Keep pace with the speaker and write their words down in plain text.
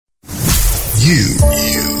You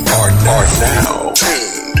are now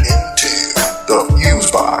tuned into the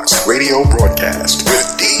FuseBox radio broadcast with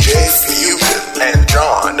DJ Fusion and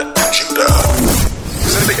John Judah.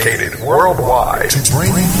 Syndicated worldwide to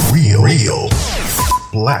bring real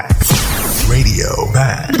black radio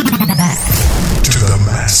back to the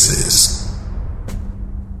masses.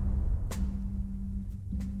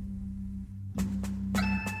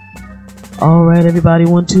 All right, everybody,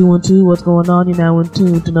 1 2 1 2. What's going on? You're now in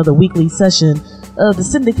tune to another weekly session of the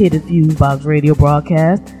syndicated FuseBox radio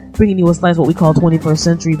broadcast, bringing you a slice of what we call 21st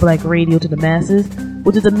century black radio to the masses,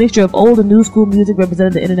 which is a mixture of old and new school music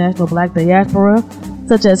representing the international black diaspora,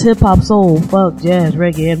 such as hip hop, soul, funk, jazz,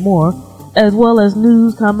 reggae, and more, as well as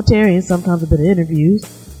news, commentary, and sometimes a bit of interviews.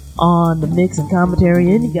 On the mix and commentary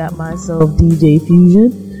end, you got myself, DJ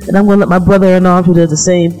Fusion, and I'm going to let my brother-in-law, who does the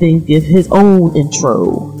same thing, give his own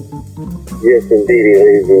intro. Yes, indeed,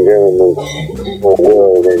 ladies and gentlemen, whole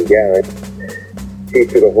world and galaxy.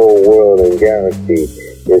 Peace to the whole world and galaxy.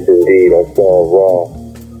 Yes, indeed, I saw Raw.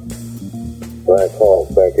 Black Hawk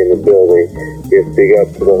back in the building. Yes, big up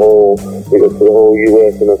to the whole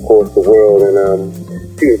U.S. and of course the world. And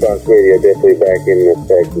FuseBox Radio definitely back in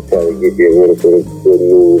effect to try to give you a little bit of good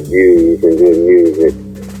news, views, and good music.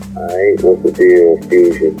 Alright, what's the deal,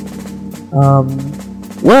 Fusion?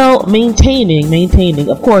 Well, maintaining.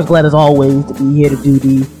 Of course, glad as always to be here to do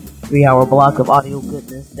the 3-hour block of audio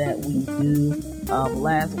goodness that we do.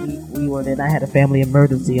 Last week I had a family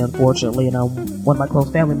emergency, unfortunately, and one of my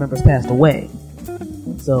close family members passed away.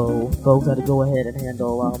 So, folks had to go ahead and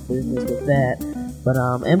handle business with that. But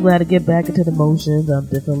I'm glad to get back into the motions.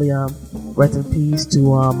 Definitely rest in peace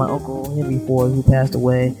to my uncle Henry Ford, who passed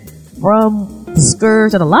away from the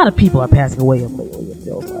scourge that a lot of people are passing away of lately, it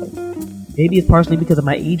feels like. Maybe it's partially because of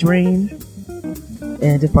my age range,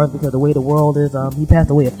 and just partially because of the way the world is. He passed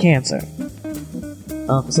away of cancer,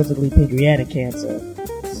 specifically pancreatic cancer.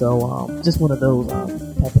 So, just one of those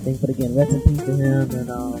type of things. But again, rest in peace to him, and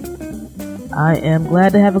I am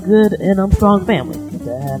glad to have a good and strong family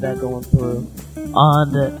to have that going through.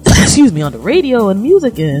 On the on the radio and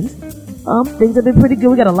music ends, things have been pretty good.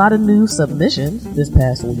 We got a lot of new submissions this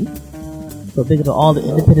past week. So big up to all the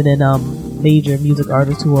independent and major music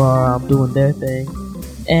artists who are doing their thing.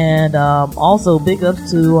 And also big up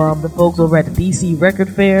to the folks over at the DC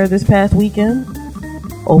Record Fair this past weekend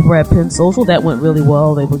over at Penn Social. That went really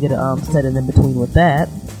well. They will get a setting in between with that.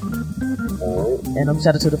 And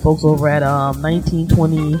shout out to the folks over at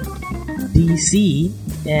 1920 DC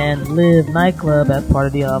and Live nightclub as part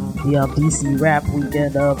of the DC Rap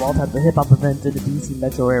weekend of all types of hip hop events in the DC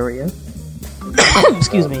metro area.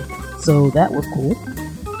 Excuse me. So that was cool.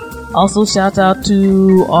 Also, shout out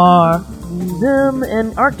to our museum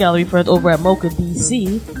and art gallery friends over at Mocha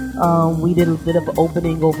DC. We did a bit of an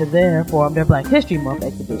opening over there for their Black History Month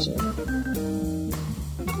exhibition.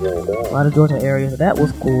 A lot of Georgia area, so that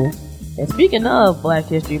was cool. And speaking of Black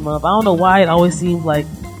History Month, I don't know why it always seems like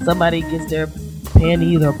somebody gets their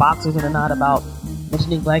panties or boxers in a knot about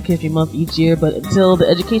mentioning Black History Month each year, but until the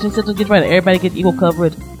education system gets right and everybody gets equal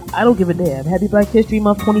coverage, I don't give a damn. Happy Black History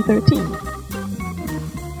Month 2013.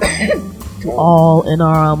 To all in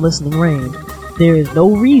our listening range. There is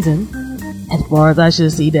no reason, as far as I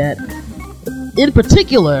should see, that in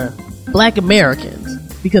particular, Black Americans,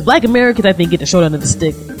 because Black Americans, I think, get the short end of the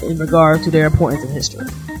stick in regards to their importance in history.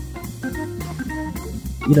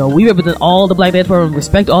 You know, we represent all the Black diaspora and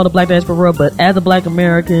respect all the Black diaspora, but as a Black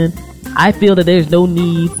American, I feel that there's no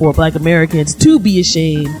need for Black Americans to be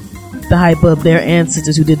ashamed to hype up their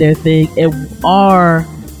ancestors who did their thing and are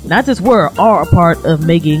a part of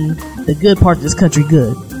making the good part of this country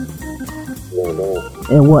good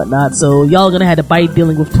and whatnot. So y'all gonna have to bite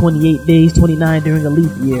dealing with 28 days, 29 during a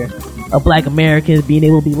leap year of Black Americans being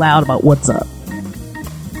able to be loud about what's up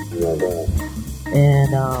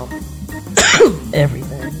and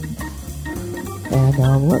everything.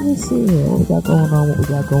 And let me see here what we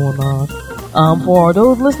got going on. For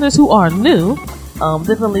those listeners who are new,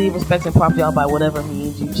 definitely respect and prop y'all by whatever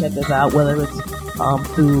means you check us out, whether it's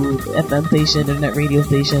through FM station, internet radio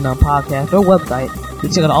station, podcast, or website. You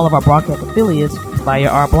can check out all of our broadcast affiliates via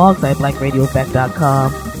our blog site,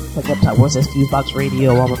 blackradioeffect.com. Check up top where it says FuseBox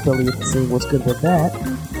Radio. I'm affiliates and see what's good with that.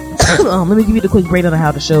 Let me give you the quick breakdown of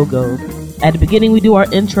how the show goes. At the beginning, we do our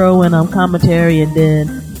intro and commentary, and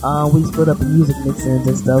then we split up the music mix-ins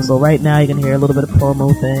and stuff. So right now, you can hear a little bit of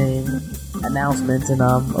promo thing, announcements, and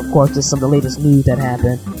of course, just some of the latest news that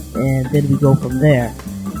happened. And then we go from there.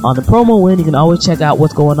 On the promo end, you can always check out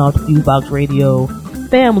what's going on with the FuseBox Radio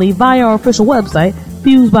family via our official website,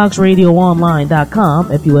 FuseBoxRadioOnline.com,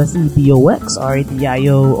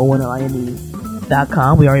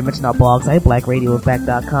 FuseBoxRadioOnline.com. We already mentioned our blog site,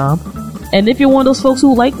 BlackRadioImpact.com. And if you're one of those folks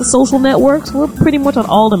who like the social networks, we're pretty much on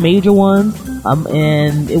all the major ones.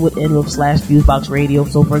 And it would end with /FuseBox Radio.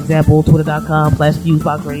 So, for example,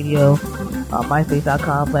 Twitter.com/FuseBox Radio,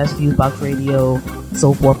 MySpace.com/FuseBox Radio,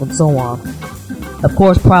 so forth and so on. Of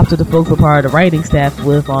course, props to the folks we're part of the writing staff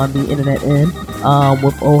with on the internet end,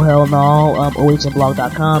 with Oh Hell No,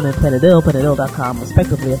 OHNblog.com and Penadil.com,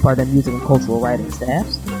 respectively, a part of the music and cultural writing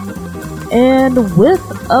staffs. And with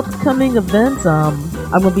upcoming events, I'm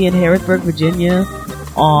going to be in Harrisburg, Virginia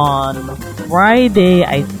on Friday.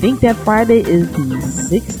 I think that Friday is the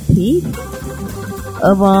 16th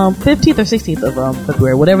of 15th or 16th of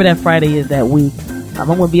February, whatever that Friday is that week. I'm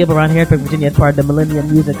going to be up around Harrisburg, Virginia as part of the Millennium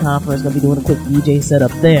Music Conference. Going to be doing a quick DJ setup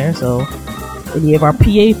there. So any of our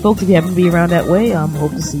PA folks, if you happen to be around that way,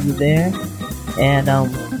 hope to see you there. And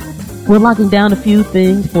we're locking down a few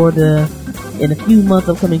things in a few months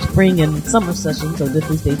upcoming spring and summer sessions. So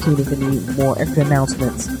definitely stay tuned if any more extra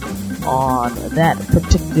announcements on that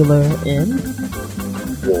particular end.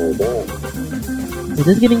 So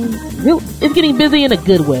it's getting busy in a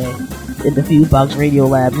good way in the FuseBox Radio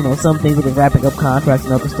Lab. Some things we're wrapping up contracts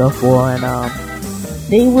and other stuff for, and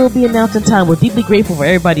they will be announced in time. We're deeply grateful for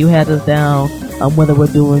everybody who has us down, whether we're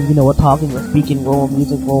doing, a talking or speaking role,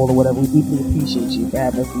 music role, or whatever. We deeply appreciate you for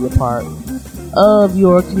having us be a part of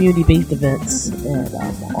your community-based events and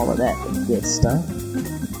all of that good stuff.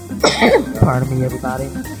 Pardon me, everybody.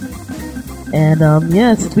 And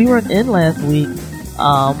since we weren't in last week,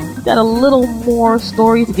 got a little more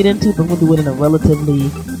stories to get into, but we'll do it in a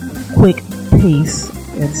relatively quick pace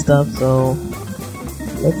and stuff. So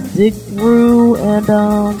let's dig through and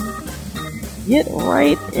get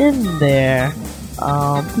right in there.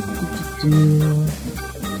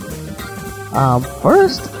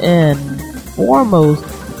 First and foremost,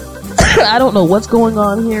 I don't know what's going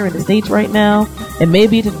on here in the States right now, and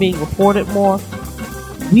maybe it's just being reported more.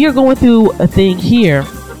 We are going through a thing here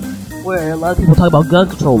where a lot of people talk about gun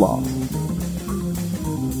control laws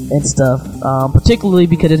and stuff, particularly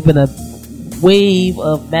because there's been a wave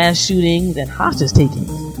of mass shootings and hostage takings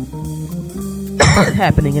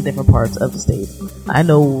happening in different parts of the state. I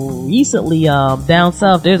know recently down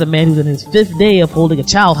south there's a man who's in his 5th day of holding a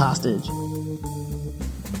child hostage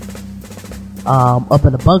up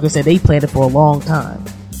in a bunker. Said they planned it for a long time.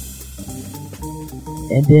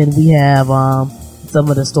 And then we have some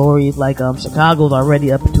of the stories like Chicago's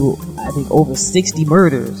already up to I think over 60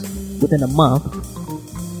 murders within a month,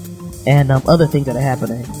 and other things that are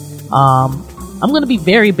happening. I'm going to be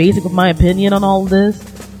very basic with my opinion on all of this,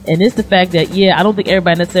 and it's the fact that I don't think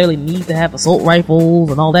everybody necessarily needs to have assault rifles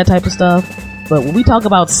and all that type of stuff, but when we talk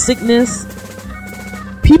about sickness,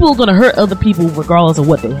 people are going to hurt other people regardless of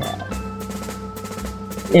what they have.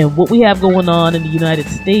 And what we have going on in the United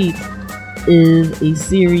States is a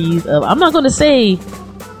series of, I'm not going to say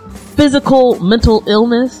physical mental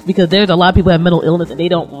illness, because there's a lot of people who have mental illness and they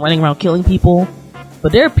don't running around killing people,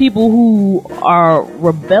 but there are people who are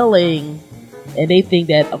rebelling and they think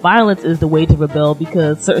that violence is the way to rebel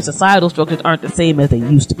because certain societal structures aren't the same as they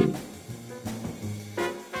used to be.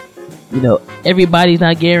 Everybody's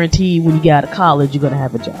not guaranteed when you get out of college you're going to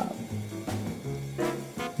have a job.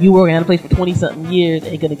 You working at a place for 20-something years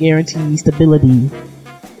ain't going to guarantee stability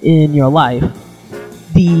in your life.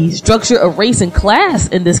 The structure of race and class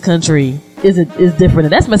in this country is different,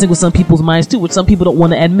 and that's messing with some people's minds too, which some people don't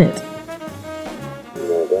want to admit.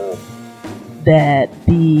 That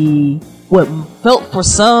what felt for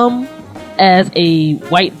some as a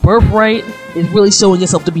white birthright is really showing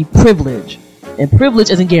itself to be privilege, and privilege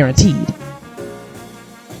isn't guaranteed.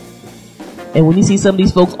 And when you see some of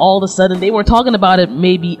these folks, all of a sudden, they were talking about it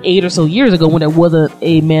maybe 8 or so years ago when there wasn't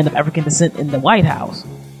a man of African descent in the White House.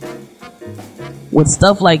 When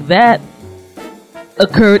stuff like that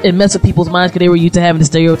occurred and messed with people's minds because they were used to having the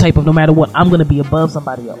stereotype of no matter what, I'm going to be above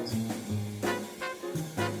somebody else.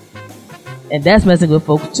 And that's messing with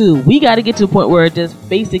folks too. We got to get to a point where just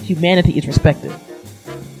basic humanity is respected.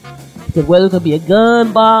 Because whether it's going to be a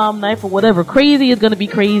gun, bomb, knife, or whatever, crazy is going to be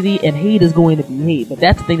crazy and hate is going to be hate. But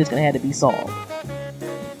that's the thing that's going to have to be solved.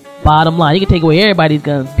 Bottom line, you can take away everybody's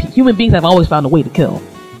guns. Human beings have always found a way to kill.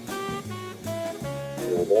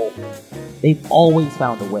 They've always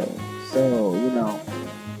found a way. So,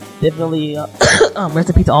 definitely rest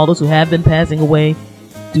in peace to all those who have been passing away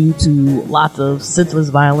due to lots of senseless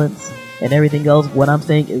violence and everything else. What I'm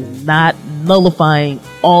saying is not nullifying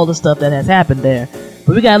all the stuff that has happened there.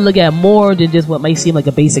 But we gotta look at more than just what may seem like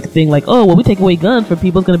a basic thing, like, oh, well, we take away guns from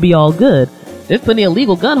people, it's gonna be all good. There's plenty of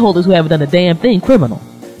legal gun holders who haven't done a damn thing criminal.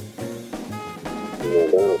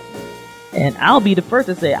 And I'll be the first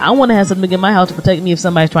to say, I want to have something in my house to protect me if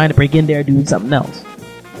somebody's trying to break in there or do something else.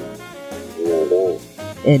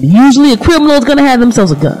 And usually a criminal is going to have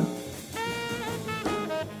themselves a gun.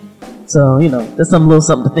 So, you know, there's some little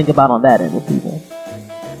something to think about on that end with people.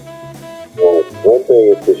 Well, one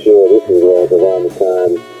thing is for sure, this is around the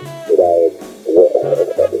time that I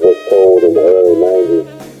was told in the early 90s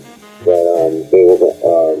that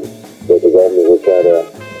that the government would try to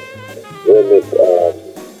limit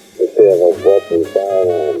the sale of weapons,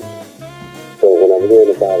 firearms. So when I'm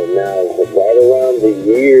hearing about it now, right around the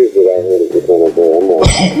years that I heard it was going to go, I'm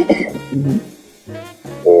like,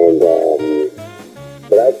 and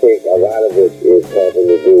but I think a lot of it is having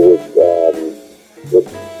to do with,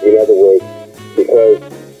 in other words, because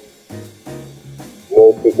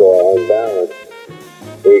most people are unbalanced,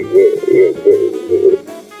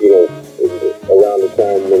 you know, around the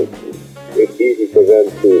time when it's easy for them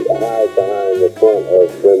to hide behind the front of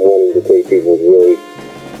them wanting to take people's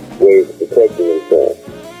ways of protecting themselves.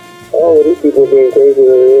 Oh, these people being crazy,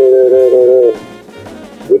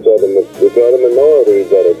 which are the minorities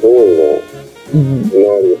that are doing that.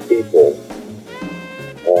 Minority of people,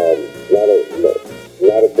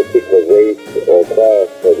 not a particular race or class,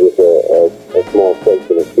 but just a small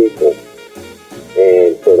section of people.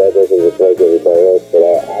 And so that doesn't reflect everybody else, but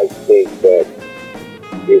I think that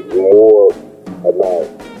it's more about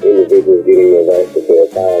individuals getting their rights to bear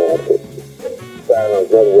firearms.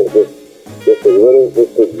 In other words, just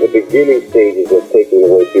the beginning stages of taking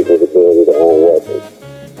away people's ability to own weapons.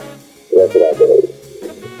 That's what I believe.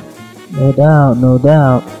 No doubt, no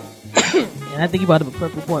doubt. And I think you brought up a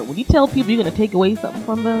perfect point. When you tell people you're going to take away something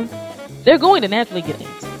from them, they're going to naturally get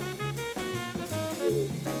antsy.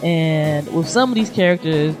 And with some of these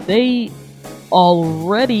characters, they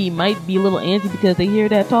already might be a little antsy because they hear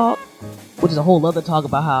that talk, which is a whole other talk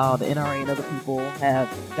about how the NRA and other people have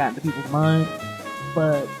gotten to people's minds.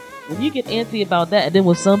 But when you get antsy about that, and then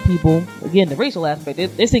with some people, again, the racial aspect,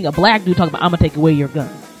 they're seeing a black dude talking about, I'm going to take away your gun.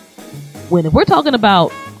 When if we're talking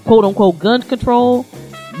about quote unquote gun control,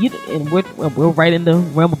 and we're right in the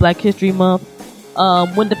realm of Black History Month,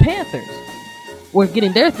 when the Panthers were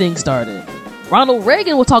getting their thing started, Ronald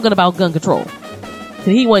Reagan was talking about gun control. Because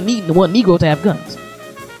he wasn't want Negroes to have guns.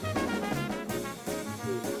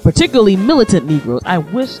 Particularly militant Negroes. I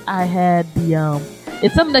wish I had the,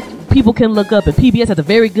 it's something that people can look up, and PBS has a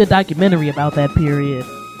very good documentary about that period,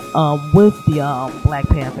 with the, Black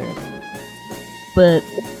Panthers. But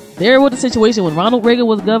there was a situation when Ronald Reagan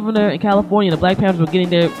was governor in California, and the Black Panthers were getting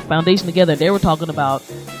their foundation together, and they were talking about,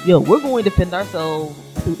 we're going to defend ourselves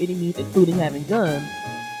through any means, including having guns.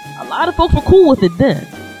 A lot of folks were cool with it then.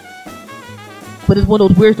 But it's one of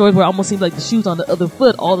those weird stories where it almost seems like the shoe's on the other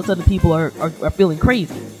foot. All of a sudden people are feeling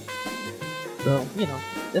crazy. So,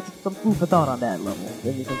 that's some food for thought on that level.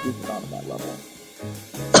 There's some food for thought on that level.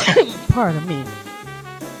 Pardon me.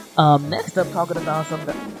 Next up, talking about some of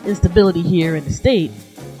the instability here in the state.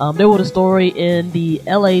 There was a story in the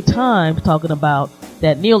LA Times talking about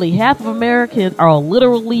that nearly half of Americans are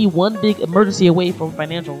literally one big emergency away from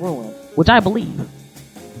financial ruin, which I believe.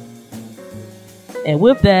 And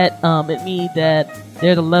with that, it means that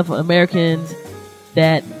there's a lot of Americans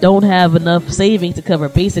that don't have enough savings to cover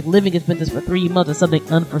basic living expenses for 3 months if something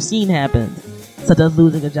unforeseen happens, such as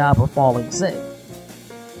losing a job or falling sick.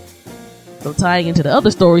 So tying into the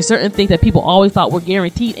other story, certain things that people always thought were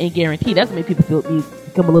guaranteed ain't guaranteed. That's what makes people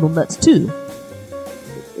become a little nuts too.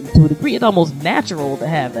 To a degree, it's almost natural to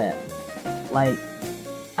have that. Like,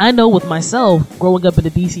 I know with myself, growing up in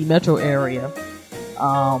the DC metro area,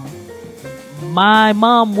 my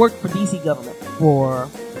mom worked for DC government for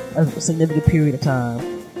a significant period of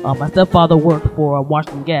time. My stepfather worked for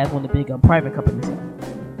Washington Gas, one of the big private companies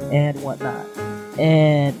and whatnot.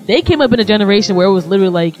 And they came up in a generation where it was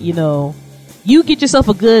literally like, you get yourself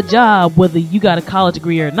a good job whether you got a college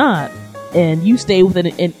degree or not, and you stay within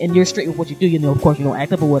it and you're straight with what you do, of course you don't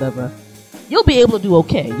act up or whatever, you'll be able to do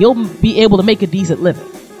okay. You'll be able to make a decent living.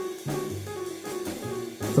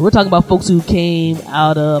 So we're talking about folks who came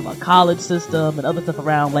out of a college system and other stuff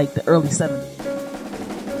around like the early 70s.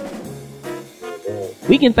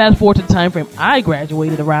 We can fast forward to the time frame I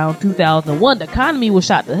graduated around 2001. The economy was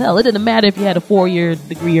shot to hell. It didn't matter if you had a 4-year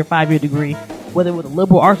degree or 5-year degree, whether it was a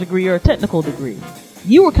liberal arts degree or a technical degree.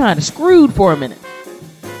 You were kind of screwed for a minute.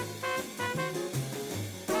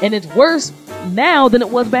 And it's worse now than it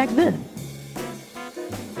was back then.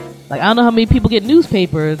 Like, I don't know how many people get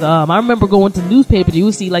newspapers. I remember going to newspapers. You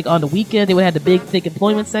would see, like, on the weekend, they would have the big, thick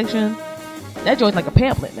employment section. That joint's like a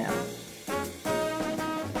pamphlet now.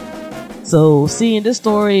 So, seeing this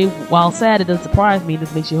story, while sad, it doesn't surprise me.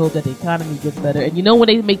 This makes you hope that the economy gets better. And when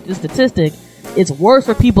they make this statistic, it's worse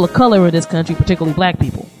for people of color in this country, particularly black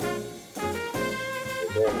people.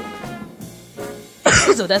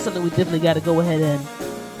 So that's something we definitely got to go ahead and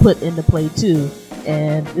put into play too.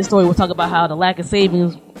 And this story will talk about how the lack of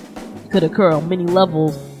savings could occur on many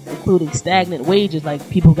levels, including stagnant wages, like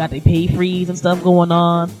people got their pay freeze and stuff going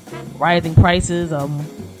on, rising prices,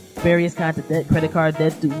 various kinds of debt, credit card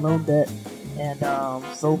debt, student loan debt, and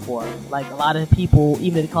so forth. Like a lot of people,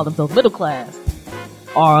 even if they call themselves middle class,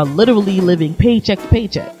 are literally living paycheck to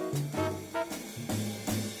paycheck.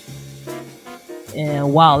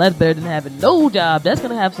 And while that's better than having no job, that's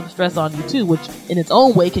going to have some stress on you too, which in its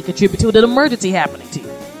own way can contribute to an emergency happening to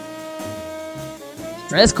you.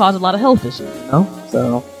 Stress causes a lot of health issues, you know?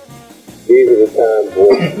 So these are the times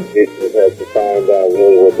when you just have to find out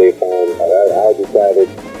really what they find out. I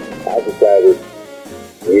decided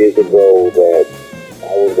years ago that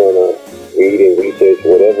I was going to read and research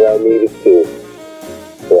whatever I needed to.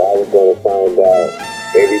 So I was going to find out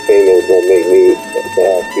everything that was going to make me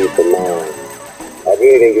have peace of mind. I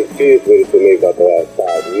really didn't get serious with it for maybe about the last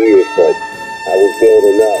 5 years, but I was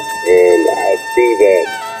building up, and I see that,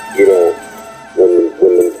 you know, when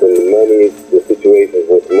the money, the situation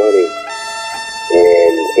with money,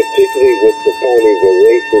 and particularly with the phony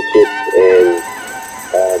relationships and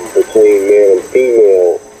between male and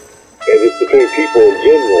female, and it's between people in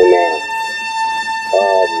general now,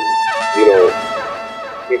 you know,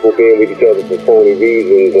 people being with each other for phony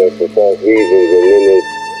reasons or for false reasons, and then there's,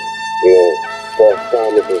 you know, false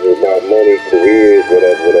promises about money, careers,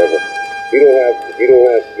 whatever. You're not at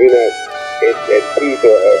peace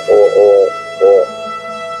or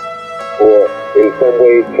in some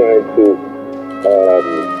ways trying to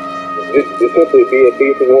just simply be at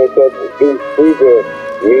peace with oneself through the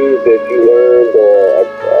means that you learned or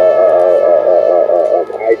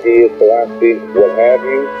ideas, philosophies, what have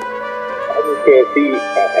you. I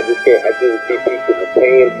just see people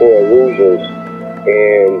paying for illusions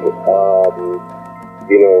and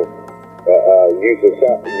you know, using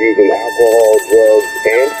alcohol, drugs,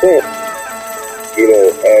 and sex, you know,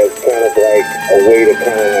 as kind of like a way to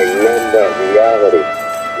kind of like numb that reality,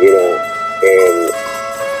 you know, and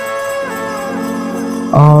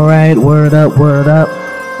alright, word up.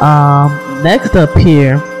 Next up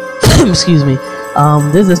here, excuse me,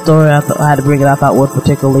 this is a story I had to bring it. I thought was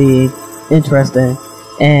particularly interesting,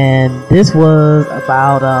 and this was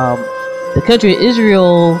about the country of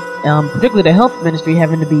Israel, particularly the health ministry,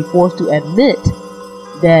 having to be forced to admit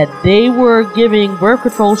that they were giving birth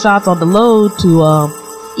control shots on the low to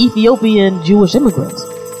Ethiopian Jewish immigrants.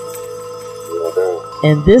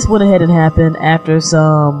 And this went ahead and happened after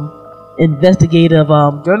some investigative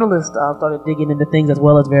journalists started digging into things, as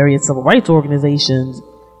well as various civil rights organizations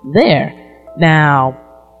there. Now,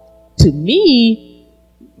 to me,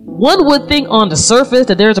 one would think on the surface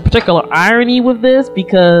that there's a particular irony with this,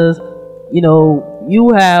 because, you know,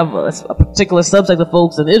 you have a particular subsect of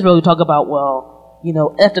folks in Israel who talk about, well, you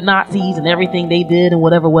know, F the Nazis and everything they did and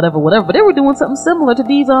whatever, but they were doing something similar to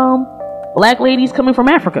these black ladies coming from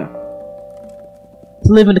Africa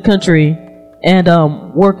to live in the country and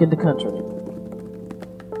work in the country.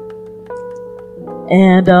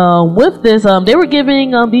 And with this, they were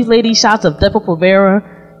giving these ladies shots of Depo-Provera,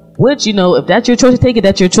 which, you know, if that's your choice to take it,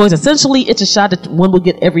 that's your choice. Essentially, it's a shot that one will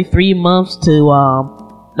get every 3 months to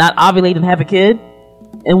not ovulate and have a kid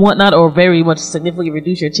and whatnot, or very much significantly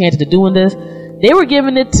reduce your chances of doing this. They were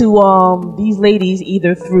giving it to these ladies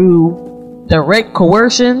either through direct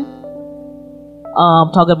coercion,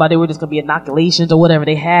 talking about they were just going to be inoculations or whatever,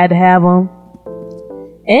 they had to have them.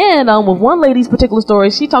 And with one lady's particular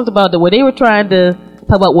story, she talked about the way they were trying to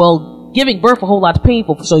talk about, well, giving birth a whole lot's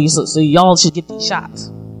painful, so y'all should get these shots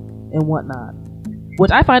and whatnot.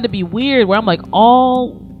 Which I find to be weird, where I'm like,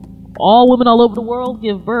 all women all over the world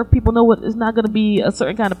give birth. People know it's not going to be a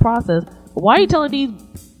certain kind of process. But why are you telling these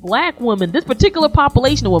black women, this particular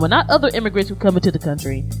population of women, not other immigrants who come into the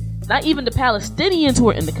country, not even the Palestinians who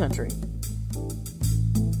are in the country,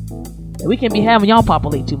 that we can't be having y'all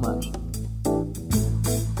populate too much?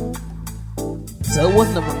 So it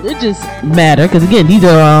wasn't a religious matter, because again, these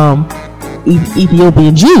are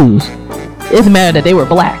Ethiopian Jews. It's a matter that they were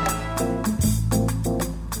black.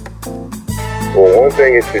 Well, one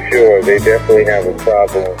thing is for sure, they definitely have a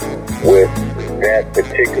problem with that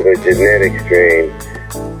particular genetic strain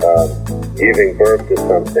giving birth to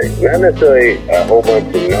something. Not necessarily a whole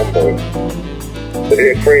bunch of numbers, but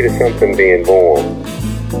they're afraid of something being born.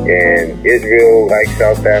 And Israel, like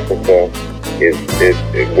South Africa,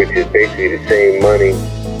 which is basically the same money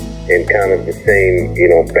and kind of the same, you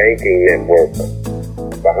know, banking network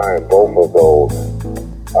behind both of those.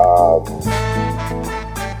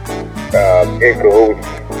 In cahoots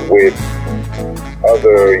with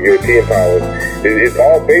other European powers. It's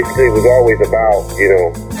all basically was always about, you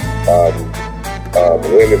know,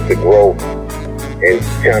 women's growth and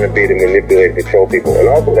trying to be to manipulate and control people. And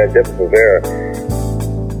also that Justice Rivera,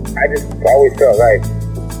 I just always felt like,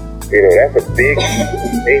 that's a big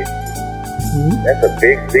leap. That's a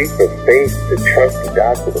big leap of faith to trust the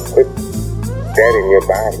doctor to put that in your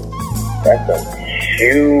body. That's a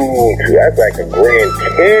huge, that's like a Grand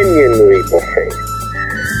Canyon leap of faith.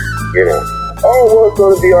 Oh, well, it's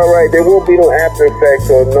going to be all right. There won't be no after effects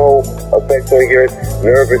or no effects on your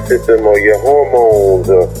nervous system or your hormones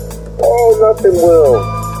or, nothing will.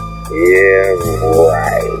 Yeah,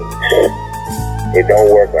 right. It don't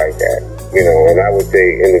work like that. And I would say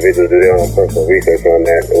individuals do their own personal research on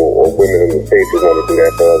that, or women in the States who want to do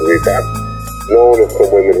that for other reasons. I've known of some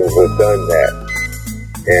women who have done that.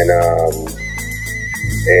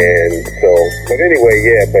 And so, but anyway,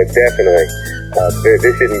 yeah, but definitely, there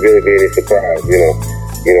shouldn't really be any surprise,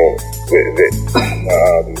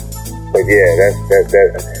 but yeah,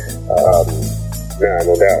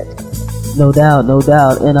 no doubt. No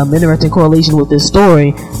doubt. And interesting correlation with this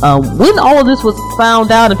story. When all of this was found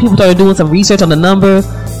out and people started doing some research on the numbers,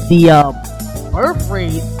 the birth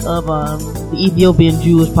rate of the Ethiopian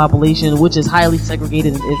Jewish population, which is highly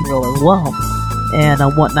segregated in Israel as well, and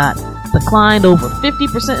whatnot, declined over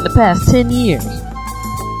 50% in the past 10 years.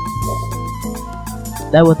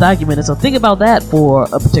 That was documented. So think about that for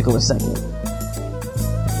a particular second.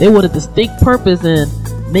 They had a distinct purpose in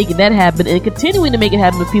making that happen and continuing to make it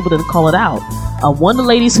happen if people didn't call it out. One of the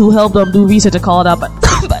ladies who helped them do research and call it out by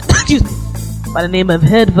the name of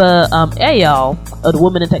Hedva Ayal of the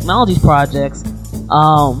Women in Technologies Projects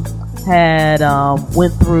had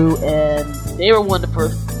went through, and they were one of the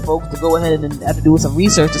first folks to go ahead and, after doing some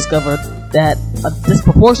research, discovered that a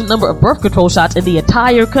disproportionate number of birth control shots in the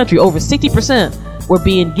entire country, over 60%, were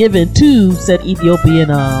being given to said Ethiopian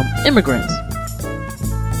immigrants.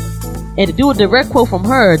 And to do a direct quote from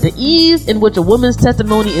her, the ease in which a woman's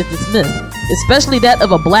testimony is dismissed, especially that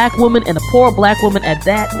of a black woman and a poor black woman at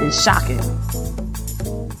that, is shocking.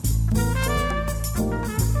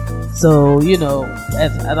 So,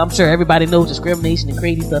 as I'm sure everybody knows, discrimination and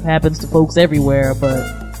crazy stuff happens to folks everywhere, but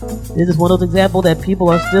this is one of those examples that people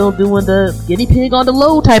are still doing the guinea pig on the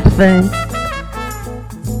low type of thing.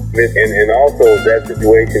 And also that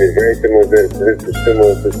situation is very similar to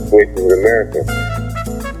similar situation in America,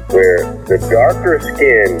 where the darker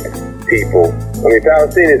skinned people,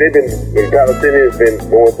 Palestinians been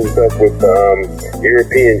going through stuff with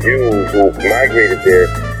European Jews who migrated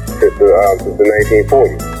there since the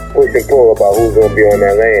 1940s, push and pull about who's going to be on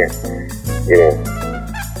that land.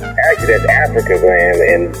 Actually that's Africa's land,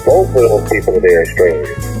 and both of those people there are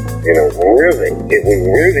strangers. Really, if we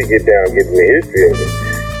really get down, get in the history of it.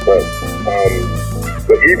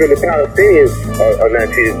 But even the Palestinians are not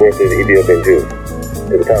treated worse as Ethiopian Jews.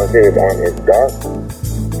 The Palestinians aren't as dark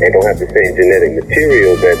and don't have the same genetic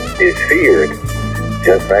material that is feared,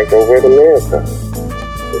 just like over in America.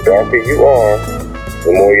 The darker you are,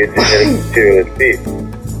 the more your genetic material is feared.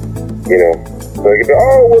 So you can be,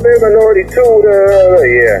 they're minority too.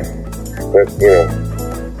 Yeah, but they're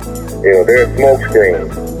a smoke screen.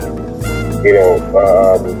 For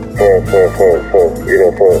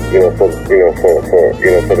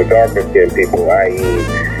the darker skinned people, i.e.,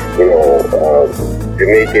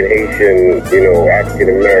 Jamaican, Haitian, African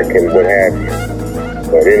American, what have you.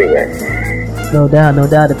 But anyway. No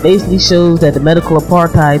doubt. It basically shows that the medical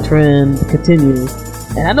apartheid trend continues.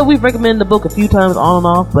 And I know we've recommended the book a few times on and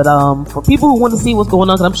off, but for people who want to see what's going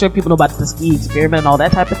on, because I'm sure people know about the Tuskegee experiment and all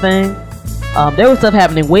that type of thing, there was stuff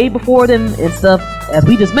happening way before then, and stuff, as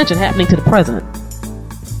we just mentioned, happening to the present.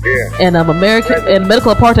 Yeah. And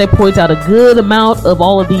medical apartheid points out a good amount of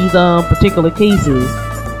all of these particular cases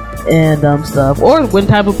and stuff, or when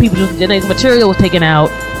time when people's genetic material was taken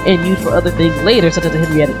out and used for other things later, such as the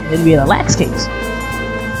Henrietta Lacks case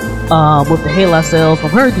with the HeLa cells from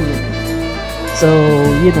her DNA. So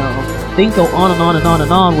things go on and on and on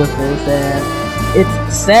and on with this, and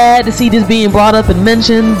it's sad to see this being brought up and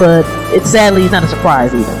mentioned, but it's not a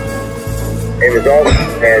surprise either. And it's also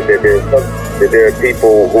sad that there are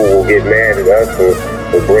people who will get mad at us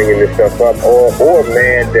for bringing this stuff up, or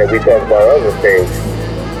mad that we talk about other things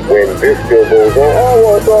when this still goes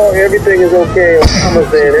on. Everything is okay. Obama's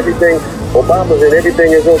saying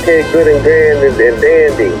everything is okay, good and grand and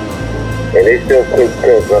dandy. And they still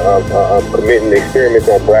committing experiments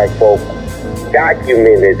on black folk,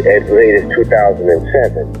 documented as late as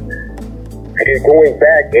 2007. And going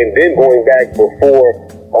back before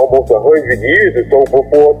almost 100 years or so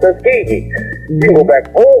before Tuskegee. You can go back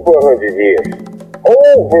over 100 years.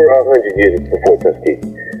 Over 100 years before Tuskegee.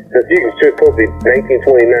 Tuskegee was supposed to be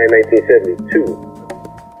 1929, 1972.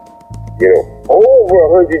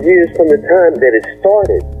 Over 100 years from the time that it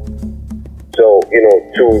started. So,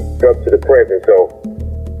 up to the present. So,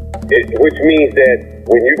 which means that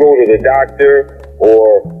when you go to the doctor,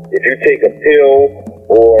 or if you take a pill,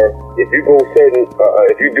 or if you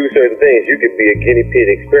if you do certain things, you could be a guinea pig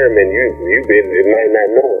experiment. You might not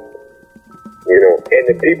know it. And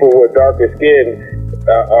the people who are darker skinned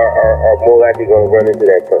are more likely going to run into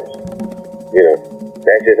that first.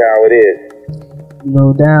 That's just how it is.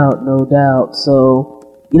 No doubt. So,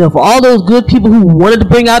 for all those good people who wanted to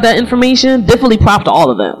bring out that information, definitely prop to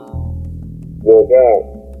all of them. No doubt.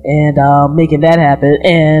 And making that happen.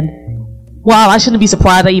 And while I shouldn't be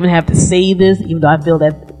surprised I even have to say this, even though I still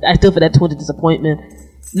feel that twinge of disappointment,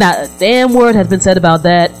 not a damn word has been said about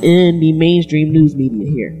that in the mainstream news media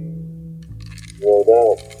here. No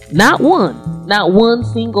doubt. Not one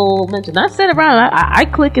single mention. I said around, I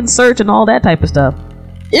click and search and all that type of stuff.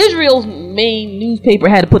 Israel's main newspaper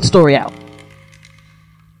had to put the story out.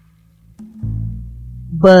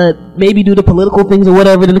 But maybe due to political things or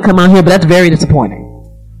whatever, it didn't come out here, but that's very disappointing.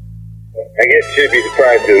 I guess you should be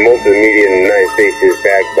surprised because most of the media in the United States is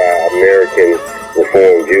backed by American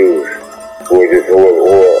Reformed Jews who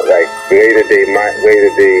are like later day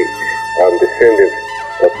descendants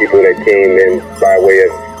of people that came in by way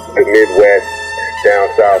of the Midwest, down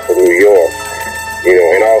south of New York,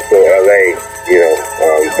 and also LA,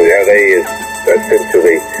 because LA is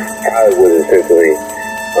essentially, Hollywood is essentially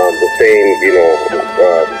the same,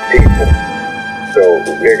 people. So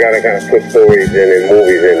they're gonna kind of put stories in and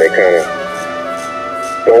movies in that kind of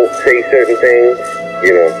don't say certain things,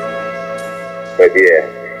 but yeah.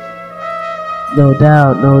 No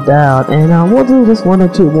doubt. And we'll do just one or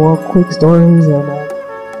two more quick stories and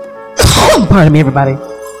pardon me, everybody.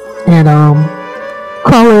 And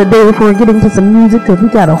call it a day before getting to some music, because we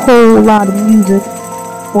got a whole lot of music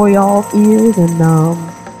for y'all's ears and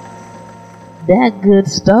that good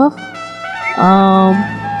stuff.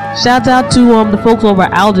 Shouts out to the folks over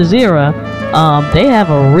at Al Jazeera. They have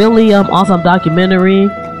a really awesome documentary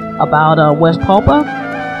about West Papua,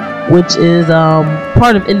 which is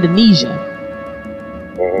part of Indonesia.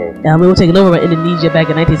 It was taken over by Indonesia back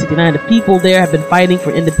in 1969. The people there have been fighting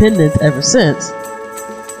for independence ever since.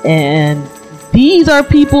 And these are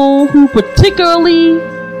people who particularly,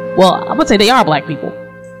 well, I'm going to say they are black people.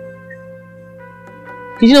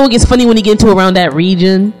 Because what gets funny when you get into around that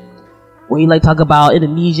region, where you talk about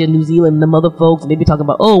Indonesia, New Zealand, and them other folks, and they be talking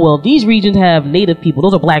about, oh, well, these regions have native people.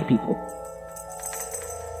 Those are black people.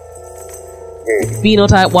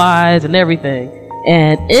 Phenotype wise and everything.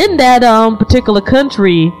 And in that particular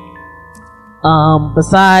country,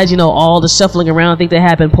 besides, all the shuffling around things that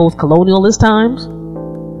happened post-colonialist times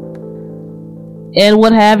and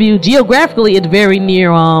what have you, geographically it's very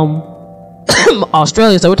near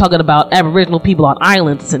Australia, so we're talking about Aboriginal people on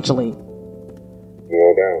islands essentially.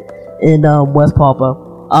 In West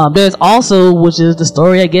Papua. There's also, which is the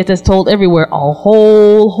story I guess that's told everywhere, a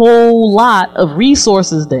whole lot of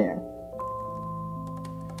resources there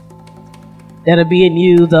that are being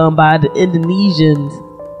used by the Indonesians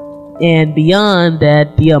and beyond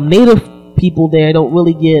that the native people there don't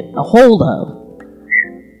really get a hold of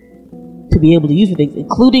to be able to use for things,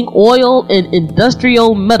 including oil and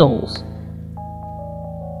industrial metals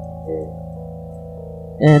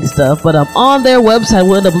and stuff. But on their website,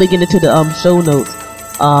 we'll end up linking it to the show notes.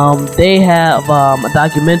 They have a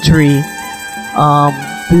documentary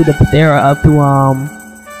through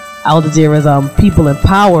Al Jazeera's People in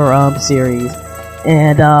Power series,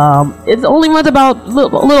 and it only runs about a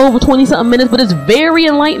little over 20-something minutes, but it's very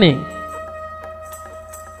enlightening.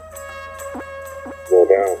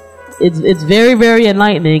 It's very, very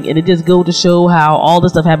enlightening, and it just goes to show how all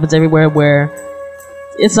this stuff happens everywhere, where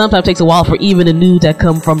it sometimes takes a while for even the news that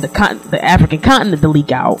come from the African continent to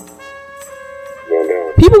leak out.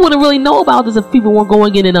 People wouldn't really know about this if people weren't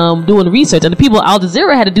going in and doing research, and the people at Al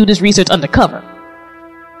Jazeera had to do this research undercover.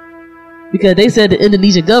 Because they said the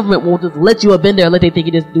Indonesian government won't just let you up in there unless they think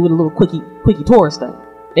you're just doing a little quickie tourist thing.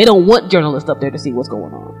 They don't want journalists up there to see what's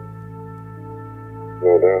going on.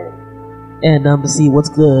 And to see what's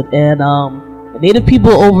good. And the native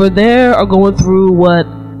people over there are going through what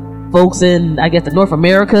folks in, I guess, the North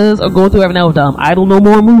Americas are going through right now with the Idle No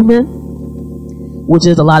More movement, which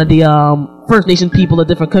is a lot of the First Nation people of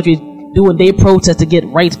different countries doing their protests to get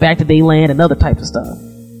rights back to their land and other types of stuff.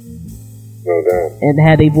 And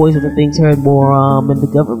had their voices and things heard more in the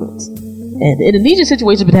governments. And the Indonesian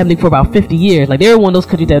situation has been happening for about 50 years. Like, they're one of those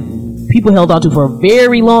countries that people held on to for a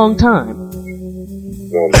very long time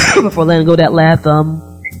before letting go that last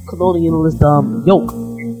colonialist yoke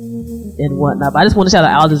and whatnot. But I just want to shout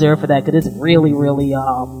out Al Jazeera for that, because it's really, really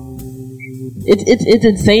it's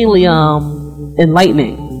insanely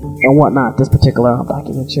enlightening and whatnot, this particular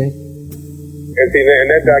documentary. And see, and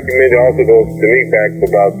that documentary also goes to me back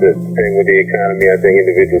about the thing with the economy. I think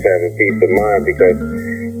individuals having peace of mind because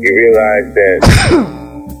you realize that,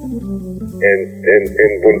 and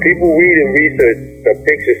when people read and research, the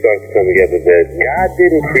picture starts to come together that God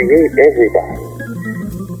didn't create everybody.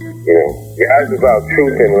 You know, God's about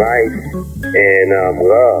truth and life and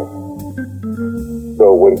love.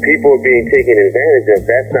 So when people are being taken advantage of,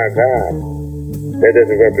 that's not God. That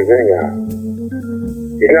doesn't represent God.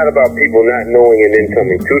 It's not about people not knowing and then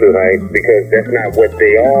coming to the light because that's not what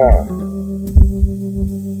they are.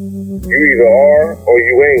 You either are or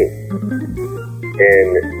you ain't.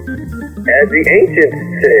 And as the ancients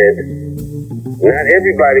said, not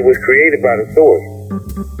everybody was created by the source.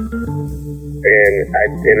 And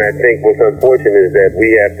I think what's unfortunate is that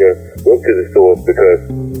we have to look to the source because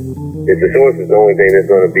if the source is the only thing that's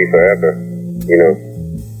going to be forever, you know.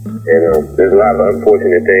 And there's a lot of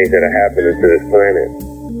unfortunate things that are happening to this planet.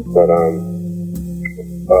 But,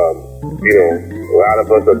 you know, a lot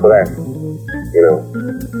of us are blessed, you know.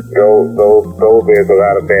 Though there's a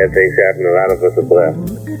lot of bad things happening, a lot of us are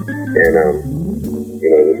blessed. And, you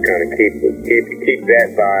know, just kind of keep that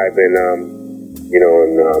vibe and, you know,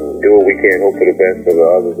 and do what we can, hope for the best for the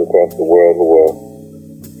others across the world who are,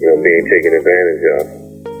 you know, being taken advantage of.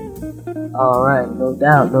 All right, no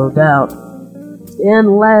doubt.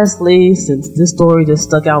 And lastly, since this story just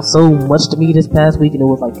stuck out so much to me this past week, and it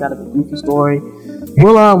was like kind of a goofy story,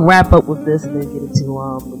 we'll wrap up with this and then get into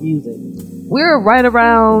the music. We're right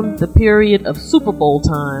around the period of Super Bowl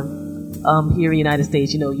time here in the United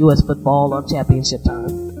States. You know, U.S. football championship time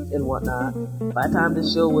and whatnot. By the time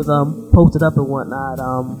this show was posted up and whatnot,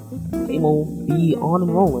 game will be on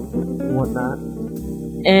and rolling and whatnot.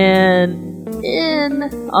 And in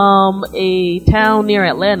a town near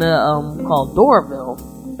Atlanta called Doraville,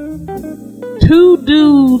 two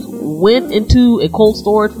dudes went into a cold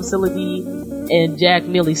storage facility and jacked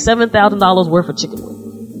nearly $7,000 worth of chicken wings.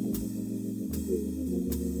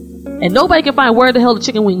 And nobody can find where the hell the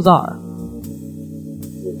chicken wings are.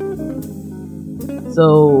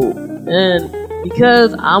 So, and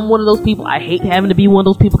because I'm one of those people, I hate having to be one of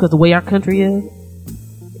those people because the way our country is.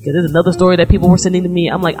 Because there's another story that people were sending to me.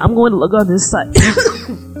 I'm like, I'm going to look on this site.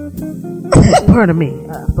 Pardon me.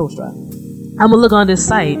 Throat dry. I'm going to look on this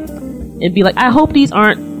site and be like, I hope these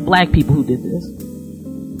aren't black people who did this.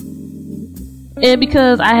 And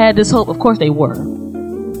because I had this hope, of course they were.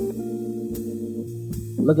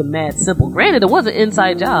 Looking mad simple. Granted, it was an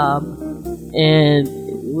inside job. And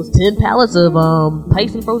it was 10 pallets of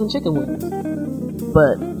Tyson frozen chicken wings.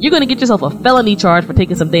 But you're going to get yourself a felony charge for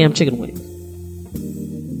taking some damn chicken wings.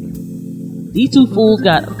 These two fools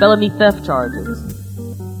got felony theft charges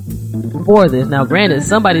for this. Now, granted,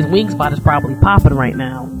 somebody's wing spot is probably popping right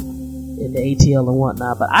now in the ATL and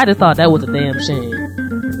whatnot, but I just thought that was a damn shame.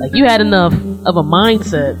 Like, you had enough of a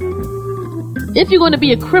mindset, if you're going to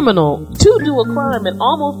be a criminal, to do a crime and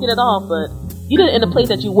almost get it off, but you did it in a place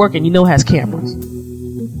that you work in, you know has cameras.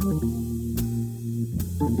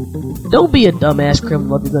 Don't be a dumbass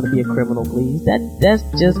criminal if you're going to be a criminal, please. That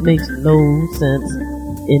just makes no sense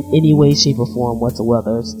in any way, shape, or form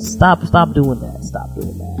whatsoever. Stop doing that. Stop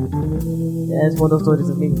doing that. That's one of those stories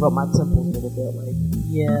that made me rub my temples a little bit. Like,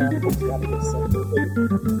 yeah, folks gotta get something.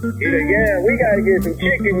 Yeah, we gotta get some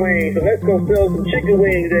chicken wings, so let's go sell some chicken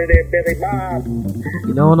wings at that Billy Bob.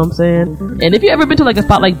 You know what I'm saying? And if you ever been to like a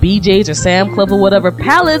spot like BJ's or Sam Club or whatever,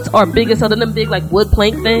 pallets are big as hell. Them big like wood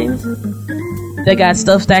plank things. They got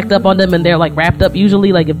stuff stacked up on them and they're like wrapped up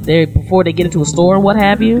usually, like if they're before they get into a store and what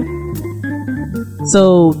have you.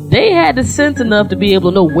 So they had the sense enough to be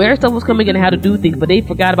able to know where stuff was coming in and how to do things, but they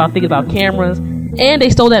forgot about thinking about cameras, and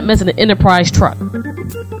they stole that mess in an Enterprise truck. One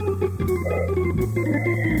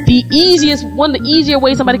of the easier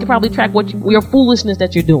ways somebody can probably track your foolishness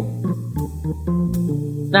that you're doing.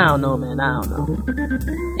 I don't know, man. I don't know.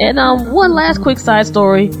 And one last quick side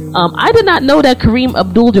story. I did not know that Kareem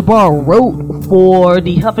Abdul-Jabbar wrote for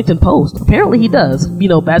the Huffington Post. Apparently he does. You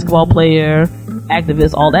know, basketball player,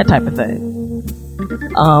 activist, all that type of thing.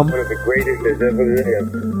 One of the greatest that's ever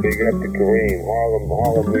lived. Big up to Kareem.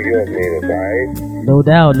 Harlem, New York native, right? No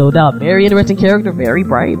doubt. Very interesting character, very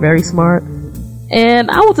bright, very smart. And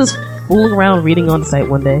I was just fooling around reading on the site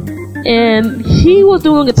one day, and he was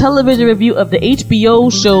doing a television review of the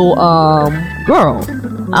HBO show, Girl.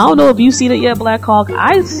 I don't know if you've seen it yet, Black Hawk.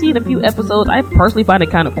 I've seen a few episodes. I personally find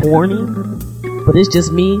it kind of corny, but it's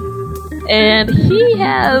just me. And he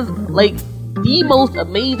has, like, the most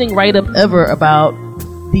amazing write-up ever about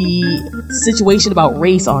the situation about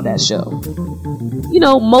race on that show. You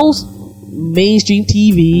know, most mainstream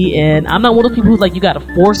TV, and I'm not one of those people who's like, you gotta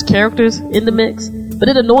force characters in the mix, but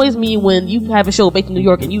it annoys me when you have a show based in New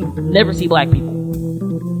York and you never see black people.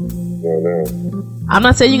 no. I'm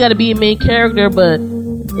not saying you got to be a main character, but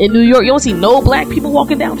in New York, you don't see no black people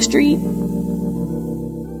walking down the street.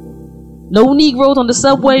 No Negroes on the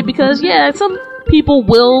subway because, yeah, some people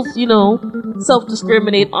will,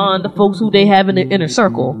 self-discriminate on the folks who they have in their inner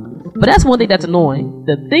circle. But that's one thing that's annoying.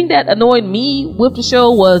 The thing that annoyed me with the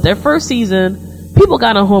show was their first season, people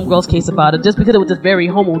got on Homegirl's case about it just because it was just very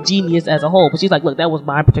homogeneous as a whole. But she's like, look, that was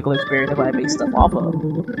my particular experience. That's what I based stuff off of.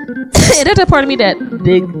 And there's a part of me that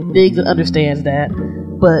digs and understands that.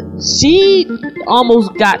 But she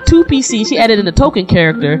almost got too PC. She added in a token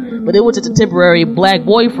character, but it was just a temporary black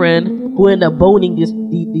boyfriend who ended up boning these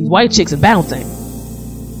white chicks and bouncing.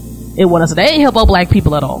 It wasn't, so they ain't help out black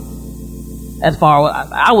people at all. As far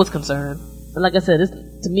as I was concerned. And like I said,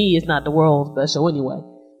 to me, it's not the world's best show anyway.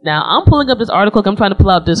 Now, I'm pulling up this article. I'm trying to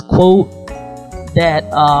pull out this quote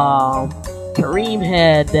that Kareem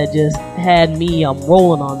had that just had me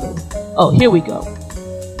rolling on this. Oh, here we go.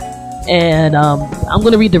 And I'm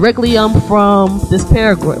going to read directly from this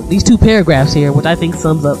paragraph, these two paragraphs here, which I think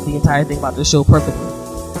sums up the entire thing about the show perfectly.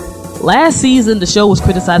 Last season, the show was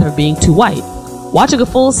criticized for being too white. Watching a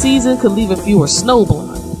full season could leave a viewer snowblind.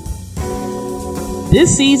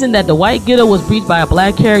 This season, that the white ghetto was breached by a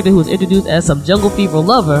black character who was introduced as some jungle fever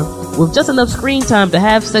lover with just enough screen time to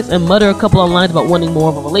have sex and mutter a couple of lines about wanting more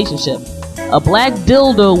of a relationship. A black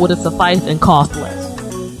dildo would have sufficed and cost less.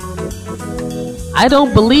 I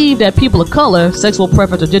don't believe that people of color, sexual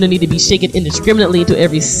preference, or gender need to be shaken indiscriminately into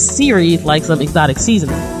every series like some exotic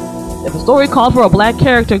seasoning. If a story calls for a black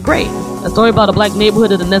character, great. A story about a black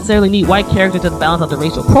neighborhood doesn't necessarily need white characters to balance out the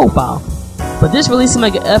racial profile. But this really seemed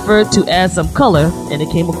like an effort to add some color, and it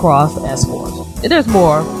came across as forced. And there's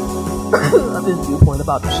more of this viewpoint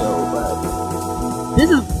about the show, but this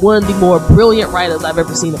is one of the more brilliant writers I've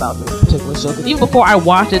ever seen about this particular show. Because even before I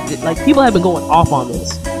watched it, like, people have been going off on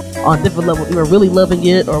this on different levels. Either really loving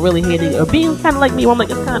it, or really hating it, or being kind of like me, where I'm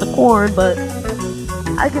like, it's kind of corn, but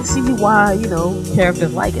I can see why,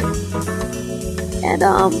 characters like it. And,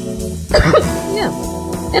 yeah.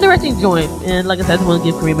 Interesting joint, and like I said, I just want to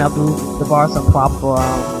give Kareem Abdul-Jabbar some props for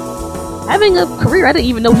having a career I didn't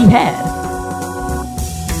even know he had.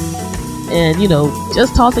 And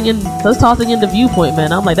just tossing in the viewpoint,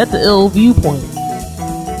 man. I'm like, that's an ill viewpoint.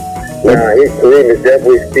 Nah, his Kareem is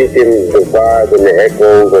definitely speaking the vibe and the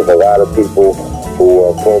echoes of a lot of people who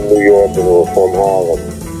are from New York and who are from Harlem,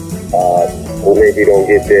 who maybe don't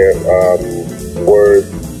get their words,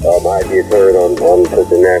 ideas heard on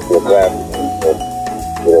such a national platform.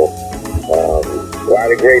 A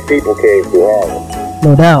lot of great people came through Harlem.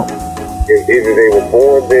 No doubt. Either they were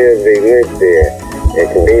born there, or they lived there, and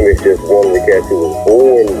Kareem is just one of the cats who was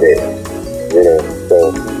born there. So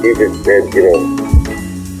he just said,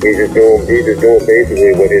 he's just doing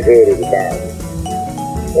basically what his hood is about.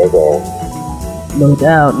 That's all.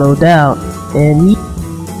 No doubt.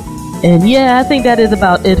 And yeah, I think that is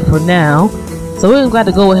about it for now. So we're going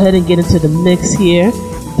to go ahead and get into the mix here.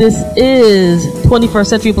 This is 21st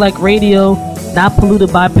Century Black Radio, not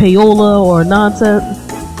polluted by payola or nonsense.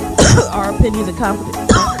 Our opinions and commentary.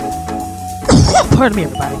 Pardon me,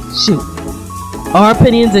 everybody. Shoot. Our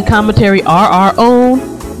opinions and commentary are our own.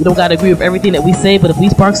 You don't gotta agree with everything that we say, but if we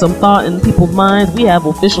spark some thought in people's minds, we have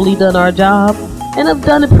officially done our job and have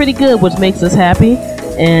done it pretty good, which makes us happy.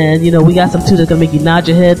 And we got some tunes that's gonna make you nod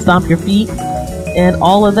your head, stomp your feet, and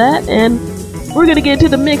all of that. And we're gonna get into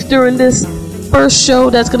the mix during this first show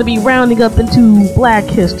that's going to be rounding up into Black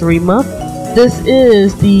History Month. This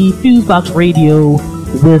is the FuseBox Radio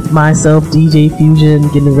with myself, DJ Fusion,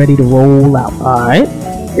 getting ready to roll out. Alright?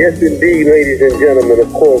 Yes, indeed, ladies and gentlemen.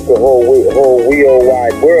 Of course, the whole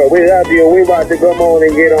wide world. We're out here. We're about to come on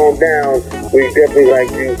and get on down. We definitely like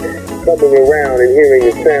you coming around and hearing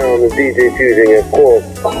the sound of DJ Fusion. Of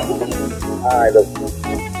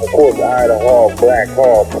course, Ida Hawk, Black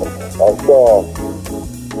Hawk, I saw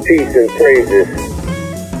peace and praises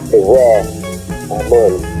to Raw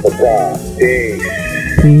Amun Fatah.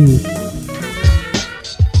 Peace.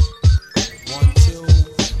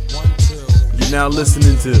 You're now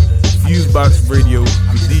listening to FuseBox Radio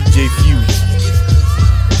with DJ Fuse.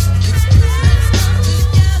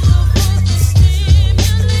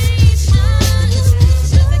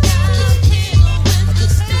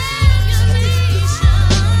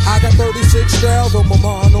 I got 36 styles on my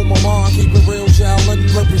mind, keep it real,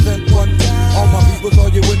 challenge, represent one. All my people, are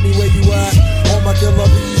you with me where you at? All my killer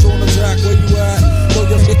bees on the track, where you at? Throw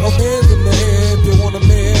your stick of hands in the air if you want a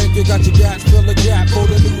man. You got your gas, fill a gap for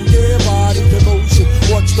the new year. Body commotion,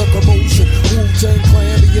 watch the commotion. Wu-Tang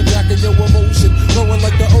Clan be attacking your emotion.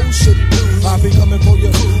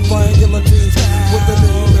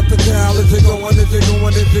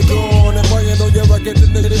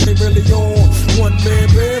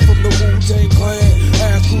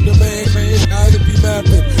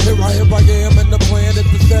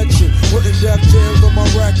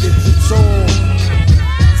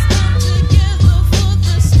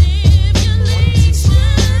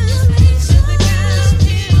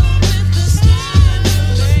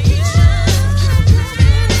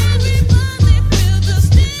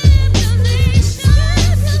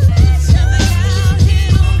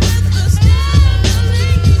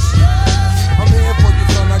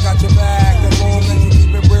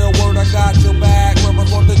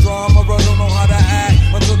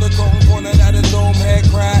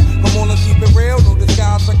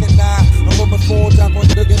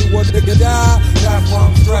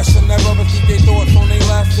 question, never receive their thoughts on their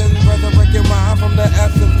lessons. Resurrected rhyme from the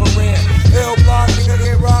essence for real. Ill block, nigga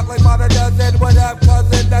get rocked like by the dozen. What up,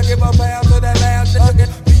 cousin? I give a pound to that last nigga.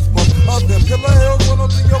 Beast of them. Killer Hills,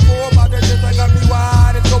 10304. My digits, I got me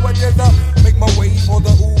wide. It's going this up. Make my way for the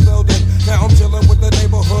ooh building. Now I'm chilling with the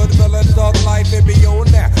neighborhood, feeling thug life, it be on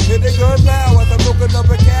now. Hit it good now as I'm looking up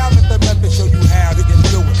a cow. Let the method show you how to get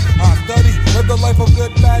through it. I study, live the life of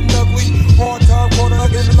good, bad, and ugly. Hard time, quarter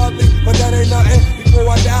again, lovely, but that ain't nothing.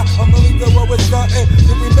 Before I die, I'm gonna leave the road with something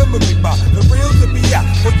to remember me by. The real to be out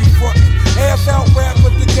for you frontin'. Ass out rap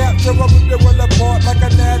with the capture, up with the run apart like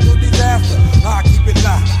a natural disaster. I keep it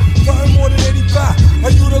live, something more than 85.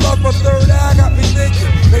 I utilize my third eye, got me thinking.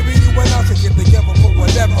 Maybe you and I should get together for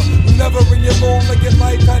whatever. You never in your long like your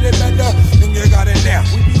life kind of better. And you got it now.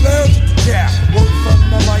 We be loud to the cow. Work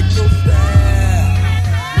something like your style.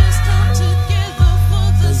 Let's come together for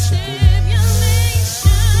the stimulation.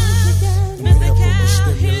 Mythical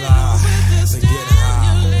Stimuli to get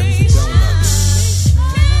high and the donuts.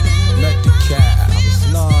 Let the calves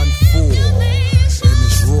 9-4 and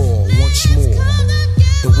it's raw once more.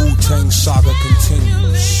 The Wu-Tang saga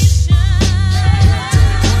continues.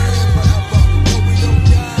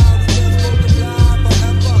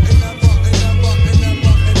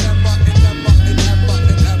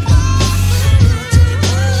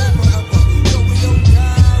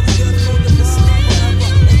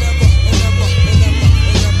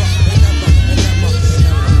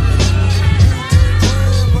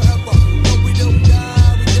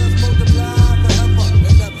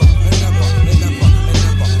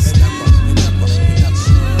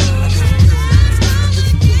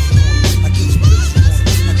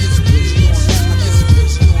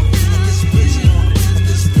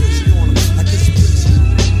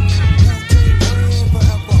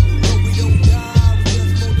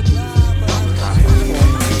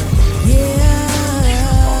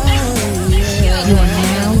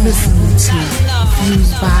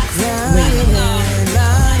 FuseBox Radio.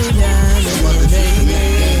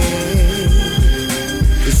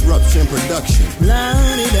 Disruption production. Stay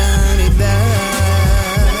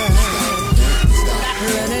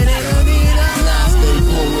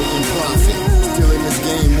poet and profit. Still in this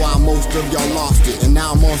game while most of y'all lost it. And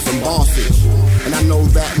now I'm on some bosses. And I know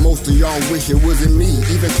that most of y'all wish it wasn't me.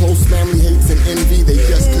 Even close family hates and envy, they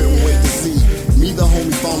just couldn't wait to see me, the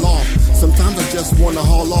homie, fall off. Sometimes I just wanna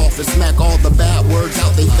haul off and smack all the bad words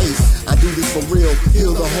out they face. I do this for real,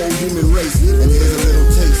 heal the whole human race. And here's a little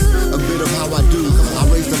taste, a bit of how I do. I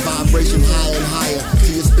raise the vibration higher and higher,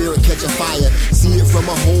 till your spirit catch a fire. See it from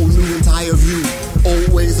a whole new entire view. Old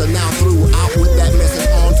ways are now through, out with that message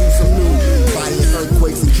onto some new. Violent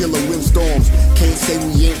earthquakes and killer windstorms, can't say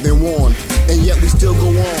we ain't been warned. And yet we still go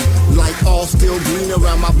on, like all still green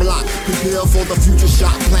around my block. Prepare for the future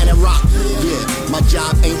shot, planet rock. Yeah, my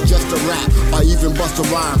job ain't just a rap, or even bust a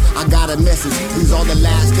rhyme. I got a message, these are the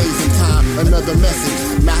last days in time. Another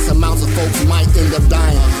message, mass amounts of folks might end up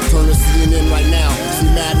dying. Turn to CNN right now,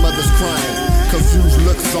 see mad mothers crying. Confused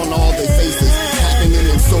looks on all their faces, happening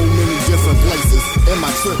in so many different places. Am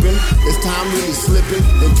I tripping? Is time really slipping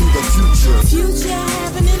into the future? Future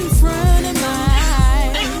happening in front of my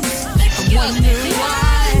eyes. I'm wondering why.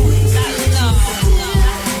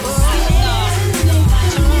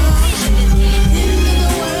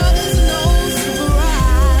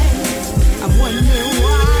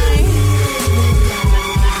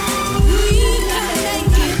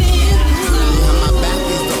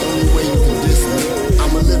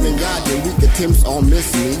 Attempts on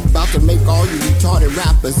miss me, about to make all you retarded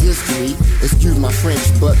rappers history. Excuse my French,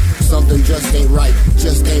 but something just ain't right,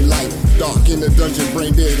 just ain't light. Dark in the dungeon,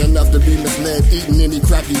 brain dead enough to be misled. Eating any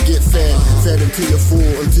crap you get fed, fed until you're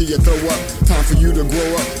full, until you throw up. Time for you to grow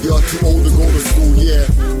up, you're too old to go to school, yeah.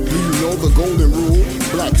 Do you know the golden rule?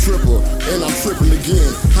 Black triple, and I'm tripping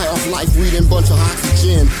again. High off life, weed and bunch of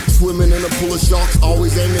oxygen. Swimming in a pool of sharks,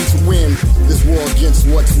 always aiming to win this war against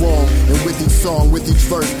what's wrong. And with each song, with each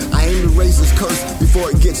verse, I aim to raise this curse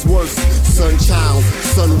before it gets worse. Sun child,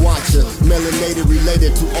 sun watcher, melanated,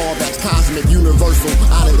 related to all that's cosmic, universal,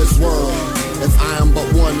 out of this world. If I am but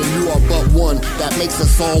one and you are but one, that makes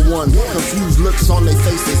us all one. Confused looks on their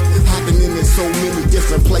faces, happening in so many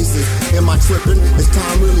different places. Am I tripping? Is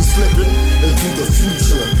time really slipping into the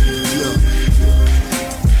future? Yeah.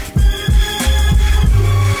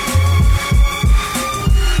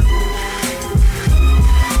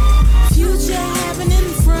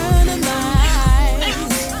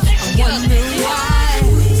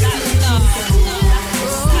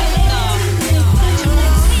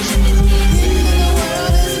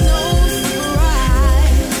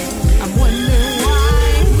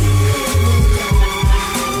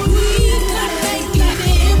 Make it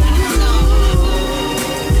in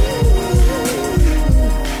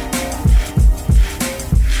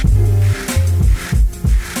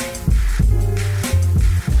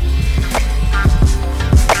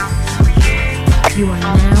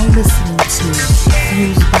now listening to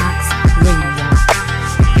FuseBox Radio.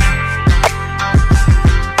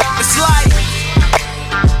 It's like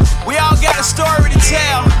we all got a story to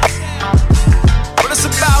tell, but it's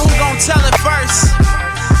about who gon' tell it first.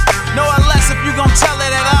 No less if you gon' tell it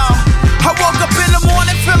at all. I woke up in the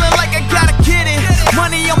morning feeling like I gotta get it.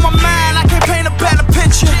 Money on my mind, I can't paint a better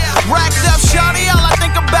picture. Racked up, shawty, all I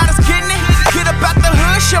think about is getting it. Get up out the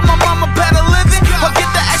hood, show my mama better living. Or get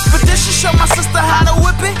the expedition, show my sister how to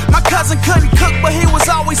whip it. My cousin couldn't cook, but he was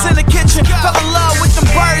always in the kitchen. Fell in love with them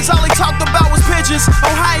birds, all he talked about was pigeons.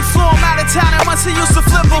 Oh, how he flew him out of town, and once he used to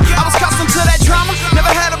flip him. I was accustomed to that drama,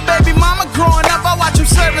 never had a baby mama. Growing up, I watched him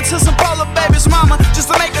serving to some polar baby's mama,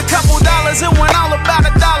 just to make a couple dollars. It went all about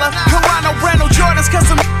 $1. Toronto brand new Jordans, cause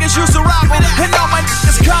some niggas used to rob them. And all my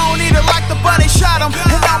niggas gone, either like the butt they shot them.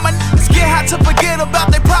 And all my niggas get high to forget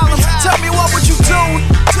about their problems. Tell me what would you do?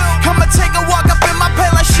 I'ma take a walk up in my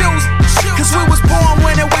Payless shoes, cause we was born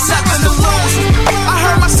winning with nothing to lose. I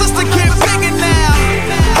heard my sister get bigger now,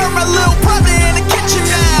 heard my little brother in the kitchen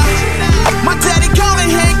now. My daddy gone and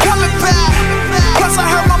he ain't coming back, plus I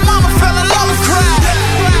heard my mama fell in love and cried.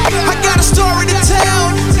 I got a story to tell,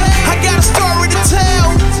 I got a story to tell.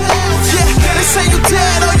 Yeah, they say you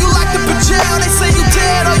dead or you locked up in jail. They say you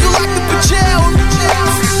dead or you locked up in jail.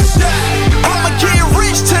 I'ma get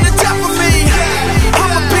rich to the death of me,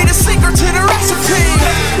 I'ma be the secret to the recipe.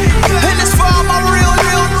 And it's for all my real,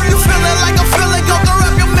 you feeling like I'm feeling, go throw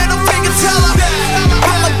up your middle finger, tell her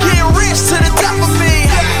I'ma get rich to the death of me,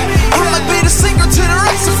 I'ma be the secret to the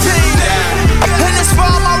recipe. And it's for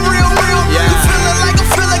all my real, you feeling like I'm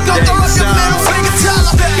feeling, go throw up your middle finger, tell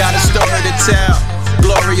her. Got a story to tell,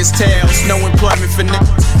 glorious tales, no employment for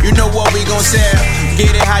niggas. You know what we gon' sell,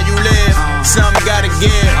 get it how you live, some gotta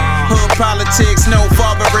give. Hood politics, no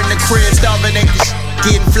father in the crib, starving ain't the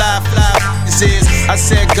getting fly, this is. I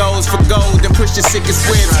said goals for gold, then push the sickest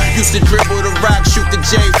whips. Used to dribble the rock, shoot the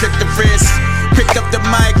J, flip the wrist. Picked up the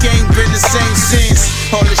mic, ain't been the same since.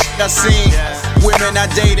 All the shit I seen, women I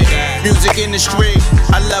dated, music in the street,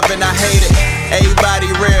 I love and I hate it. Everybody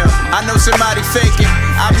real, I know somebody faking.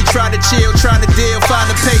 I be trying to chill, trying to deal, find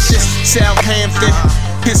the patience. Southampton,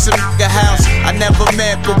 in some nigga house I never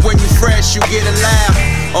met, but when you fresh, you get allowed.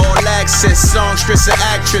 All access, songstress and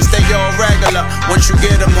actress, they all regular once you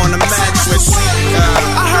get them on the mattress.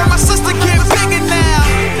 I heard my sister get bigger now,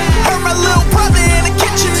 heard my little brother in the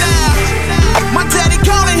kitchen now. My daddy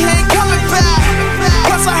gone and he ain't coming back,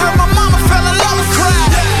 plus I heard my mama fell in love and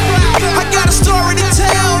cried. I got a story to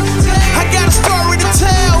tell, I got a story to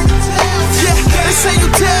tell. Yeah, they say you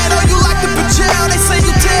dead or you locked up in jail. They say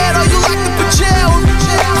you dead or you locked up in jail.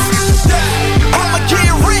 I'ma get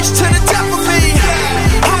rich to the death of me,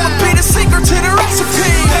 I'ma be the secret to the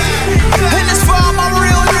recipe. And it's for all my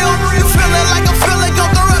real, you feeling like I'm feeling, go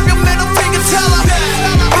throw up your middle finger, tell her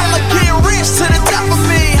I'ma get rich to the death of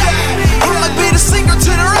me, I'ma be the secret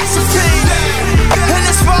to the recipe. And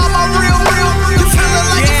it's for all my real, you feeling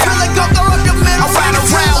like I'm feeling, go throw up your middle finger,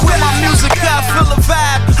 tell her. I ride around with my music up, feel the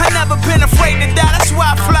vibe. I never been afraid to die, that's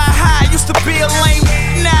why I fly high. Used to be a lame,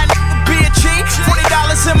 now I be a G.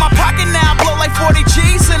 $40 in my pocket, now I blow like 40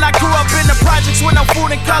 G's. And I grew up in the projects with no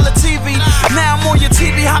food and color TV. Now I'm on your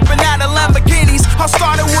TV, hopping out of Lamborghinis. I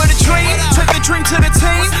started with a dream, took the dream to the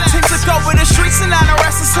team. Team took over the streets and now the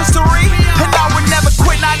rest is history. And I would never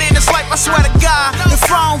quit, not in this life, I swear to God. If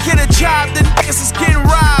I don't get a job, then niggas is getting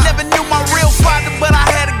robbed. Never knew my real father, but I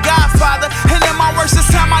had a godfather. And in my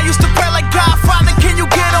worstest time, I used to pray like Godfather, can you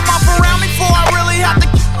get him off around me before I really have to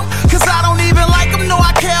kill him? Cause I don't even like him, no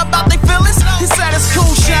I care about their feelings. He said it's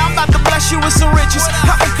cool shit, I'm about to bless you with some riches.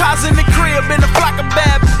 Hopping cars in the crib in a flock of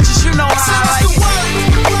bad bitches, you know how I like it.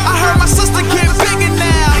 I heard my sister get bigger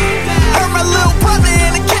now, heard my little brother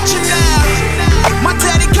in the kitchen now. My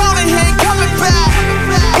daddy gone and he ain't coming back,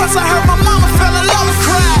 plus I heard my mama fell in love and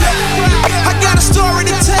cried. I got a story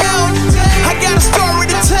to tell, I got a story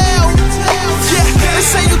to tell. Yeah, they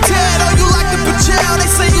say you dead or you locked up in jail. They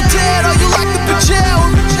say you dead or you locked up in jail.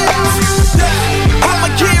 I'ma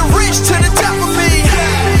get rich to the death of me,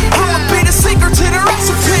 I'ma be the secret to the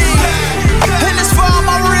recipe. And it's for all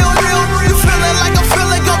my real, you feeling like I'm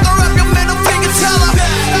feeling, go throw up your middle finger, tell her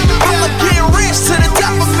I'ma get rich to the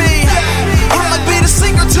death of me, I'ma be the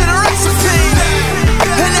secret to the recipe.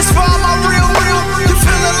 And it's for all my real, you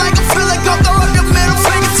feeling like I'm feeling, go throw up your middle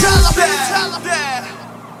finger, tell her.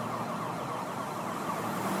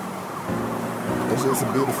 It's just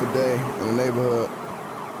a beautiful day in the neighborhood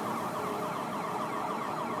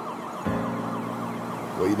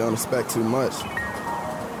where you don't expect too much,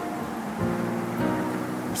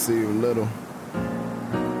 receive little.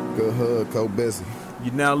 Good hood, co busy.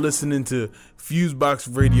 You're now listening to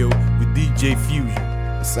FuseBox Radio with DJ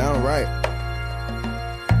Fusion. It sound right.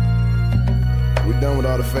 We done with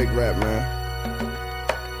all the fake rap, man.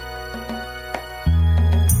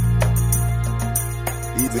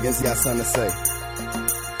 These against got something to say.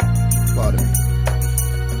 Pardon me.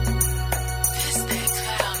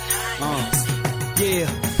 Yeah,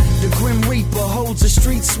 the Grim Reaper holds a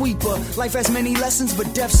street sweeper. Life has many lessons,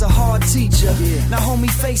 but death's a hard teacher. Now homie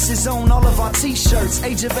faces on all of our t-shirts.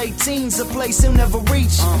 Age of 18's a place he'll never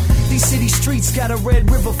reach. These city streets got a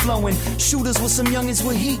red river flowing. Shooters with some youngins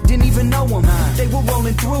with heat, didn't even know him. They were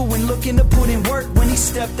rolling through and looking to put in work when he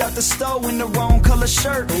stepped out the store in the wrong color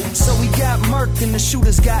shirt. So he got murked and the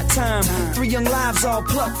shooters got time. 3 young lives all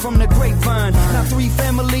plucked from the grapevine. Now 3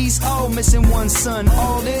 families all missing one son.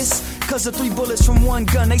 All this cause of 3 bullets from one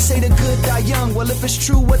gun. They say the good die young. Well, if it's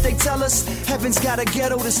true what they tell us, heaven's got a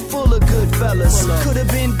ghetto that's full of good fellas. Could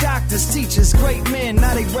have been doctors, teachers, great men.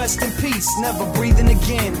 Now they rest in peace, never breathing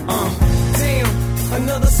again. Damn,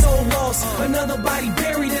 another soul lost, another body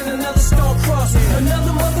buried and another star crossed.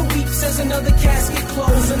 Another mother weeps as another casket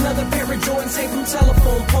closed. Another pair of Jordans hang from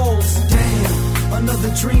telephone poles. Damn.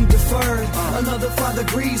 Another dream deferred, another father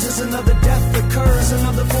grieves as another death occurs.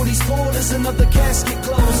 Another 40s pulled as another casket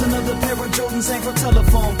closed. Another pair of Jordans hang from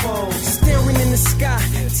telephone poles. Staring in the sky,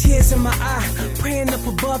 tears in my eye. Praying up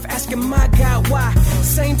above, asking my God why.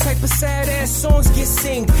 Same type of sad ass songs get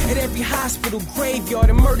sing at every hospital, graveyard,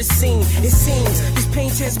 and murder scene. It seems this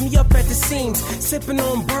pain tears me up at the seams. Sipping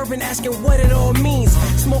on bourbon, asking what it all means.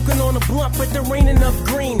 Smoking on a blunt, but there ain't enough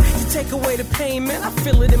green to take away the pain, man. I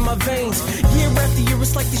feel it in my veins. Year after year,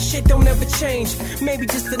 it's like this shit don't ever change. Maybe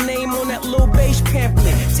just the name on that little beige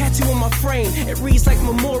pamphlet, tattoo on my frame. It reads like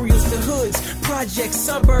memorials to hoods, projects,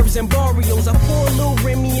 suburbs, and barrios. I pour a little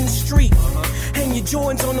Remy in the street. Hang your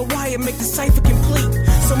Jordans on the wire, make the cipher complete.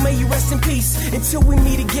 So may you rest in peace until we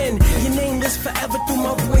meet again. Your name lives forever through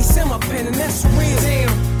my voice and my pen, and that's real.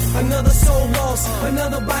 Damn. Another soul lost,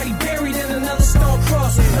 another body buried and another star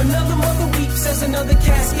crossed. Another mother weeps as another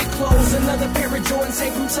casket closed. Another pair of Jordans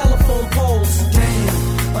hang from telephone poles.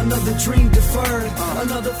 Damn. Another dream deferred,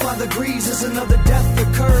 another father grieves as another death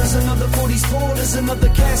occurs. Another 40s pulled as another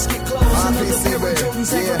casket closed. Another pair of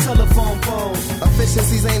Jordans hang from telephone poles.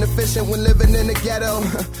 Efficiencies ain't efficient when living in the ghetto.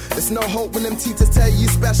 There's no hope when them teachers tell you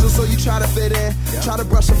special, so you try to fit in. Try to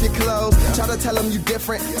brush off your clothes, try to tell them you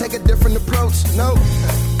different, take a different approach. No.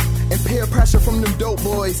 And peer pressure from them dope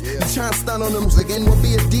boys. You try and stun on them, again will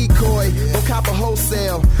be a decoy. Don't cop a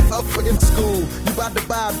wholesale, up for them school. You about to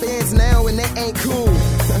buy bands now and they ain't cool.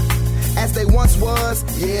 As they once was,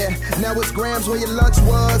 yeah. Now it's grams where your lunch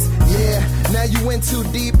was, yeah. Now you went too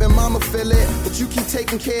deep and mama feel it, but you keep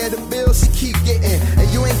taking care of the bills she keep getting. And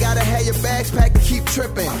you ain't gotta have your bags packed to keep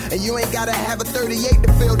tripping. And you ain't gotta have a 38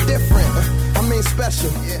 to feel different. I mean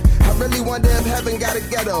special. I really wonder if heaven got a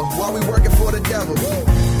ghetto while we working for the devil.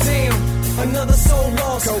 Damn, another soul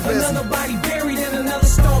lost, another body buried and another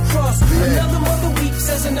star crossed. Another mother weeps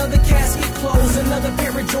as another casket closed. Another pair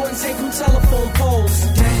of Jordans hang from telephone poles.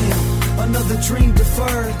 Damn. Another dream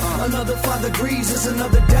deferred, another father grieves as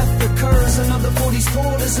another death occurs. Another 40s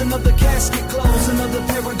pulled as another casket closed. Another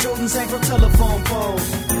pair of Jordans hang from telephone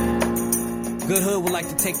poles. Good Hood would like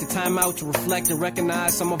to take the time out to reflect and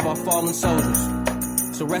recognize some of our fallen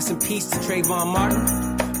soldiers. So rest in peace to Trayvon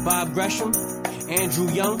Martin, Bob Gresham, Andrew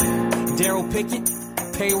Young, Daryl Pickett,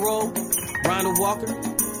 Payroll, Ronald Walker,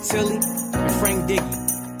 Tilly, and Frank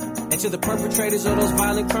Diggy. And to the perpetrators of those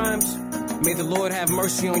violent crimes, may the Lord have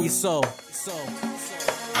mercy on your soul.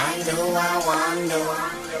 I do, I wonder.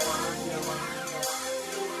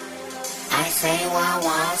 I say what I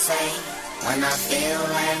want to say when I feel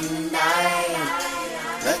and I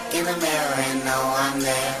look in the mirror and know I'm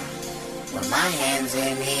there. With my hands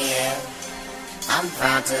in the air, I'm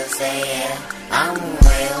proud to say yeah, I'm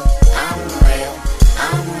real, I'm real,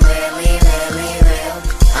 I'm really, really real,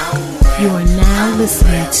 I'm real. You are now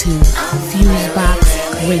listening to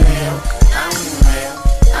FuseBox Radio.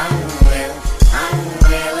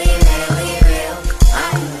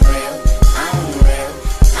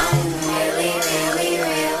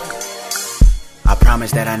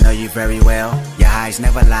 Promise that I know you very well. Your eyes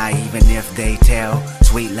never lie, even if they tell.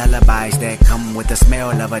 Sweet lullabies that come with the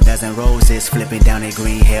smell of a dozen roses flipping down a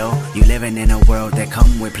green hill. You living in a world that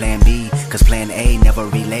come with plan B, cause plan A never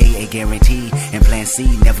relay a guarantee, and plan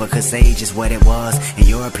C never could say just what it was. And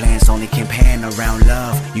your plans only can pan around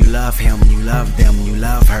love. You love him, you love them, you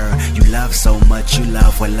love her. You love so much, you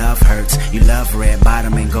love when love hurts. You love red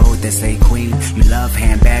bottom and gold that say queen. You love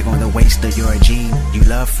handbag on the waist of your jean. You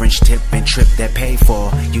love French tip and trip that pay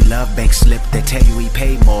for. You love bank slip that tell you he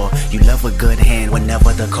paid more. You love a good hand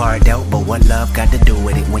whenever the card dealt, but what love got to do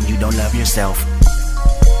with it when you don't love yourself?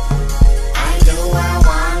 I do, I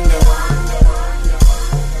want.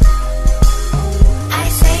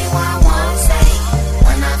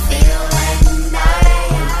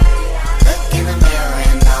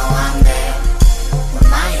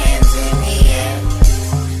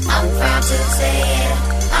 say it.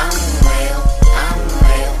 I'm real, I'm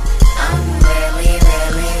real, I'm really,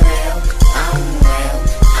 really real. I'm real,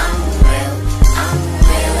 I'm real, I'm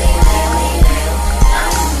really, really real.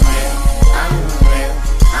 I'm real, I'm real,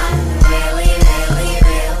 I'm really, really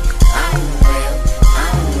real. I'm real,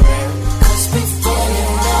 I'm real. 'Cause before you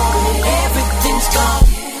know it, everything's gone.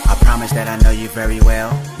 I promise that I know you very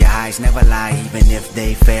well. Your eyes never lie, even if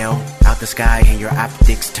they fail. Out the sky and your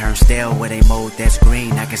optics turn stale. With a mode that's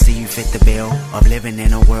green, I can see you fit the bill of living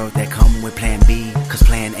in a world that come with plan B. 'Cause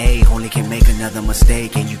plan A only can make another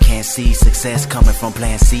mistake, and you can't see success coming from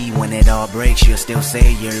plan C. When it all breaks, you'll still say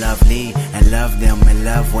you're lovely and love them and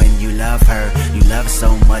love when you love her. You love so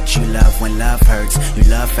much, you love when love hurts. You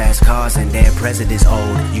love fast cars and their president's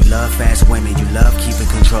old. You love fast women, you love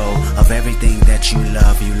keeping control of everything that you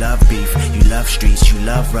love. You love beef, you love streets, you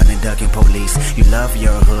love running, ducking police. You love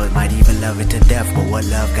your hood, might even love it to death. But what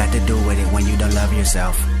love got to do with it when you don't love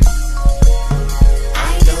yourself?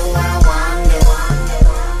 I do what I want to.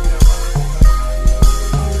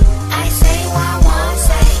 I say what I want to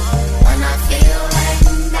say. When I feel like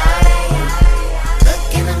dying, look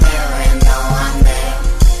in the mirror and know I'm there.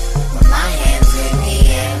 With my hands in the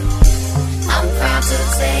air, I'm proud to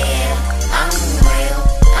say it. I'm real,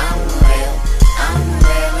 I'm real, I'm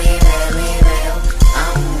really, really real.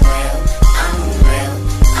 I'm real, I'm real,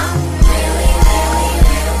 I'm really, really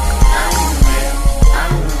real. I'm real,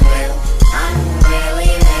 I'm real, I'm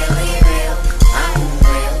really, really real. I'm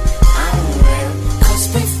real, I'm real. 'Cause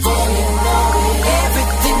before you know it,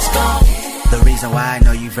 everything's gone. The reason why I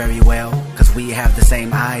know you very well, 'cause we have the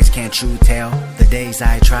same eyes, can't you tell? The days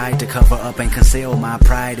I tried to cover up and conceal my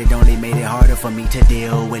pride, it only made it harder for me to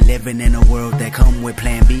deal with living in a world that come with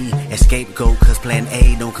plan B. A scapegoat 'cause plan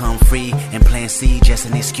A don't come free, and plan C just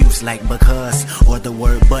an excuse like because, or the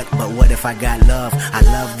word but what if I got love? I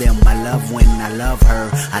love them, I love when I love her.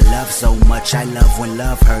 I love so much, I love when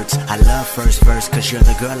love hurts. I love first verse 'cause you're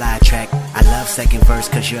the girl I attract. I love second verse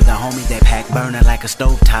 'cause you're the homie that pack. Burner like a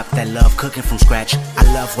stovetop that love cooking from scratch. I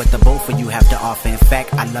love what the both of you have to offer. In fact,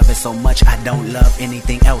 I love it so much I don't love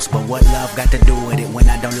anything else. But what love got to do with it when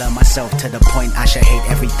I don't love myself to the point I should hate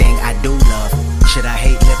everything I do love? Should I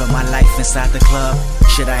hate living my life inside the club?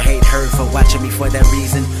 Should I hate her for watching me for that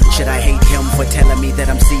reason? Should I hate him for telling me that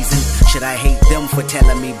I'm seasoned? Should I hate them for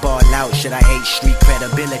telling me ball out? Should I hate street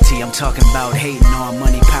credibility? I'm talking about hating on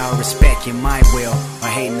money, power, respect, in my will. Or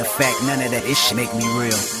hating the fact none of that it should make me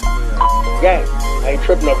real. Gang, I ain't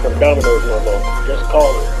tripping up from Domino's no more. Just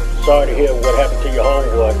call it. Sorry to hear what happened to your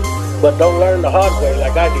homeboy. But don't learn the hard way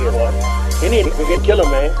like I did one. You need to get killer,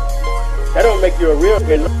 man. That don't make you a real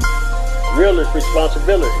kid. Real is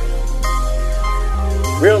responsibility.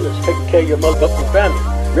 Real is taking care of your motherfucking family.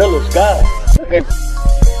 Real is God. I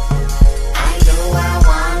do what I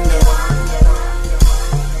want to.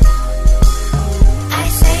 I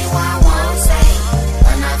say what I want to say.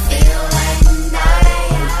 When I feel like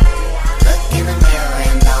dying, look in the mirror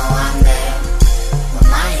and know I'm there. With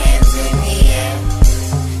my hands in the air,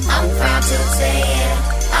 I'm proud to say it.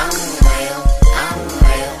 I'm real, I'm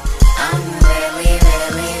real, I'm really,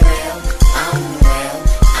 really real. I'm real,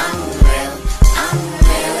 I'm real, I'm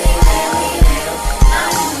really, really real.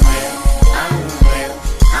 I'm real, I'm real,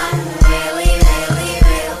 I'm really, really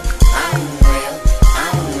real. I'm real,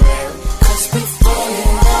 I'm real. 'Cause before you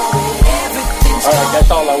know it, everything's gone. Alright,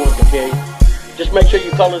 that's all I wanted to tell you. Just make sure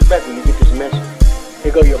you call us back when you get this message.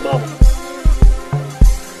 Here go your mama.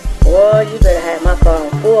 Boy, you better have my car on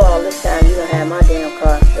full all this time. You don't have my damn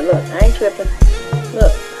car. But look, I ain't tripping.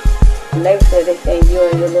 Look, the neighbors said they seen you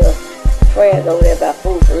and your little friends over there about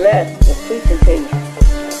food for less. Was preaching to you.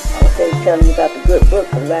 I was telling you about the good book,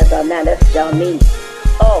 but right about now, that's what y'all need.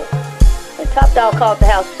 Oh, and Top Dog called the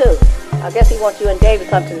house too. I guess he wants you and David to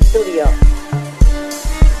come to the studio.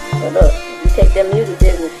 But look, if you take them music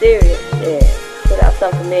business serious, yeah, put out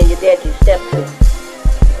something me and your dad you step to.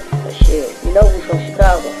 But shit, you know we from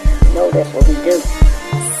Chicago. You know that's what we do.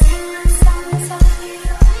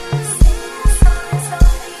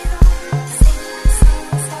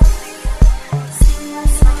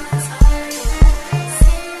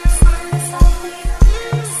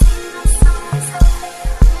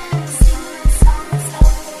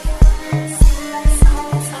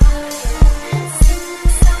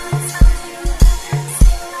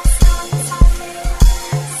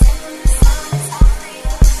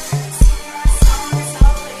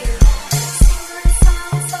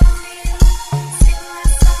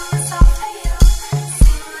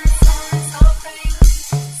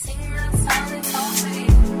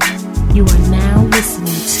 You are now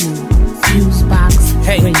listening to FuseBox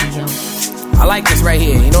Radio. I like this right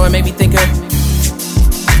here. You know what it made me think of?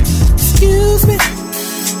 Excuse me.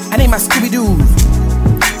 I ain't my Scooby-Doo.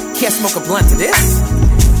 Can't smoke a blunt to this.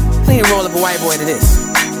 Clean roll up a white boy to this.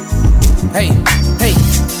 Hey,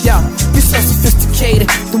 yo, you're so sophisticated.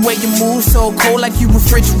 The way you move so cold like you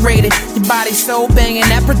refrigerated. Your body so banging,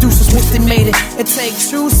 that producers wish they made it. It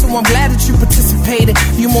takes two, so I'm glad that you participated.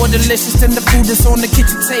 You more delicious than the food that's on the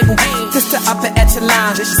kitchen table. This the upper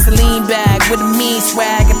echelon, Celine bag with a mean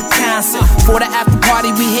swag at the concert. For the after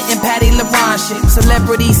party, we hitting Patty LaRon shit.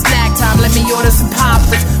 Celebrity snack time, let me order some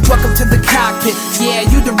poppers. Welcome to the cockpit, yeah,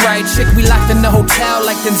 you the right chick. We locked in the hotel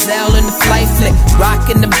like Denzel in the flight flick.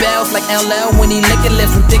 Rocking the bells like LL when he lickin'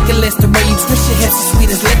 lips. Ridiculous the way you twist your hips, as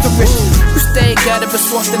sweet as licorice. You stay gutter but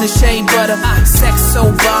soft in the shea butter. Sex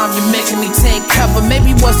so bomb, you're making me take cover.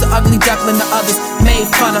 Maybe was the ugly duckling the others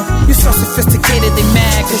made fun of. You so sophisticated, they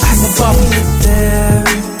mad cause you a bubble. There,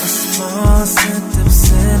 a small scent of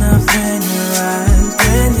sin up in your eyes.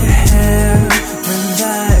 When your hair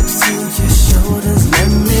relax to your shoulders, let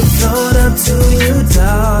me float up to you,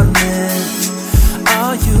 darling.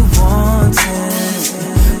 All you wanted,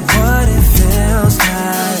 what it feels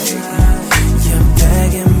like. You're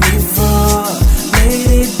begging me for,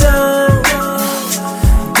 lady, don't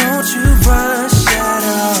you rush at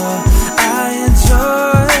all. I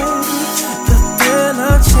enjoy the thrill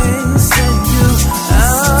of chasing you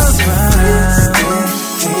around.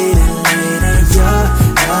 Sophisticated lady, you're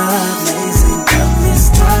amazing. Got me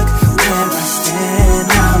stuck where I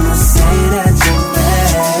stand. I'ma say that you're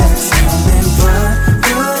best. Tell me what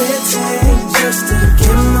would it take just to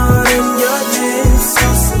get more than your name? So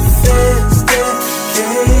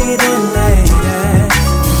sophisticated lady, yeah.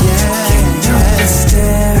 Can't help but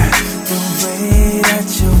stare. The way that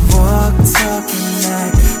you walk, talk, and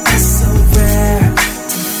act, it's so rare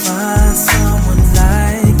to find someone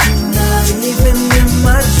like you. Not even in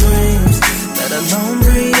my dreams, let alone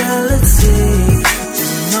reality.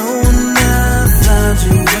 Just knowing I found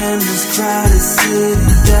you in this crowded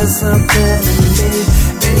city, there's something in me.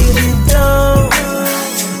 Baby, don't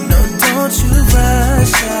you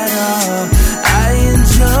rush at all. I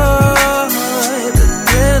enjoy the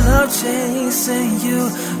thrill of chasing you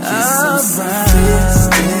around.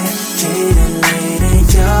 Sophisticated lady,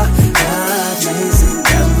 you're amazing.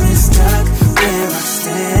 Got me stuck where I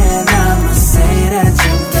stand. I'ma say that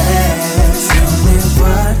you're best. Tell me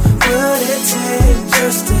what would it take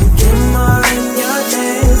just to get more in your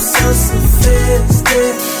name? So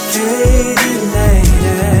sophisticated lady,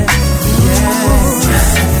 yeah.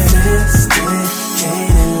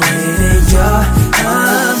 Sophisticated lady, you're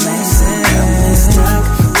amazing. Got me stuck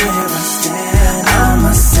where I stand.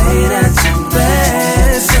 I'ma say that you're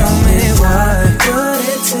best. Tell me what would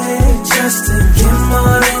it take just to get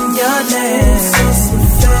more in your name? So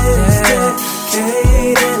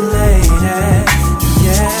sophisticated lady, yeah.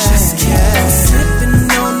 Just keep on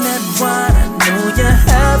sipping on that wine. I know you're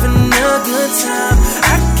having a good time. I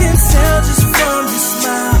can tell just from your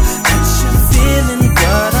smile that you're feeling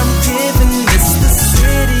what I'm giving. It's the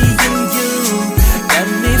city in you, got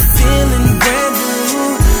me feeling brand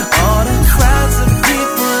new. All the crowds of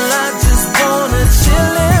people, I just wanna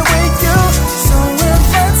chill in with you. So if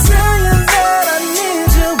I tell you that I need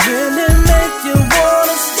you, will it make you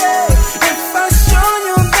wanna stay? If I show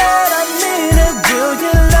you that I mean it, will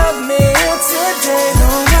you love me today? No,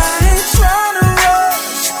 I ain't trying to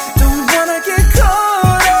rush, don't wanna get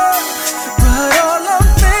caught up, but all I'm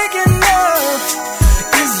thinking of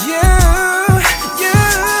is you.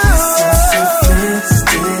 So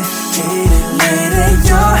sophisticated lady,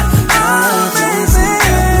 you're amazing.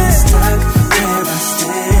 Got me stuck where I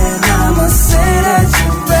stand. I'ma say that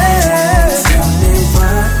you're best. Tell me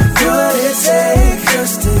what would it take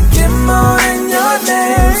just to get more in your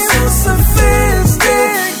name? So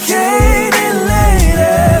sophisticated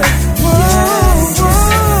lady,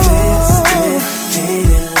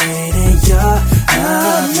 sophisticated lady, you're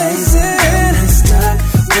amazing. Got me stuck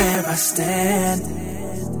where I stand.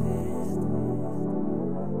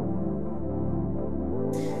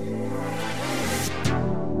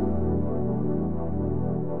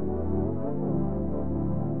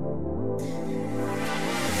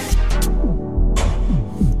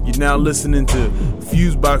 You're now listening to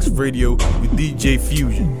FuseBox Radio with DJ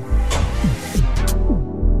Fusion.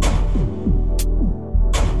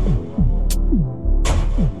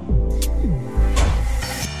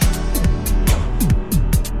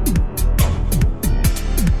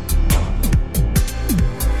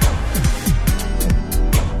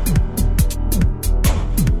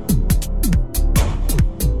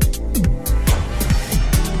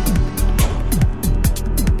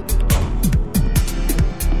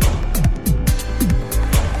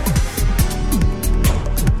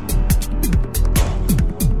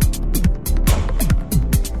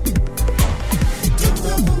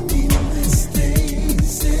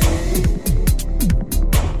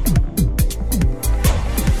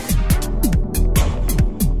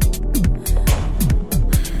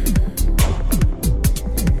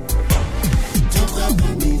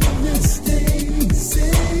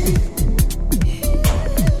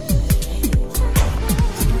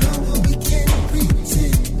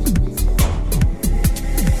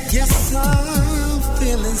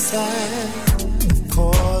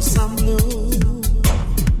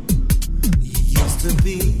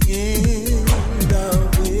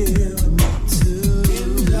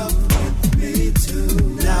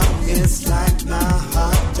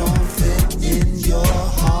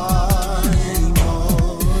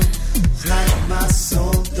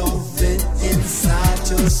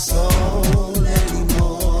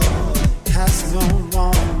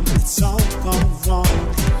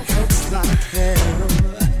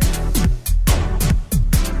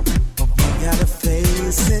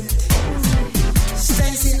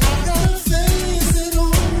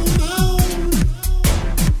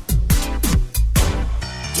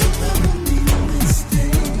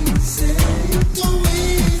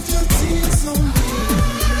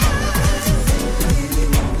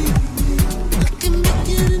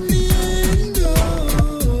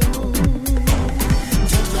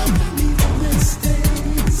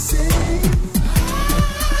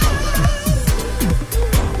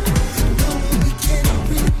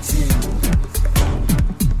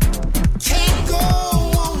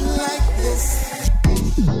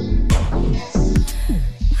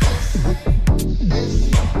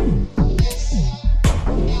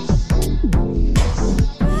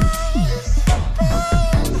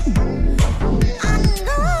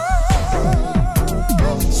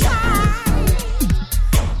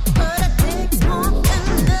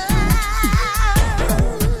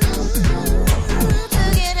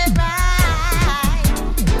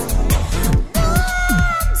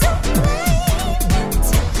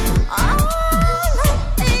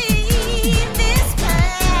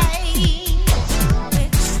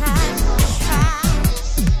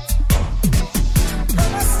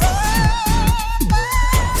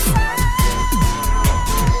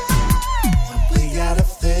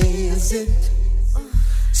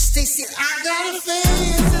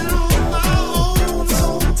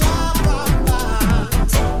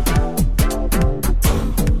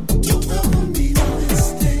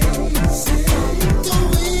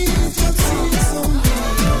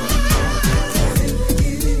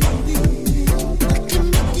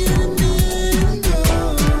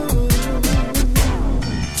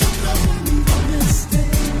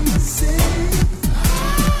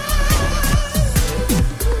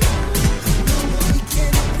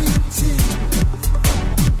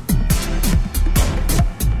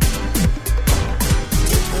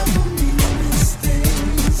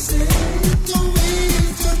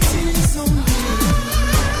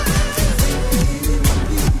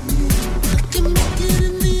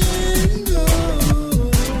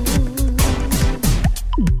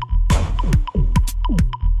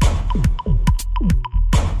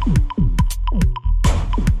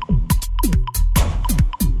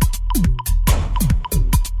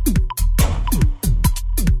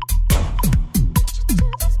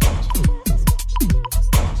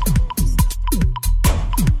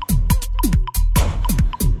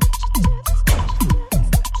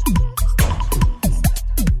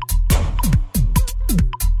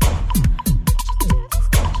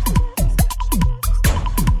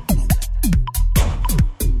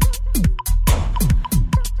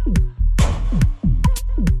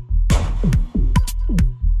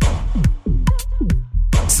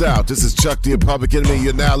 out. This is Chuck the Public Enemy.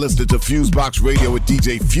 You're now listening to FuseBox Radio with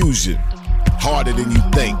DJ Fusion. Harder than you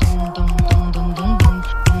think.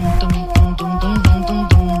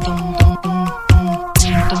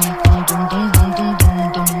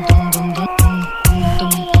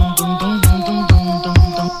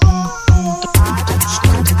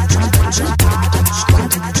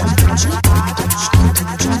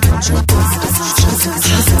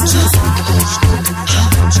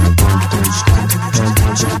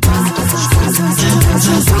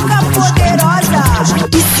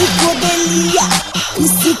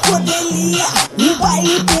 Psicodelia, o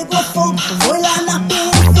baile pegou fogo, foi lá na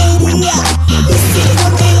periferia.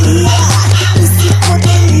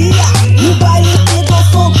 Psicodelia, o baile pegou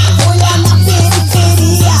fogo, foi lá na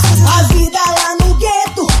periferia. A vida lá no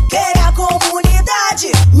gueto, quer a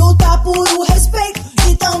comunidade, luta por o respeito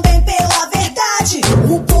e também pela verdade.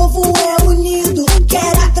 O povo é unido,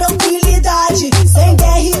 quer a tranquilidade, sem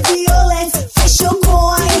guerra e violência, fechou com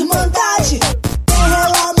a irmandade. Terra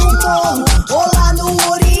lá no morro, ou lá no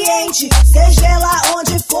Oriente, seja lá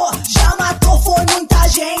onde for, já matou, foi muita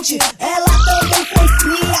gente. Ela também foi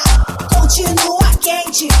fria, continua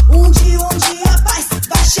quente. Um dia a paz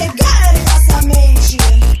vai chegar em nossa mente.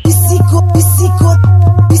 Psicodelia,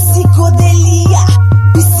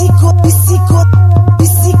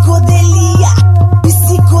 psicodelia,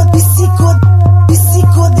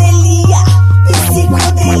 psicodelia.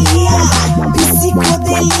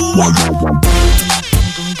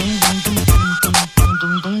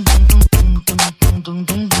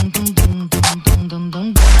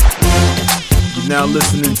 You're now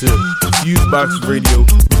listening to FuseBox Radio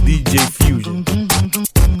with DJ Fusion.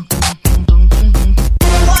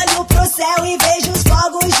 Olho pro céu e vejo os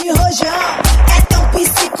fogos de rojão. É tão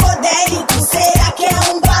psicodélico, será que é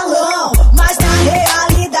um balão? Mas na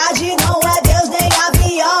realidade não é Deus nem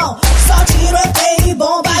avião. Só tiroteio e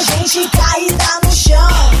bomba, a gente cai e tá no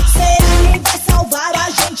chão. Será quem vai salvar a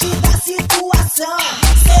gente da situação?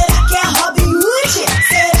 Será que é Robin Hood?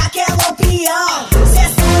 Será que é Lampião? Cê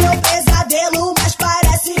sonhou pesadelo, mas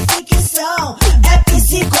parece ficção. É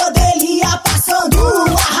psicodelia passando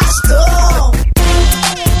o arrastão.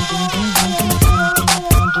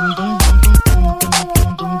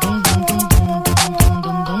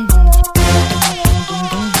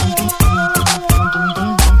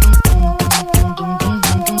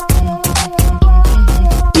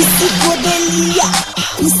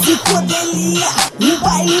 Psicodelia, o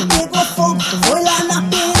baile pegou fogo, foi lá na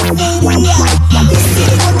periferia.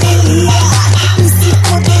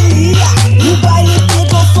 Psicodelia, o baile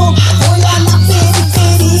pegou fogo, foi lá na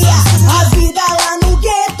periferia. A vida lá no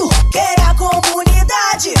gueto, quer a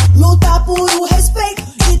comunidade, luta por o respeito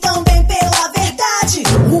e também pela verdade.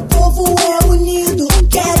 O povo é unido,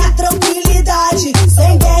 quer a tranquilidade,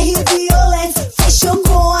 sem guerra e violência, fechou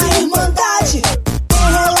com a irmandade.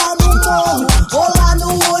 Terra lá no morro, ou lá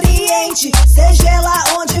no Oriente, seja lá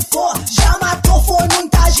onde for, já matou, foi muito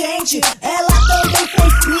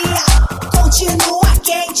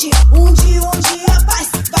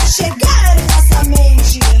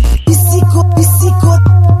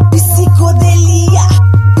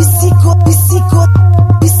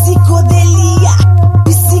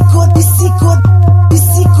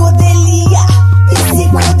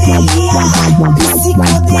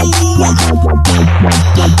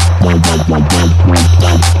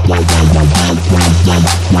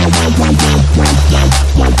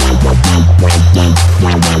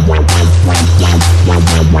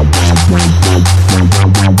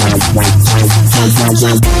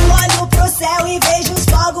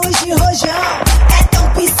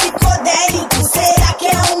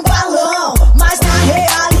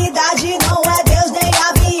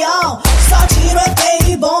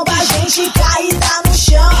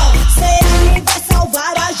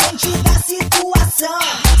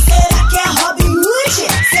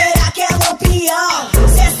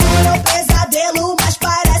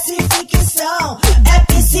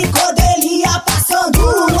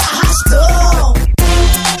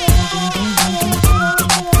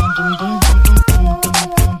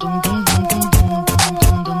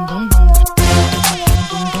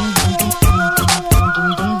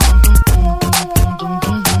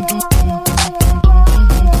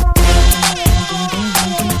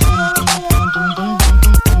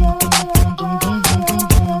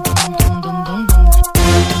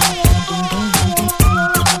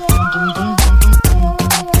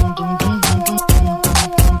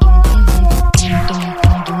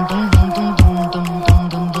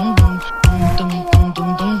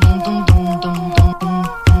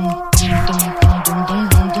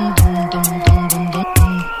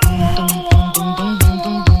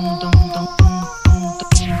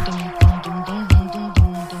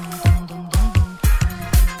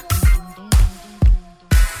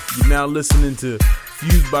now listening to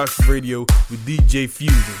FuseBox Radio with DJ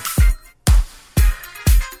Fusion.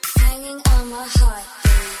 Hanging on my heart.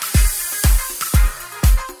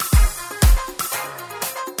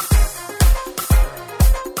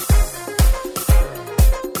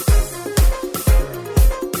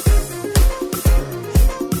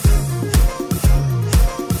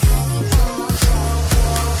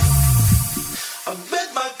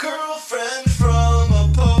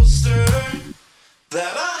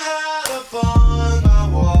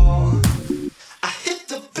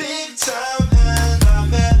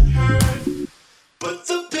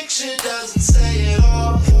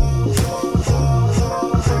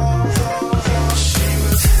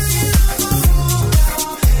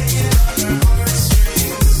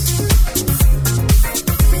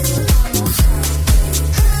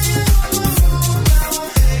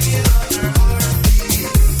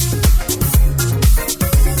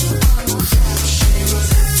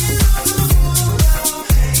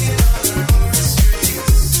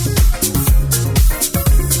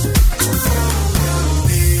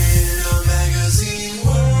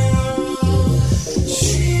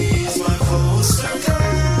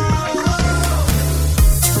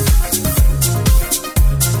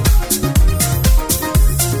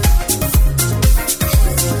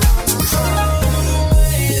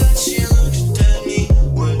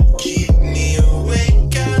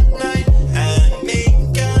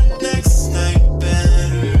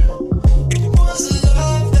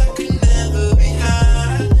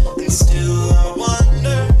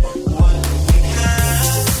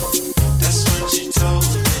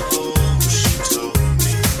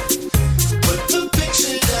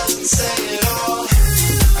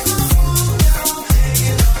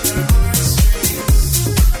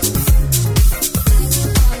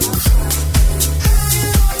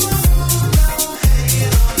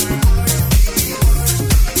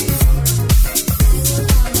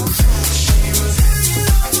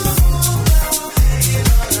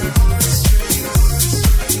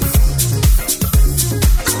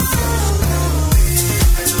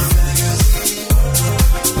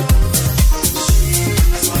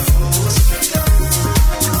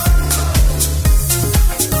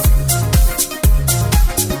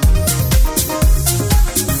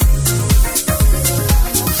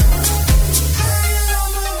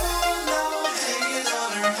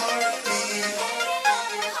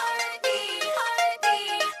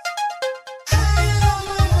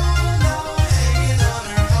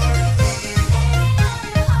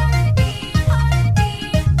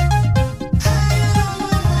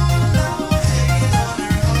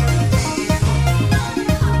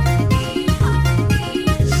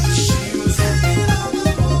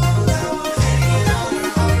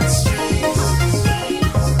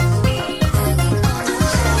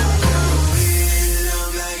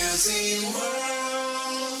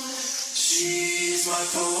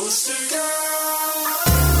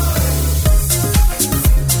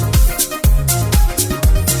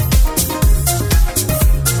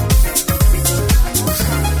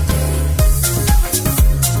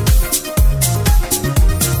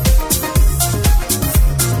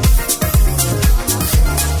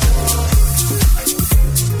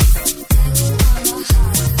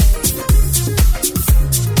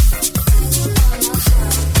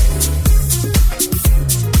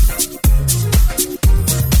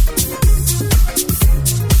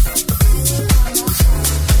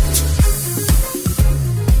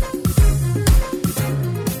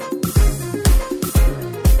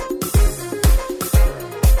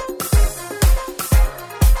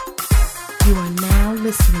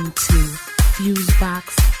 listening to FuseBox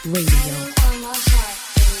Radio.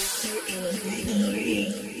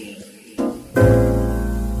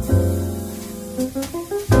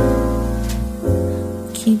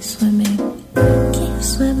 Keep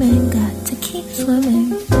swimming, got to keep swimming.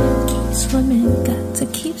 Keep swimming, got to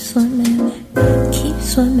keep swimming. Keep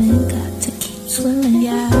swimming, got to keep swimming.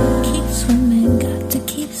 Yeah. Keep swimming, got to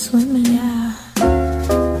keep swimming. Yeah.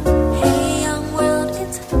 Hey, young world,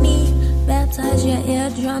 it's me. Baptize your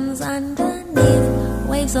eardrums underneath.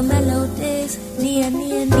 Waves of melodies, near,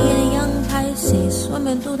 young Pisces.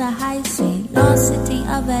 Swimming through the high sea. Lost city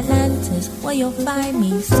of Atlantis, where you'll find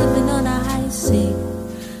me. Sipping on a high sea.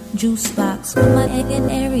 Juice box with my egg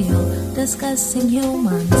and Ariel, discussing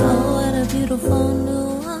humans. Oh, what a beautiful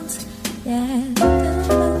nuance. Yeah.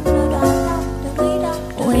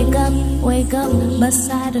 Wake up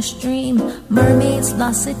beside a stream. Mermaids,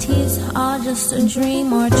 lost cities, all just a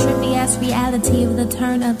dream or a trippy ass reality of the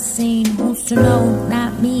turn up scene. Who's to know?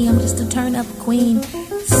 Not me, I'm just a turn up queen.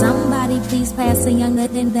 Somebody please pass a younger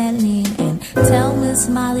than that lean and tell Miss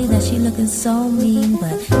Molly that she looking so mean.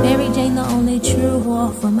 But Mary Jane the only true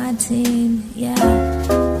whore for my team. Yeah,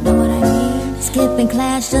 know what I mean? Skipping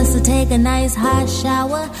class just to take a nice hot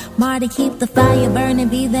shower. Marty keep the fire burning,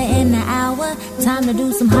 be there in an hour. Time to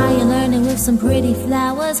do some higher learning with some pretty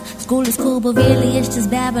flowers. School is cool, but really it's just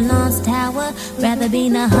Babylon's tower. Rather be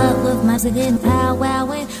in a hut with my sitting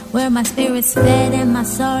powwowing, where my spirit's fed and my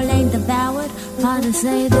soul ain't devoured. Hard to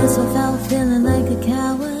say this without feeling like a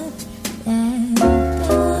coward. Yeah.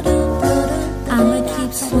 I'ma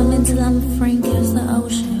keep swimming till I'm Frank as the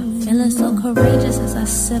ocean. Feeling so courageous as I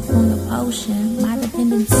sip on the potion. My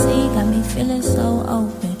dependency got me feeling so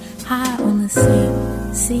open. High on the sea,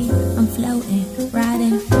 see, I'm floating,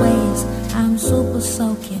 riding waves, I'm super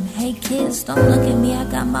soaking. Hey kids, don't look at me, I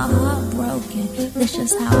got my heart broken. This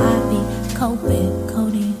just how I be coping,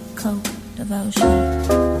 codeine, coke, devotion.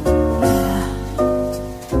 Yeah.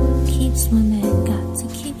 Keep swimming, got to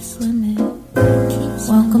keep swimming.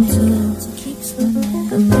 Welcome to keep swimming.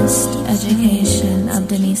 The missed education of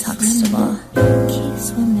Denise Huxtable. Keep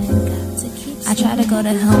swimming, got to keep swimming. I try to go to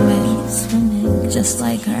Hillman, just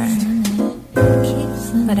like her,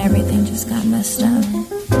 but everything just got messed up.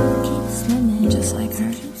 Keep swimming, just like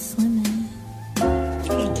her.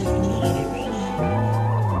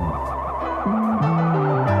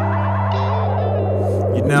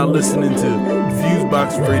 You're now listening to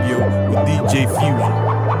FuseBox Radio with DJ Fusion.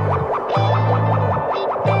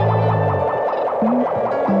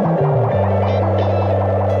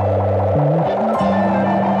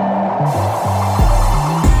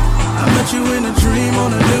 You in a dream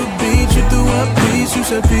on a new beach. You threw up peace, you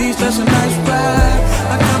said peace, that's a nice ride.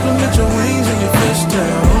 I compliment your wings and your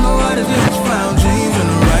fishtail. Don't know what it is, found jeans on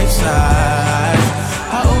the right side.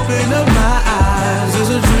 I open up my eyes,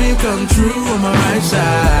 there's a dream come true on my right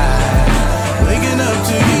side. Waking up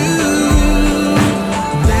to you,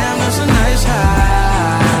 damn, that's a nice high.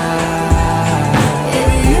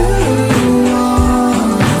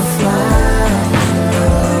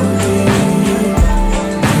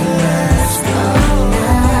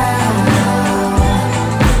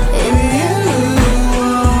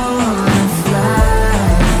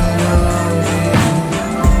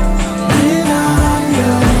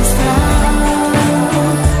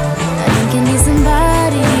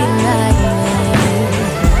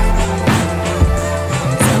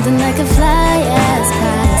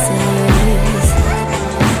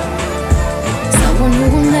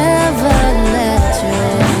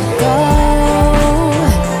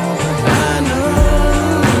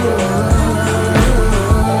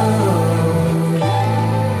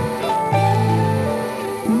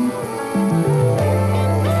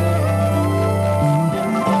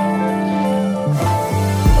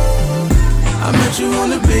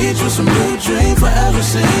 Some blue dream forever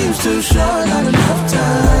seems too short, not enough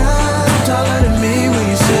time. Taller than me when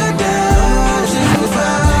you sit down. You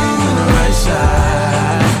find on the right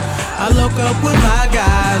side. I look up with my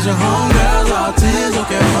guys, your homegirls, all 10s,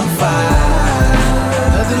 okay, I'm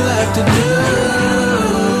fine. Nothing left to do,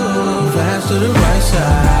 fast to the right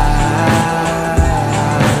side.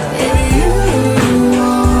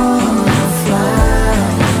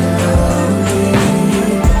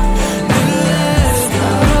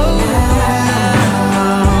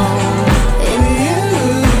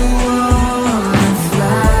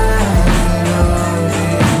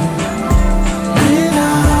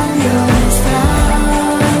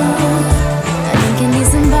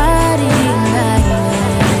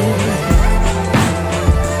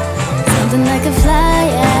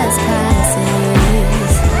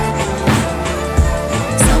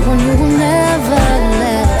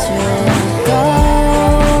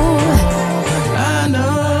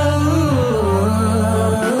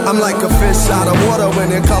 Out of water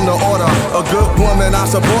when it come to order. A good woman, I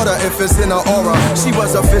support her if it's in her aura. She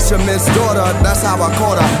was a fisherman's daughter, that's how I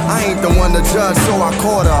caught her. I ain't the one to judge, so I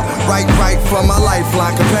caught her. Right from my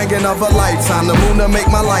lifeline, companion of a lifetime. The moon to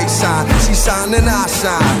make my light shine. She shine and I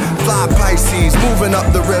shine. Fly Pisces, moving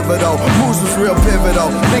up the river though. Moves was real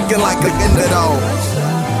pivotal, thinking like a though.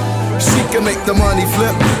 She can make the money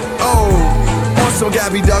flip. Oh, on some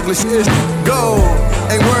Gabby Douglas shit. Go,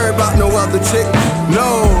 ain't worried about no other chick.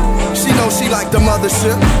 No. She knows she like the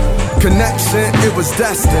mothership. Connection, it was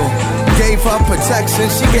destined. Gave her protection,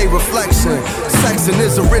 she gave reflection. Sexing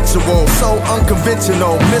is a ritual, so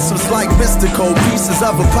unconventional. Missiles like mystical, pieces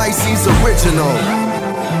of a Pisces original.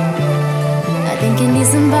 I think you need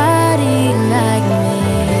somebody like me.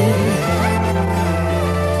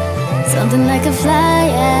 Something like a fly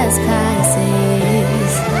as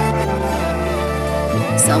Pisces.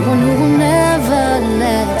 Someone who will never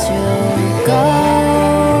let you go.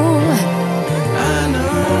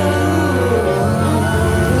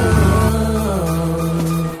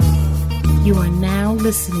 You are now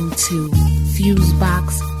listening to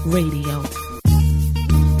FuseBox Radio.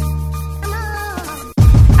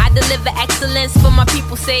 I deliver excellence for my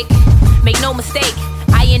people's sake. Make no mistake,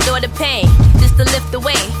 I endure the pain just to lift the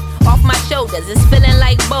weight off my shoulders. It's feeling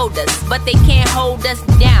like boulders, but they can't hold us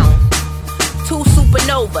down. Two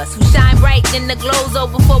supernovas who shine bright, then the glow's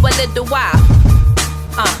over for a little while.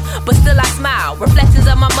 But still I smile. Reflections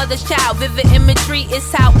of my mother's child. Vivid imagery is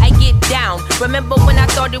how I get down. Remember when I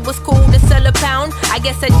thought it was cool to sell a pound? I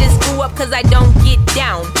guess I just grew up cause I don't get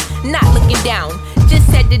down. Not looking down, just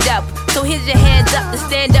set it up. So here's your hands up to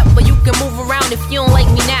stand up, but you can move around if you don't like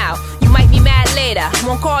me now. You might be mad later,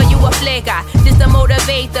 won't call you a flaker. Just a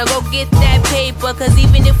motivator, go get that paper. Cause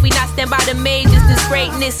even if we not stand by the majors, this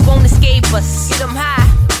greatness won't escape us. Get them high,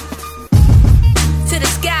 to the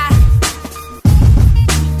sky.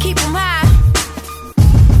 Keep them high,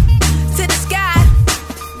 to the sky.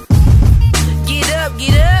 Get up,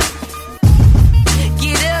 get up.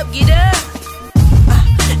 Get up, get up.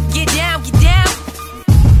 Get down, get down.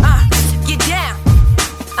 Get down.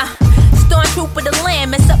 Stormtrooper the land,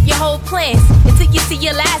 mess up your whole plans. Until you see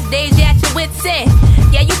your last days, you're at your wit's end.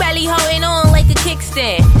 Yeah, you barely holding on like a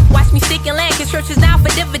kickstand. Watch me stick in land, constructions now for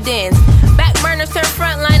dividends. Back burners turn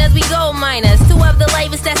frontliners, we gold miners. Two of the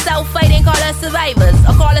lavest that self-fighting call us survivors,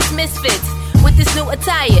 or call us misfits. With this new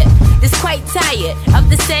attire, this quite tired of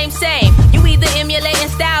the same. You either emulating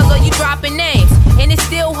styles or you dropping names, and it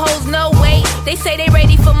still holds no weight. They say they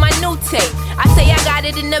ready for my new tape. I say I got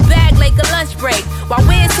it in the bag like a lunch break. While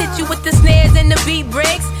Wiz hit you with the snares and the beat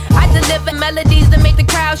breaks, I deliver melodies that make the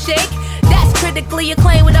crowd shake. That's critically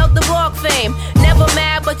acclaimed without the walk fame. Never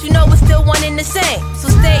mad, but you know we're still one and the same. So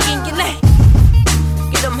stay in your lane.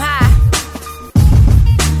 Get them high,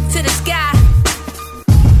 to the sky.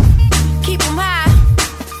 Keep them high,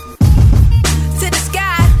 to the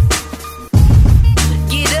sky.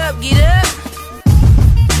 Get up, get up.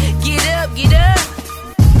 Get up, get up.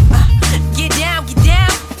 Get down, get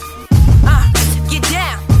down. Get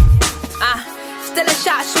down. Still a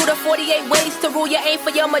shot shooter, 48 ways to rule your aim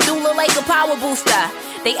for your medulla like a power booster.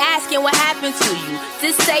 They asking what happened to you.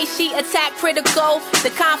 Just say she attack critical.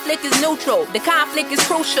 The conflict is neutral. The conflict is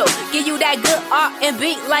crucial. Give you that good art and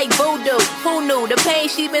beat like voodoo. Who knew the pain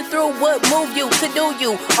she been through would move you to do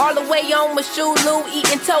you? All the way on with Shulu,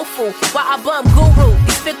 eating tofu while I bump guru.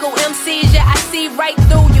 These fickle MCs, yeah, I see right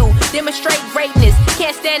through you. Demonstrate greatness,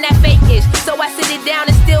 can't stand that fake-ish. So I sit it down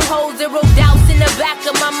and still hold zero doubts in the back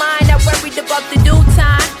of my mind. I worried about the due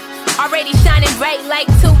time. Already shining bright like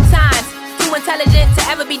 2 times. Too intelligent to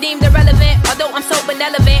ever be deemed irrelevant. Although I'm so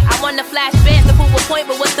benevolent, I want to flash bands to prove a point.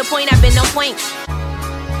 But what's the point? I've been on point.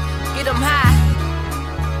 Get them high,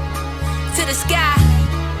 to the sky.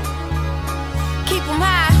 Keep them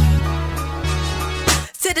high,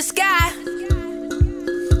 to the sky.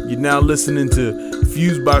 You're now listening to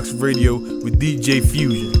FuseBox Radio with DJ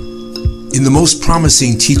Fusion. In the most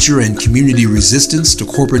promising teacher and community resistance to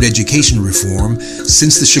corporate education reform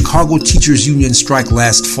since the Chicago Teachers Union strike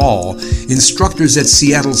last fall, instructors at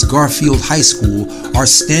Seattle's Garfield High School are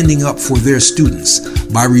standing up for their students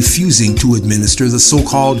by refusing to administer the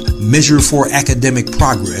so-called Measure for Academic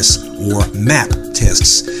Progress, or MAP,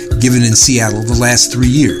 tests given in Seattle the last 3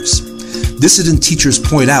 years. Dissident teachers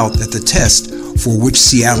point out that the test, for which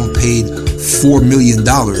Seattle paid $4 million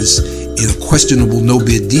in a questionable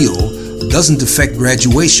no-bid deal, doesn't affect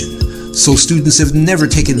graduation, so students have never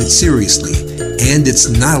taken it seriously, and it's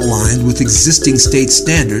not aligned with existing state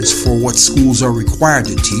standards for what schools are required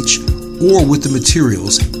to teach or with the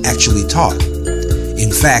materials actually taught.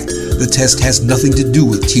 In fact, the test has nothing to do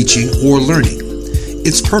with teaching or learning.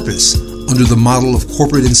 Its purpose, under the model of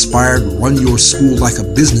corporate-inspired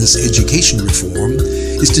run-your-school-like-a-business education reform,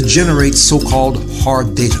 is to generate so-called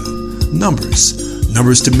hard data, numbers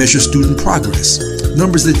to measure student progress,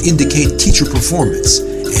 numbers that indicate teacher performance,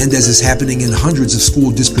 and as is happening in hundreds of school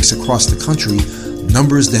districts across the country,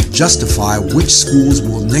 numbers that justify which schools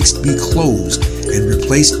will next be closed and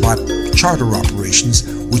replaced by charter operations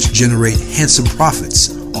which generate handsome profits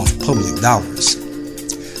off public dollars.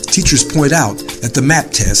 Teachers point out that the MAP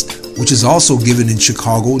test, which is also given in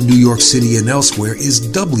Chicago, New York City, and elsewhere, is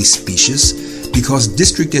doubly specious because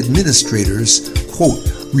district administrators, quote,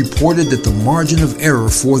 reported that the margin of error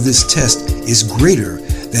for this test is greater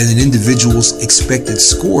than an individual's expected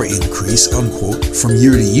score increase, unquote, from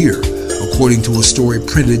year to year, according to a story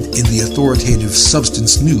printed in the authoritative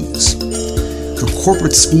Substance News. The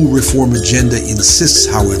corporate school reform agenda insists,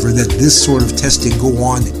 however, that this sort of testing go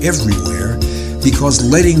on everywhere because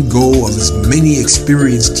letting go of as many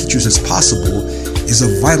experienced teachers as possible is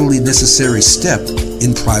a vitally necessary step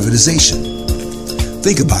in privatization.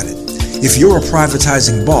 Think about it. If you're a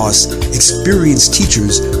privatizing boss, experienced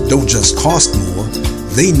teachers don't just cost more,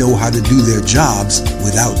 they know how to do their jobs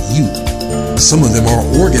without you. Some of them are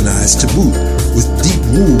organized to boot, with deep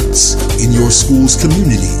roots in your school's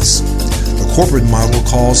communities. The corporate model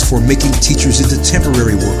calls for making teachers into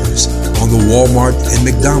temporary workers on the Walmart and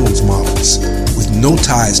McDonald's models, with no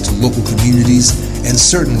ties to local communities and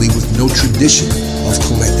certainly with no tradition of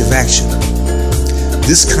collective action.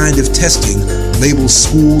 This kind of testing labels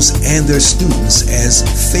schools and their students as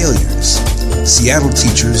failures. Seattle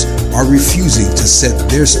teachers are refusing to set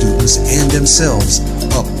their students and themselves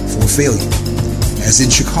up for failure. As in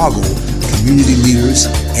Chicago, community leaders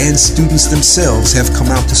and students themselves have come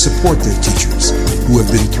out to support their teachers, who have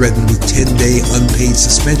been threatened with 10-day unpaid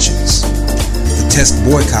suspensions. The test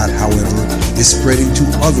boycott, however, is spreading to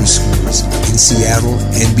other schools in Seattle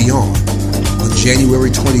and beyond. On January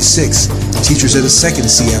 26, teachers at a second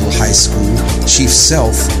Seattle high school, Chief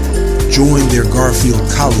Self, joined their Garfield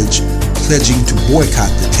College, pledging to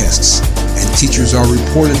boycott the tests, and teachers are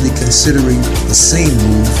reportedly considering the same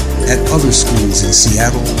move at other schools in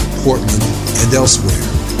Seattle, Portland, and elsewhere.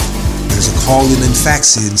 There's a call-in and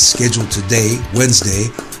fax-in scheduled today,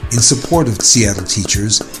 Wednesday, in support of Seattle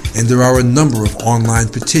teachers, and there are a number of online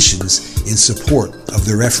petitions in support of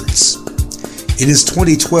their efforts. In his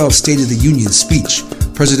 2012 State of the Union speech,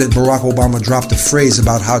 President Barack Obama dropped a phrase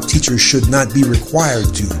about how teachers should not be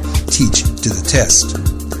required to teach to the test.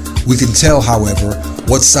 We can tell, however,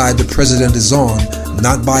 what side the president is on,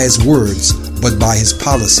 not by his words, but by his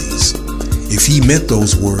policies. If he meant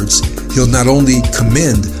those words, he'll not only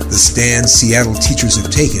commend the stand Seattle teachers have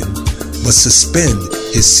taken, but suspend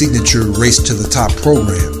his signature Race to the Top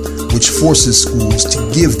program, which forces schools to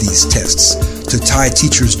give these tests, to tie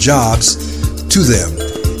teachers' jobs to them,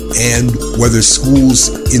 and whether schools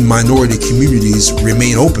in minority communities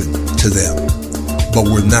remain open to them. But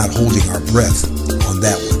we're not holding our breath on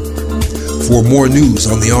that one. For more news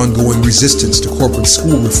on the ongoing resistance to corporate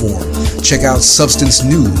school reform, check out Substance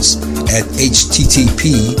News at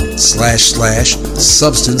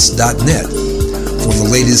http://substance.net. For the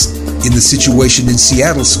latest in the situation in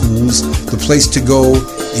Seattle schools, the place to go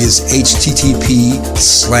is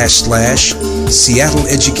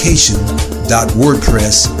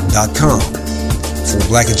http://seattleeducation.wordpress.com. For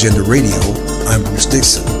Black Agenda Radio, I'm Bruce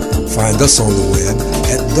Dixon. Find us on the web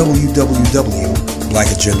at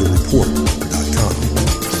www.blackagendareport.com.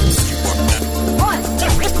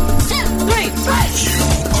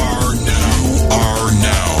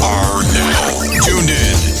 Tuned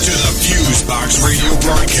in to the FuseBox radio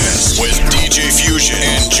broadcast with DJ Fusion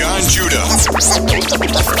and John Judah.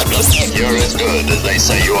 You're as good as they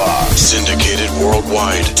say you are. Syndicated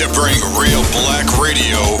worldwide to bring real black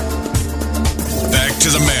radio back to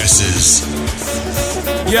the masses.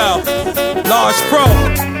 Yo, Large Pro.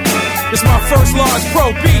 It's my first Large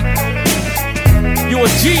Pro beat. You a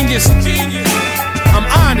genius. I'm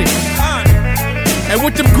on it. And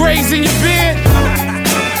with them grays in your beard,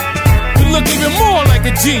 you look even more like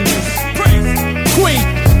a genius. Queen.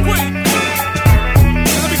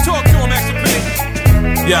 Let me talk to him, Action P.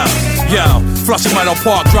 Yo, Flushing Meadow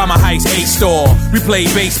Park, Drama Heights, A-Store. We play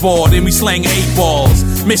baseball, then we slang 8 balls.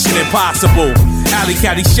 Mission impossible. Alley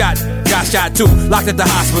caddy shot, got shot too, locked at the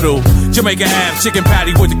hospital. Jamaica Ave, chicken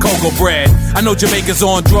patty with the cocoa bread. I know Jamaicans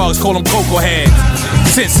on drugs, call them cocoa heads.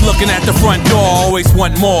 Since looking at the front door, always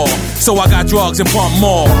want more. So I got drugs and pump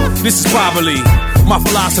more. This is probably my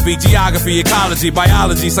philosophy, geography, ecology,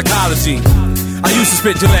 biology, psychology. I used to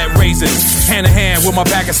spit Gillette razors, hand in hand with my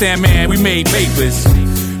Pakistan man, we made papers.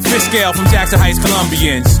 Fish scale from Jackson Heights,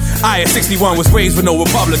 Colombians. I at 61 was raised with no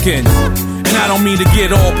Republicans. And I don't mean to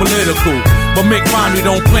get all political, but Mick Romney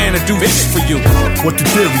don't plan to do this for you. What the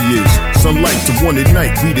theory is, sunlight to one at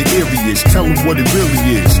night, we the areas. Tell them what it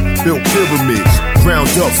really is. Built pyramids,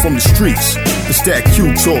 ground up from the streets. It's that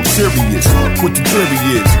Q talk serious. What the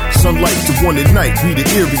theory is, sunlight to one at night, we the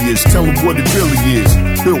areas. Tell them what it really is.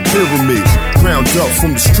 Built pyramids, ground up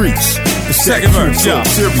from the streets. It's that Second verse, Q talk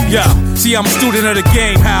serious. Yeah. See, I'm a student of the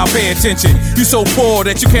game, how I pay attention. You so poor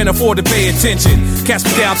that you can't afford to pay attention. Catch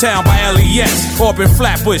me downtown by LES, or up in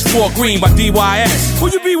Flatbush, Fort Green by DYS.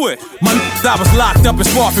 Who you be with? My I was locked up and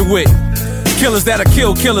sparking with. Killers that'll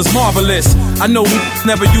kill killers, marvelous. I know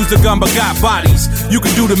never used a gun but got bodies. You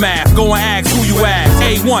can do the math, go and ask who you ask.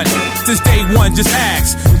 A1, since day one, just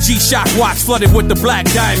ask. G-Shock watch flooded with the black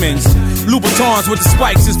diamonds. Louboutins with the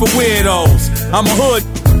spikes is for weirdos. I'm a hood,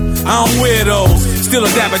 I don't wear those. Still a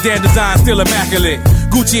Dapper Dan design, still immaculate.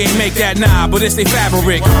 Gucci ain't make that but it's they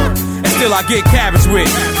fabric. And still I get cabbage with.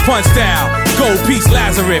 Punch style, gold piece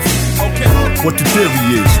Lazarus. What the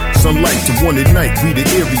theory is, sunlight to one at night, we the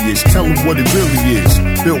areas. Tell them what it really is.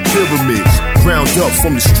 Built pyramids, ground up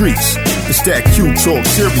from the streets. It's that Q talk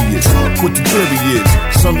serious. What the theory is,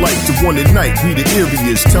 sunlight to one at night, we the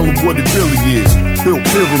areas. Tell them what it really is. Built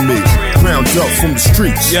pyramids, ground up from the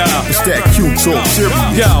streets. It's that Q talk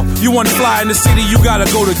serious. Yo, you wanna fly in the city, you gotta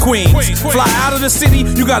go to Queens. Fly out of the city,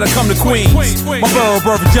 you gotta come to Queens. My borough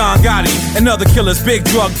brother John Gotti and other killers, big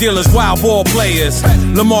drug dealers, wild ball players.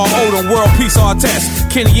 Lamar Odom, world peace artist.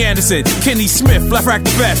 Kenny Anderson, Kenny Smith, left rack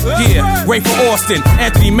the best. Yeah, Rayford Austin,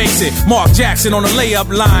 Anthony Mason, Mark Jackson on the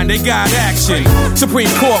layup line, they got action. Supreme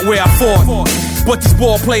Court where I fought, but these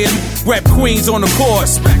ball players rep Queens on the court.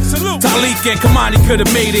 Talik and Kamani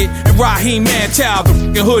could've made it, and Raheem Manchild,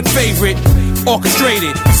 the hood favorite.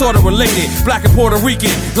 Orchestrated, sorta related, black and Puerto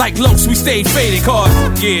Rican, like Los, we stayed faded, cause,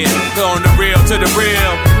 yeah, on the real to the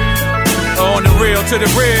real, on the real to the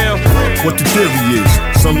real. What the theory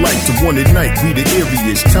is, sunlight to one at night, we the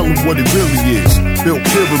areas. Tell them what it really is. Built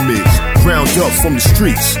pyramids, ground up from the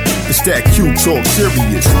streets. It's that Q talk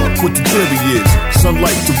serious. What the theory is,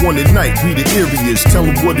 sunlight to one at night, we the areas. Tell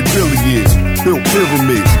them what it really is. Built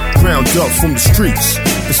pyramids, ground up from the streets.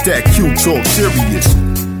 It's that Q talk serious.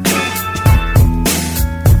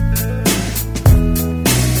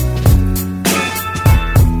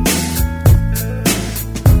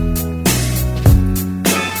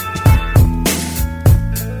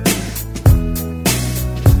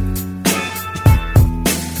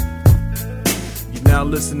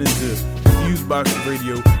 Listening to FuseBox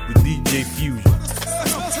Radio with DJ Fusion.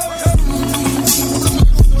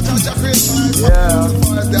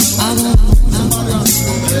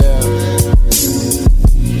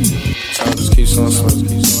 Time just keeps on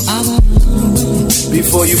swinging.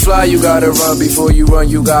 Before you fly, you gotta run. Before you run,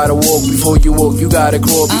 you gotta walk. Before you walk, you gotta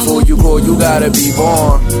crawl. Before you crawl, you gotta be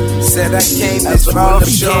born. Said I came this far, but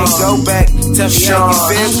can't go back. Tell me how you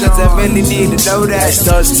feel, cause I really need to know that. As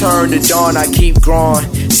dusk turn to dawn, I keep growing.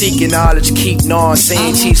 Seeking knowledge, keep gnawing.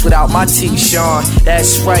 Saying cheese without my teeth, Sean.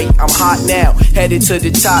 That's right, I'm hot now. Headed to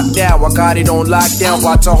the top now. I got it on lockdown.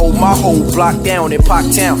 About to hold my whole block down in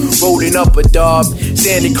Parktown. Rolling up a dub.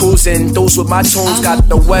 Standing cruising. Those with my tunes got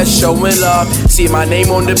the West showing love. See my name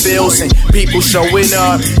on the bills and people showing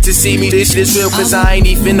up to see me. This is real, cause I ain't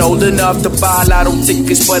even old enough to buy lotto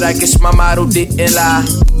tickets, but I guess my motto didn't lie.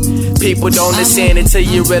 People don't understand until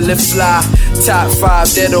you really fly. Top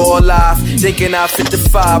 5 dead or alive. Thinking I fit the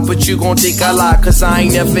 5, but you gon' think I lie, cause I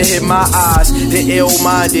ain't never hit my eyes. The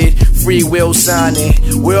ill-minded, free will signing.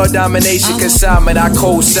 World domination consignment, I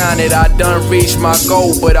co-sign it. I done reached my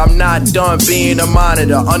goal, but I'm not done being a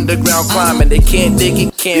monitor. Underground climbing, they can't dig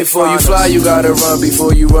it, can't Before you fly, you gotta run.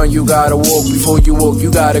 Before you run, you gotta walk. Before you walk,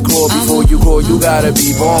 you gotta crawl. Before you crawl, you gotta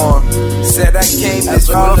be born. Said I came this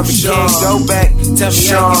far, but can't go back. Tell me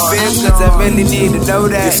how you feel, cause I really need to know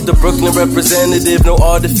that. It's the Brooklyn representative, no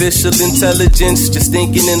artificial intelligence. Just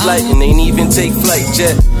thinking enlightened, ain't even take flight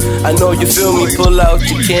yet. I know you feel me, pull out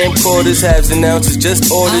your camcorders, halves and ounces,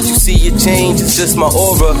 just orders. You see your change, it's just my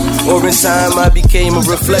aura. Or in time I became a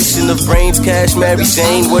reflection of brains, cash, Mary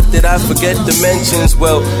Jane. What did I forget to mention?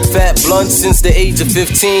 Well, fat blunt since the age of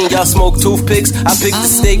 15. Y'all smoke toothpicks, I pick the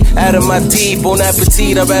steak out of my teeth. Bon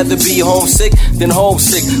appetit, I'd rather be homesick than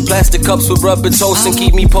homesick. Plastic cups with rubber toast and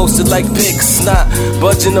keep me posted like pics. Not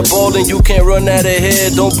budging the ball and you can't run out of here.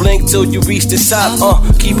 Don't blink till you reach the top.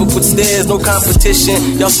 Keep up with stairs, no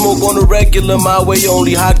competition. Y'all smoke on the regular, my way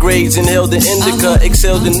only high grades. Inhale the indica,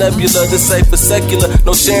 exhale the nebula. The cipher secular,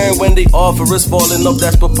 no sharing when they offer us. Falling up,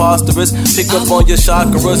 that's preposterous. Pick up on your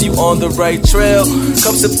chakras, you on the right trail.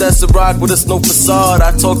 Come sip that's a rock with us, no facade.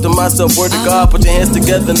 I talk to myself, word to God, put your hands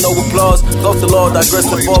together, no applause. Fuck the law,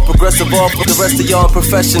 digressive all, progressive all. For the rest of y'all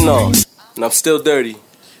professional, and I'm still dirty.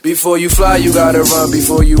 Before you fly, you gotta run.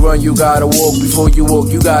 Before you run, you gotta walk. Before you walk,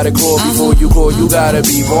 you gotta crawl. Before you crawl, you gotta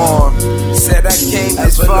be born. Said I came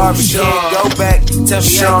this far, but can't go back. Tell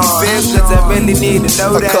me how you feel, cause I really need to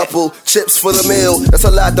know that. A couple chips for the meal, that's a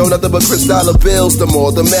lot, though, nothing but $1 bills. The more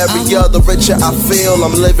the merrier, the richer I feel.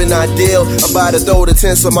 I'm living ideal, I'm about to throw the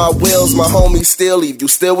tents on my wheels. My homies still leave you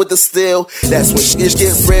still with the steel. That's when shit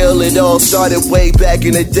get real. It all started way back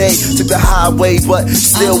in the day. Took the highway, but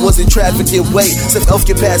still wasn't traffic in wait. If elf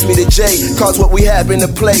get past me to J, cause what we happen to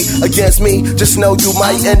play against me, just know you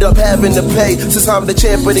might end up having to pay. Since I'm the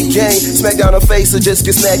champ of the game, smack down her face or just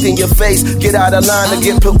get smacked in your face. Get out of line or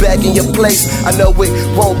get put back in your place. I know it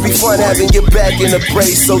won't be fun having your back in a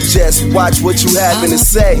brace, so just watch what you having to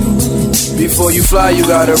say. Before you fly, you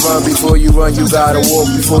gotta run. Before you run, you gotta walk.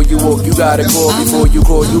 Before you walk, you gotta crawl. Before you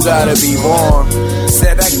crawl, you gotta be born.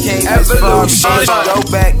 Said I came Evolution. Go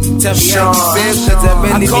back, tell me how you feel, cause I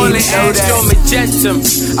really need to know that. Magentum.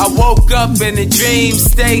 I woke up in a dream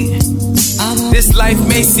state. This life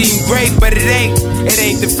may seem great, but it ain't. It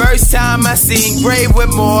ain't the first time I seen gray with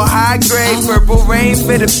more high grade. Purple rain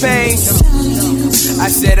for the pain. I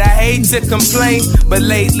said I hate to complain, but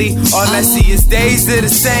lately all I see is days are the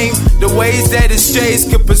same. The ways that it strays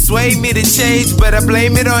could persuade me to change, but I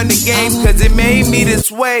blame it on the game, cause it made me this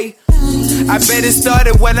way. I bet it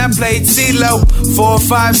started when I played CeeLo. 4,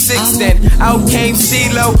 5, 6, then out came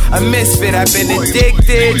CeeLo. A misfit, I've been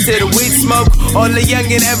addicted to the weed smoke. All the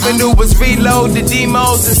youngin' ever knew was reload the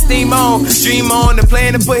demos and steam on. Dream on, the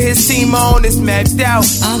plan to put his team on is mapped out.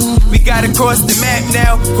 We gotta cross the map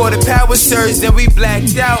now. Caught a power surge, then we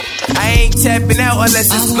blacked out. I ain't tapping out unless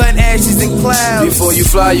it's blunt ashes and clouds. Before you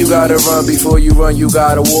fly, you gotta run. Before you run, you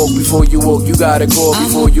gotta walk. Before you walk, you gotta crawl.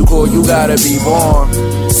 Before you crawl, you gotta be born.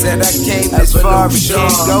 Said I came this far, we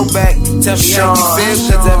can't go back. Tell me how you feel,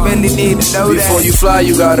 cause I really need to know that. Before you fly,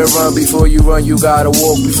 you gotta run. Before you run, you gotta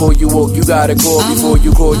walk. Before you walk, you gotta crawl. Before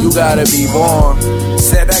you crawl, you gotta be born.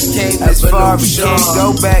 Said I came this far, we can't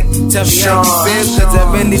go back. Tell me how you feel, cause I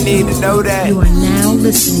really need to know that. You are now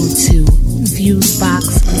listening to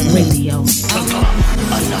FuseBox Radio.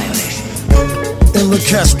 Annihilation.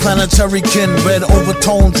 Inlakesh, planetary kin, red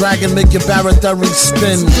overtone dragon, make your baratary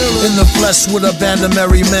spin. In the flesh with a band of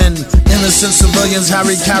merry men, innocent civilians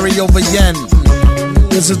Harry carry over yen.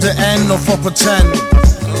 Is it the end or for pretend?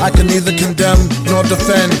 I can neither condemn nor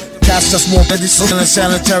defend. Cast us more medicine in a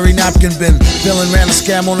sanitary napkin bin. Villain ran a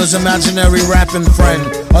scam on his imaginary rapping friend.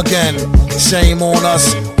 Again, shame on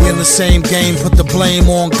us, we in the same game, put the blame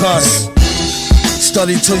on Gus.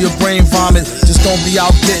 Study till your brain vomit. Just don't be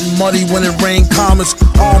out getting muddy when it rain comets.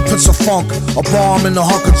 Armpits of funk, a bomb in the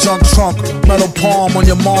hunk of junk trunk. Metal palm on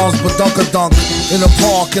your mom's badunk-a-dunk. In a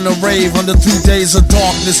park, in a rave, under 3 days of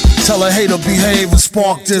darkness. Tell a hater behave and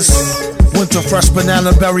spark this. Winter fresh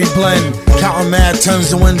banana berry blend. Counting mad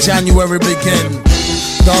tens to when January begin.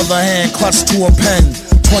 The other hand clutched to a pen.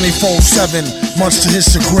 24/7, much to his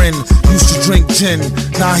chagrin. Used to drink gin,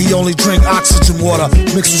 now he only drink oxygen water.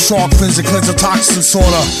 Mixed with shark fins and cleanse the toxin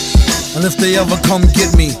sorta. And if they ever come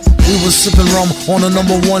get me, we was sipping rum on a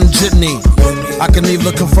 #1 jitney. I can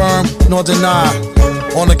neither confirm nor deny.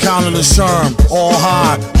 On account of the sherm, all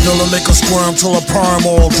high. They'll make a squirm till a perm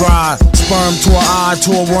all dry. Sperm to a eye,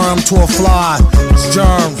 to a worm, to a fly. It's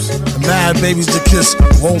germs, and mad babies to kiss.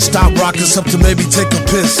 Won't stop rocking except to maybe take a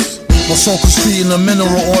piss. My soaker's feet in a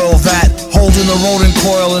mineral oil vat, holding a rodent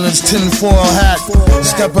coil in his tinfoil hat.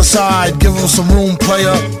 Step aside, give him some room,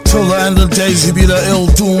 player. Till the end of the days, he be the ill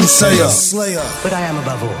doomsayer. But I am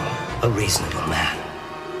above all a reasonable man.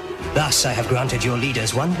 Thus, I have granted your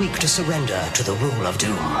leaders 1 week to surrender to the rule of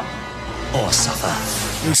doom, or suffer.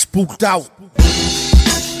 They spooked out.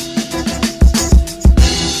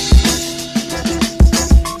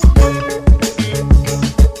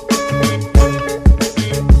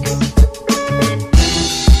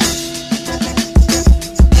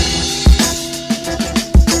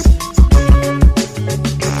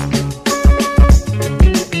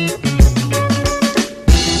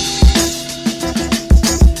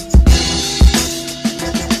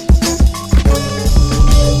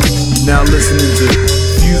 Now listening to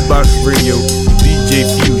FuseBox Radio, DJ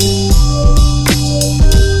Fusion.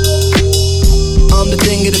 I'm the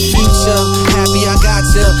thing of the future, happy I got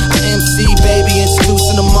ya. I MC, baby,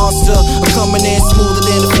 introducing the monster. I'm coming in smoother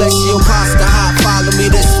than the flesh of your pasta. Hot, follow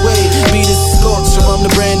me this way. Be the scorcher, I'm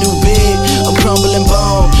the brand new big. I'm crumbling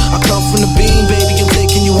bone. I come from the beam, baby, I'm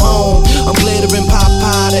taking you home. I'm glittering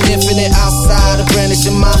Popeye, the infinite outside. I'm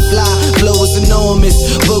brandishing my fly. Flow is enormous,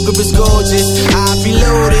 booger is gorgeous. I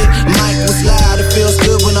reloaded, mic was loud. It feels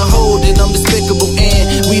good when I hold it. I'm despicable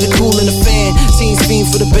and we the cool in the fan. Teams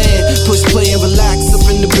fiend for the band. Push play and relax up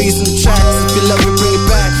in the breeze and the tracks. If you love it, bring it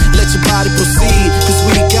back. Let your body proceed. Cause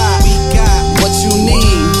we got what you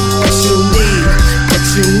need. What you need. What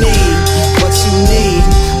you need. What you need.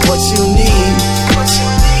 What you need. What you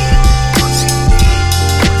need.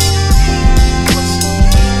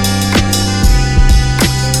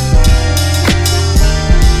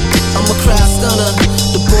 I'm a crowd stunner.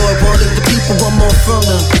 The boy wanted the people want more from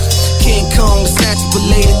them. King Kong, the statue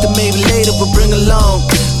related to maybe later, but bring along.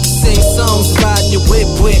 Sing songs, riding your whip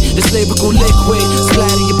with this lyrical liquid,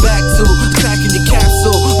 splatter your back to, attacking your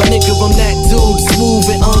capsule. My nigga, I'm that dude, smooth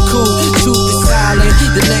and uncool. Truth is silent,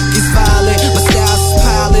 the neck is violent. My style's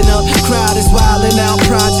piling up, crowd is wilding out,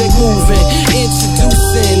 project moving.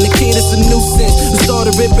 Introducing, the kid is a nuisance. We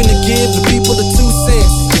started ripping to give the people the 2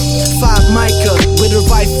 cents. 5 mica with a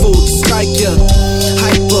rifle to strike ya.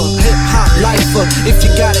 Hyper, hip hop lifer. If you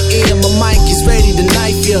got an ear, my mic is ready to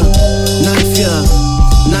knife ya.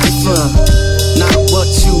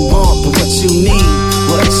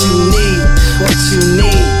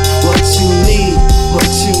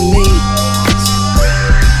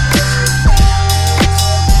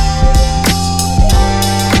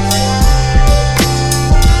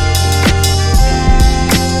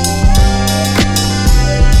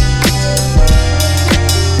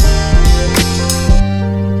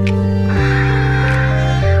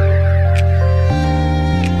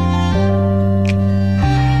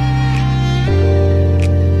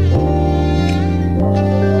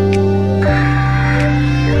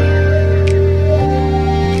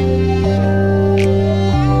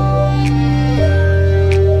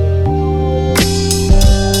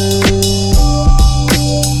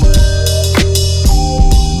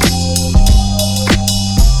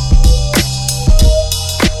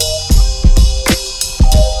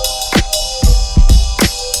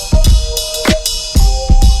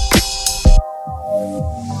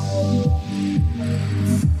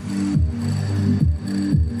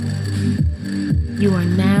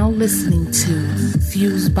 listening to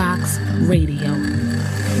FuseBox Radio.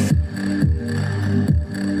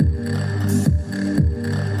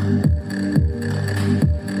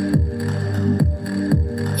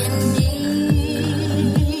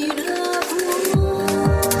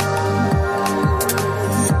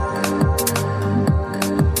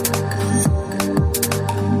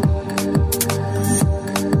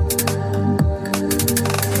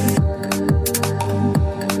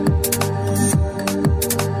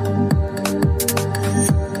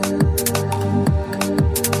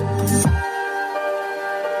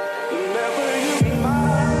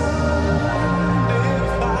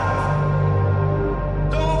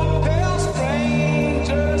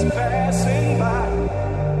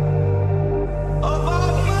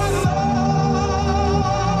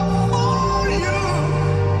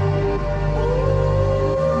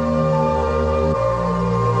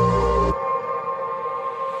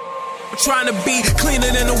 Trying to be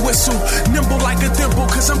cleaner than a whistle, nimble like a thimble,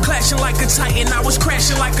 cause I'm clashing like a titan, I was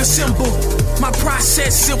crashing like a cymbal. My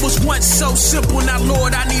process, it was once so simple, now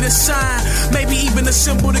Lord, I need a sign, maybe even a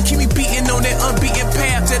symbol to keep me beating on that unbeaten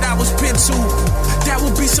path that I was pinned to. That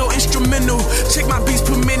would be so instrumental, check my beats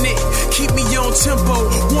per minute, keep me on tempo,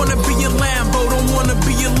 wanna be in Lambo, don't wanna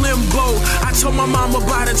be in limbo. I told my mama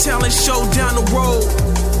about a talent show down the road,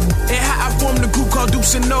 and how I formed a group called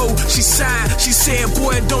Deuce and No. She sighed, she said,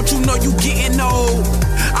 boy, don't you know you getting old?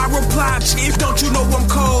 I replied, chief, don't you know I'm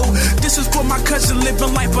cold? This is for my cousin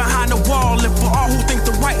living life behind the wall, and for all who think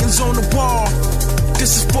the writing's on the wall.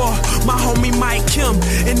 This is for my homie Mike Kim,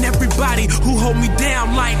 and everybody who hold me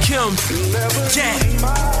down like him.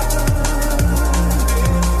 Yeah.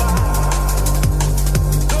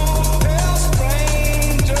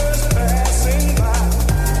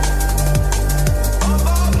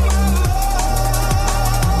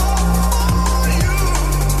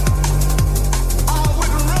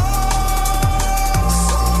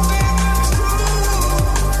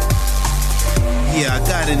 Yeah, I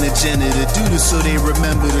got an agenda to do this so they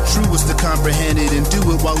remember the truth was to comprehend it and do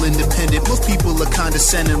it while independent. Most people are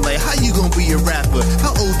condescending like, how you gonna be a rapper?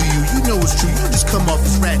 How old are you? You know it's true, you just come off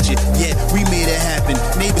as ratchet. Yeah, we made it happen.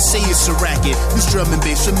 Neighbors say it's a racket. This drum and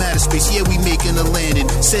bass from outer space, yeah, we making a landing.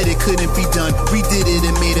 Said it couldn't be done, we did it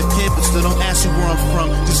and made a pamphlet. So don't ask me where I'm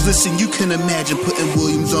from, just listen, you can imagine putting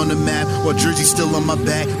Williams on the map while Jersey's still on my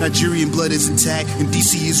back. Nigerian blood is intact and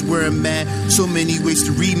DC is where I'm at. So many ways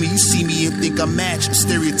to read me, you see me and think I'm match. A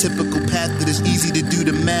stereotypical path that is easy to do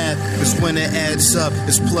the math. Cause when it adds up,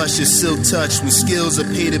 it's plush, it's silk touch. When skills are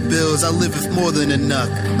pay the bills, I live with more than enough.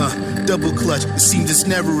 Double clutch, it seems it's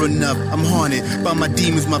never enough. I'm haunted by my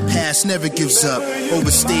demons, my past never gives up.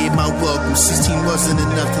 Overstayed my welcome, 16 wasn't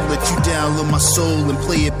enough to let you download my soul and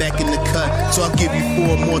play it back in the cut. So I'll give you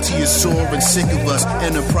 4 more to your sore and sick of us.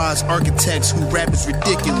 Enterprise architects who rap is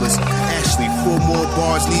ridiculous. Actually, 4 more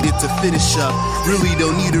bars needed to finish up. Really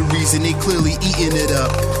don't need a reason, they clearly eating it up.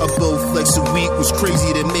 A Bowflex a week was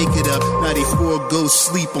crazy to make it up. Now they forego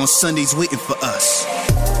sleep on Sundays waiting for us.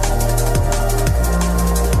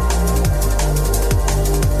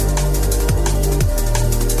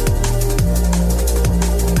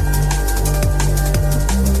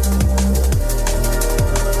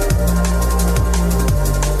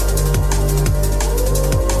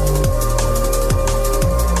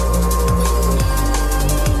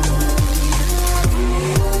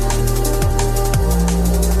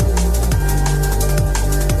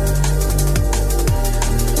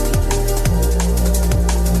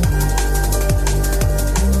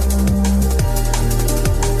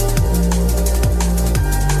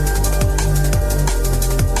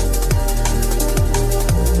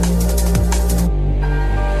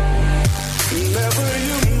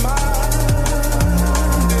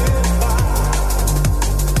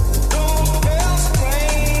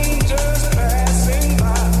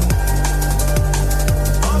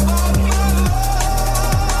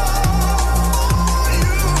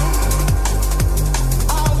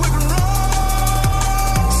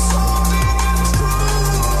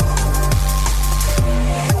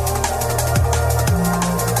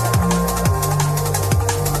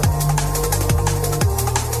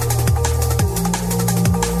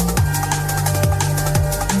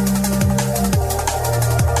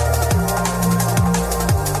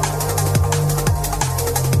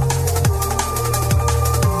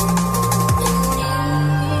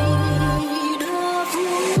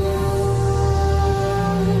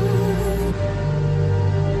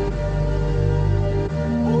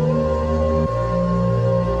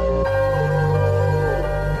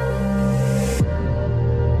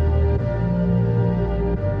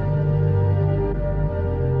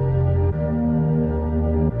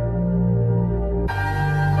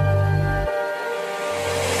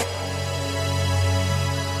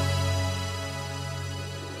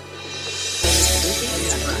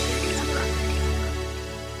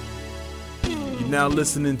 now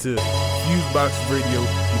listening to FuseBox Radio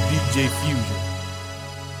with DJ Fusion.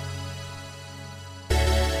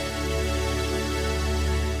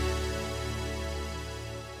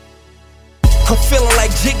 I'm feeling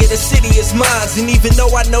like Jigga, the city is mine. And even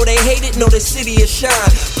though I know they hate it, know the city is shine.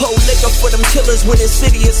 Pour liquor for them killers when the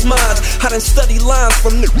city is mine. I done study lines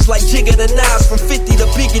from niggas like Jigga to Nas. From 50 to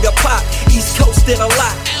Biggie to Pop, East Coast did a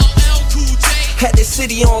lot. Had this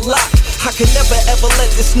city on lock. I can never ever let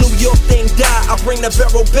this New York thing die. I bring the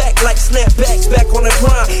barrel back like snapbacks back on the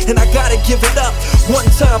grind. And I gotta give it up one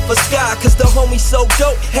time for Sky, cause the homie so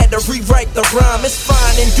dope, had to rewrite the rhyme. It's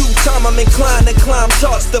fine, in due time I'm inclined to climb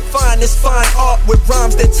charts. Define this fine art with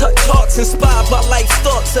rhymes that touch hearts. Inspired by life's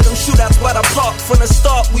thoughts of them shootouts by the park. From the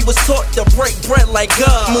start we was taught to break bread like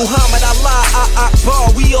God. Muhammad Allah, Akbar,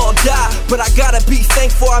 we all die. But I gotta be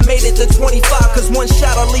thankful I made it to 25, cause one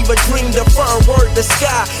shot'll leave a dream deferred, word to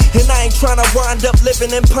sky. And I ain't tryna wind up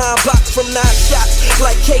living in Pine Box from 9 shots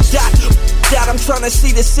like K-Dot. I'm tryna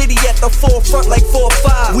see the city at the forefront like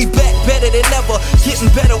 4-5. We back better than ever,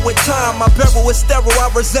 getting better with time. My barrel is sterile,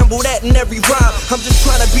 I resemble that in every rhyme. I'm just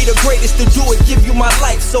tryna be the greatest to do it, give you my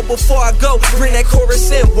life. So before I go, bring that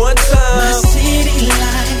chorus in one time. My city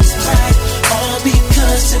lights bright, all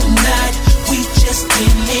because tonight we just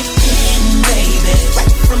getting it in, baby.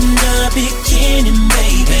 Right from the beginning,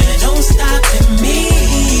 baby. Don't stop at me.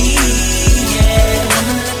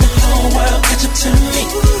 I'ma let the whole world catch up to me.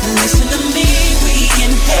 Listen to me, we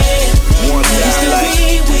in head.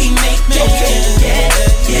 History we make,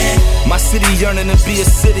 yeah. My city yearning to be a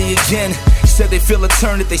city again. Said they feel a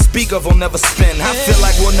turn that they speak of will never spin. I feel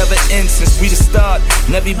like we'll never end since we the start.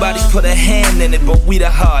 And everybody put a hand in it, but we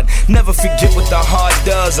the heart. Never forget what the heart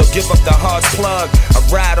does or give up the heart's plug. I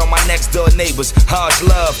ride on my next door neighbors, harsh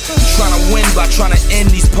love. I'm trying to win by trying to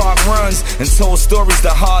end these park runs. And told stories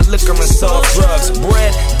to hard liquor and soft drugs.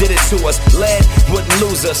 Bread did it to us, lead wouldn't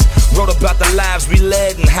lose us. Wrote about the lives we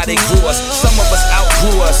led and how they grew us. Some of us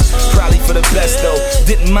outgrew us, probably for the best though.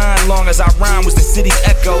 Didn't mind long as I rhyme was the city's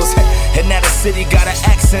echoes. And now the city got an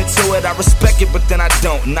accent to it. I respect it, but then I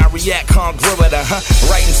don't. And I react congruent,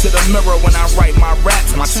 right into the mirror when I write my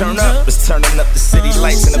raps. My turn up is turning up the city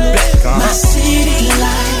lights in the back, My city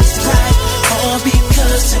lights bright, all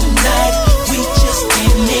because tonight we just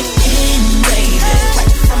getting it in, baby.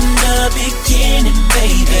 Right from the beginning,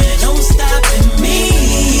 baby. Don't stop at me,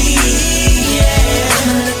 yeah.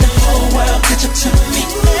 I'ma let the whole world catch up to me.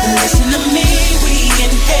 Listen to me, we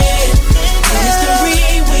in head.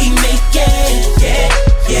 History we make it,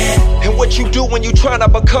 yeah. And what you do when you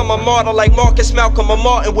tryna become a martyr like Marcus, Malcolm, or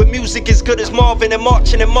Martin, with music as good as Marvin and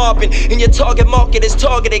marching and mobbing. And your target market is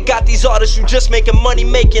targeted. Got these artists who just making money,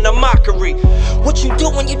 making a mockery. What you do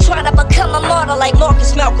when you tryna become a martyr like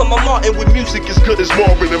Marcus, Malcolm, or Martin, with music as good as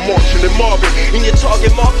Marvin and marching and mobbing. And your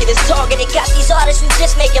target market is targeted. Got these artists who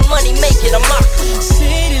just making money, making a mockery.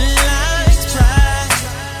 City lights bright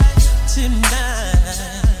tonight.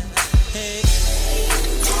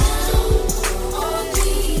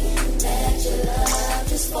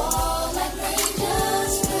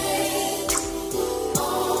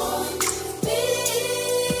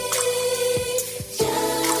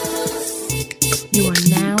 You are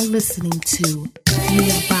now listening to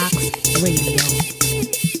FuseBox Radio.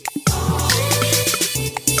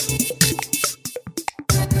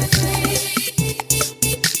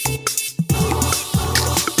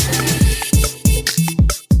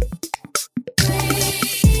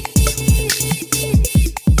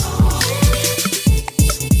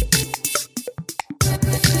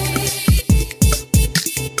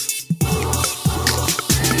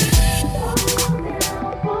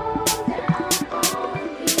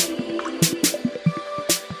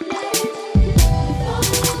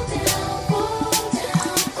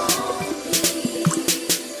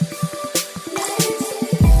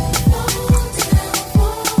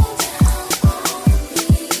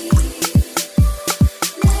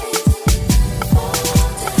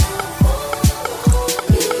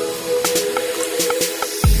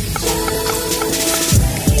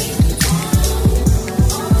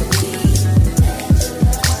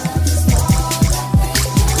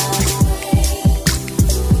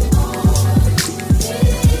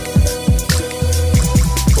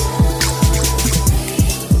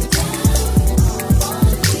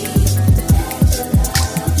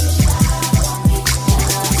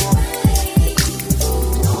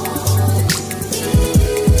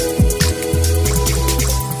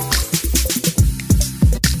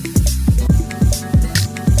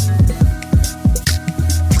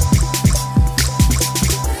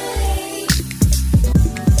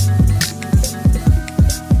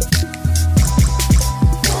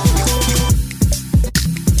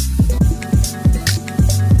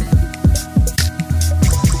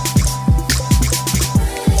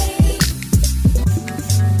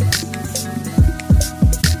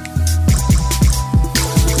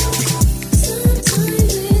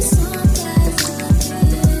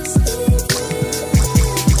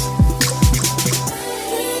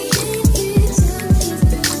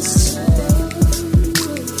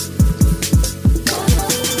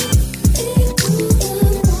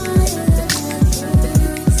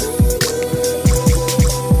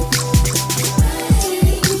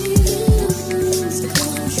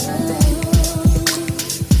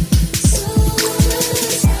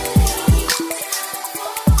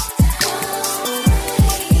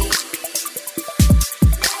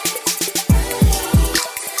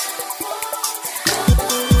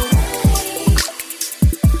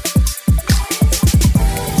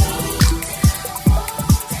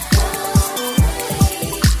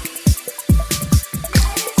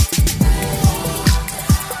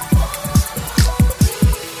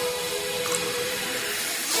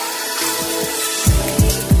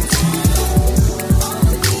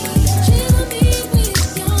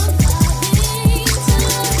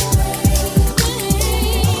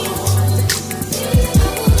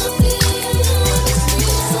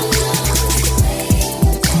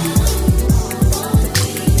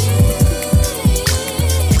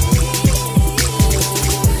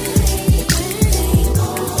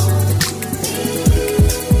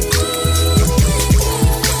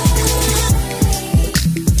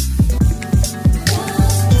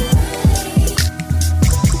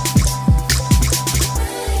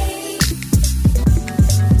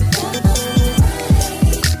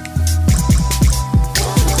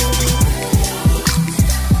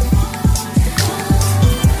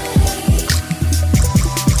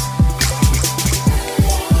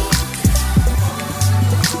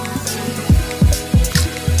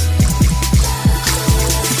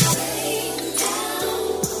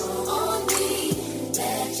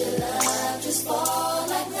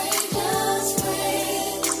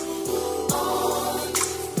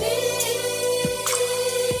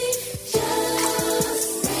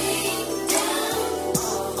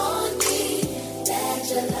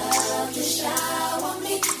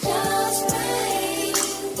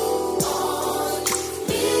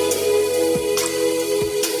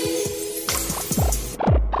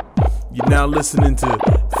 now listening to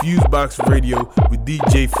FuseBox Radio with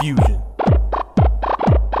DJ Fusion.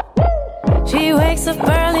 She wakes up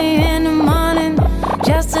early in the morning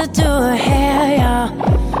just to do her hair, y'all.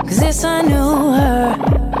 Cause it's a new her.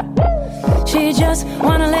 She just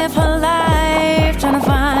wanna live her life, trying to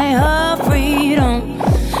find her freedom.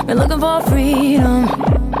 Been looking for freedom.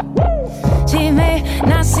 She may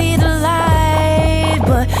not see the light,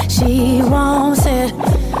 but she wants it.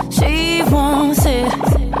 She wants it.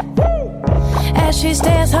 As she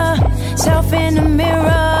stares herself in the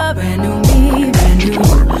mirror, brand new me, brand new,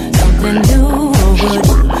 something new over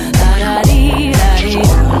do. La da dee da dee,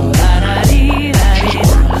 la da dee da dee,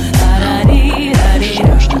 la da dee da dee,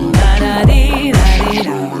 la da dee da dee.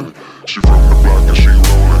 She from the block and she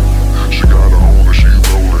rollin'. She got her own and she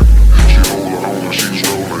rollin'. She hold her own and she's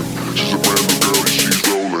rollin'. She's a brand new girl and she's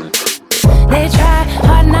rollin'. They try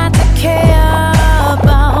hard not to care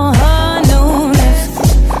about her newness.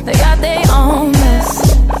 They got their own mess,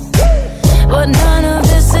 but none of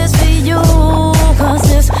this is for you, cause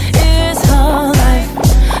this is her life.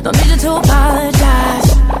 Don't need you to apologize.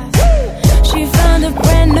 She found a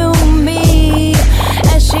brand new me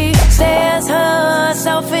as she stares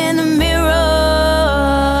herself in the mirror.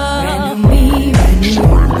 Brand new me, brand new,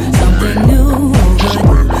 something new,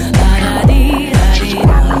 good. La da dee da dee,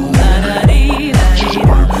 la da dee da dee.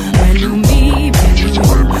 Brand new me, brand new,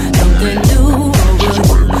 something new,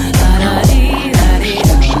 good. La da dee da dee,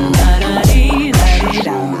 la da dee da dee.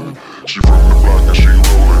 She from the block and she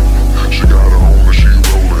rollin'. She got her own and she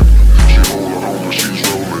rollin'. She hold her own and she's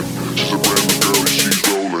rollin'. She's a brand new girl and she's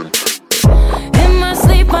rollin'. In my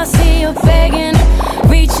sleep I see you begging,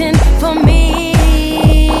 reaching for me.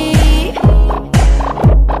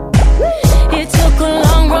 It took a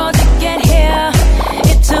long road to get here.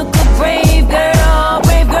 It took a brave girl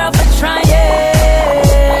for trying.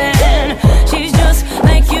 She's just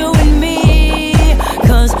like you and me,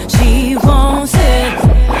 cause she wants it,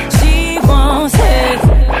 she wants it.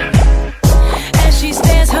 As she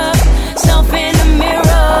stares herself in the mirror.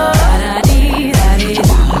 La da dee da dee,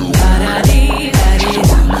 la da dee da dee,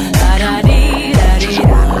 la da dee da dee,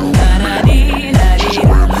 la da dee da dee.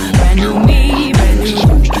 Brand new me, brand new,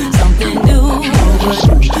 something new, good.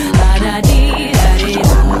 La da dee da dee, la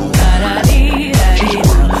da dee da dee,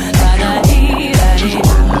 la da dee da dee,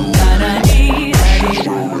 la da dee da dee.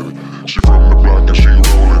 She from the block and she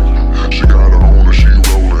rollin'. She got her own and she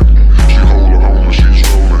rollin'. She hold her own and she's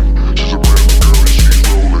rollin'. She's a brand new girl and she's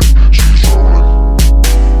rollin'. She's rollin'.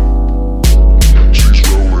 She's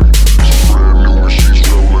rollin'. She's brand new and she's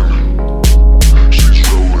rollin'. She's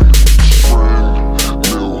rollin'. She's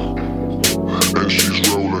brand new and she's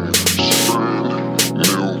rollin'. She's brand new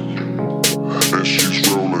and she's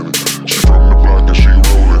rollin'. She from the block and she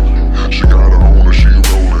rollin'. She got her own and she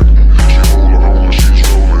rollin'. She hold her own and she's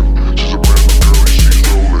rollin'. She's a brand new girl and she's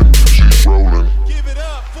rollin'. She's rollin'. Give it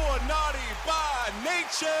up for Naughty by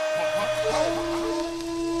Nature.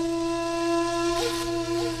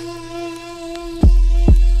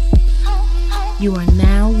 You are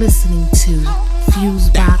now listening to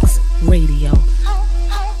FuseBox Radio.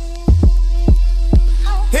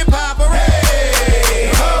 Hip hop,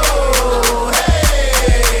 hooray! Ho,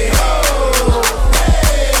 hey, ho,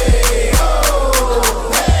 hey, ho,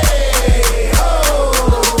 hey, ho.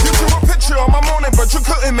 You drew a picture on my morning, but you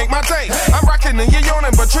couldn't make my day. I'm rocking and you're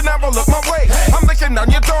yawning, but you never look my way. I'm licking down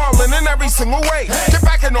your darling in every single way. Get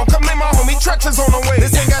back and don't come in, my homie Tretch is on the way.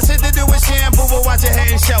 This ain't got shit to do with shampoo, but watch your head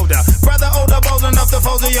and shoulder. Brother older, bold enough to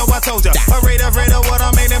fold it, yo, I told ya. Afraid of what I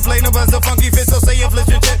made and play no buzz the funky fit, so say you flip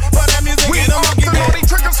your shit. But that music We ain't a are monkey the naughty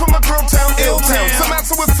triggers from the girl town, ill town. Some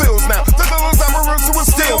answer with feels now. The villains I'm a so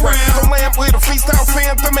it's still round. The lamp with a freestyle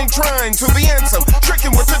phantom ain't trying to be anthem.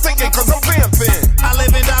 Tricking what you're thinking, cause I'm vamping. I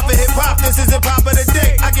live and die for hip hop, this is hip hop of the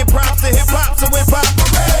day. I get props to hip hop, so hip hop.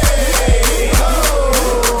 Hey, ho,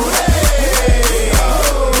 hey, ho,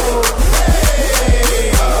 hey,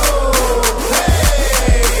 ho,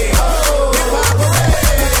 hey, ho. Hip hop,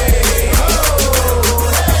 hey, ho,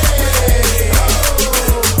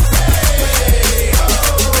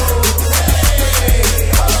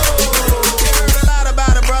 heard a lot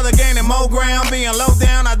about a brother gaining more ground, being low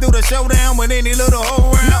down. I do the showdown with any little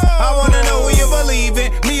hoe round. I wanna know who you believe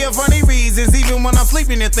in. Me for funny reasons, even when I'm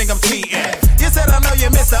sleeping, you think I'm cheating. You said I know you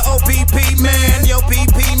Mr. OPP man, yo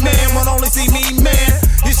PP man won't only see me man.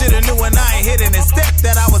 You shoulda knew when I ain't hitting his step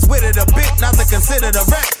that I was with it a bit, not to consider the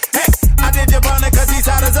wreck. Hey, I did your bonnet cause he's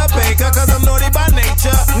hot as a baker, cause I'm naughty by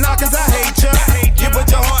nature, not cause I hate you. You put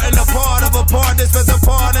your heart in a part of a part that spins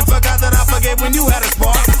apart and forgot that I forgave when you had a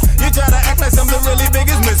spark. You try to act like something really big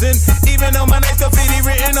is missing, even though my name's graffiti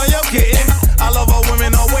written on your kitten. I love all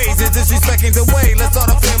women always, it's disrespecting the way. Let's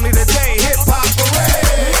start a family today.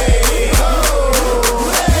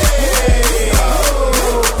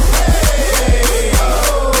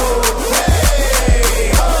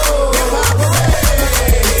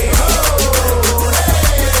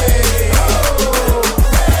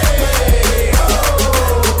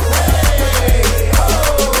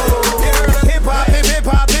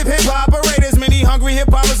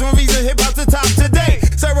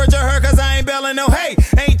 belling no hay.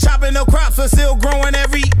 Ain't chopping no crops, but still growing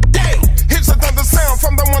every day. Here's a thunder sound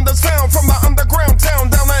from the wonder sound from the underground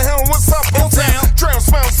town down the hill. What's up, old town? Drown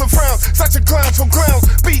smiles to frowns, such a clown from clowns.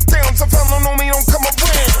 Beat down, so fellow know me don't come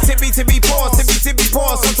around. Tippy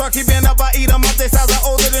pause. Some truck keeping up, I eat them up. They sounds are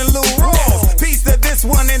older than Lou Rawls. Peace to this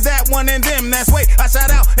one and that one and them. That's way I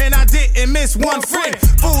shout out and I didn't miss one friend.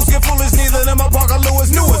 Fools get foolish, neither them a Parker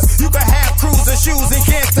Lewis newest. You can have crews and shoes and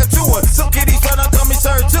can't tattoo her. So kitty's trying to come me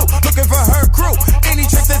serve too. Looking for her crew. Any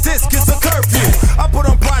trick to this gets a curfew. I put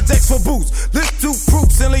on projects for boots. Lift two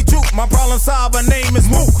proofs and lead troop. My problem solved, her name is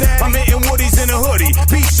Mook. I'm hitting Woodies in a hoodie.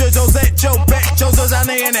 Pisha, Josette, Joe Beck, Joe's out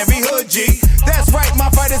there in every hood, G. That's right, my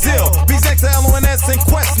fight is ill. BZX, LONS, and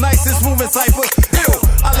Quest, nicest moving cipher. Ill.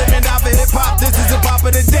 I live and die for hip hop. This is the pop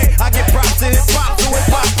of the day. I get props to hip hop, to hip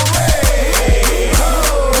hop parade.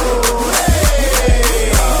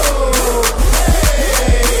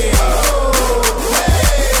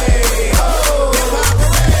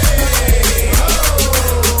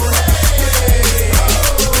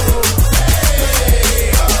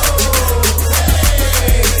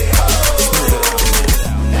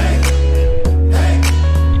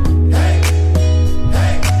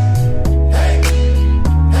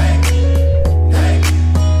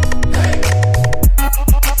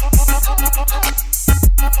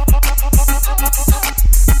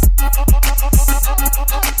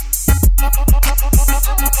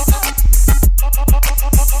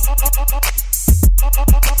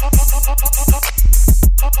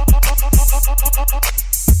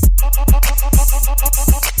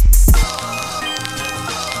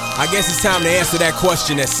 I guess it's time to answer that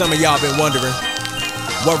question that some of y'all been wondering.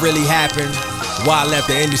 What really happened? Why I left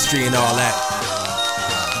the industry and all that.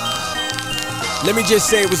 Let me just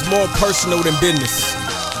say it was more personal than business.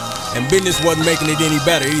 And business wasn't making it any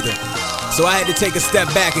better either. So I had to take a step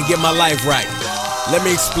back and get my life right. Let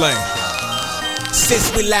me explain.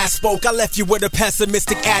 Since we last spoke, I left you with a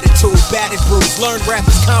pessimistic attitude, battered bruised, learned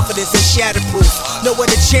rappers' confidence and shatterproof. Know where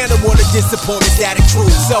the channel or the disappointment that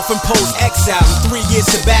accrues. Self-imposed exile, 3 years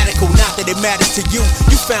sabbatical. Not that it matters to you,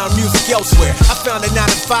 you found music elsewhere. I found a 9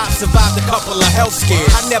 to 5, survived a couple of health scares.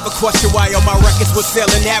 I never questioned why all my records were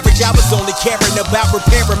selling average. I was only caring about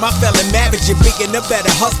repairing my felon marriage and being a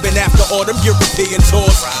better husband after all them European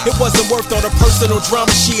tours. It wasn't worth all the personal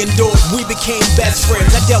drama she endured. We became best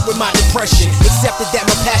friends, I dealt with my depression. Accepted that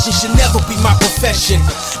my passion should never be my profession.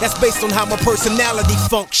 That's based on how my personality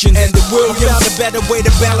functions. And the Williams found a better way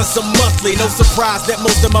to balance them monthly. No surprise that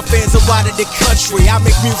most of my fans are out of the country. I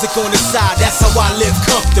make music on the side, that's how I live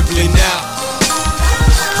comfortably now.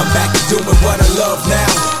 I'm back to doing what I love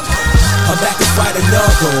now. I'm back to fight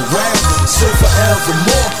another round. So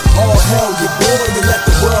forevermore, all hell you boy, you let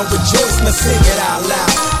the world rejoice. Now sing it out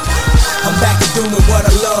loud. I'm back to doing what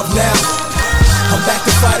I love now. I'm back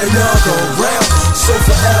to fight another round. So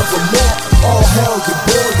forevermore, all hell you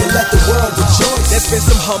boy, you let the world rejoice. There's been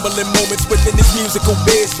some humbling moments within this musical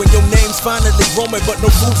biz when your name's finally roaming, but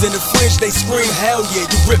no fools in the fringe. They scream, hell yeah,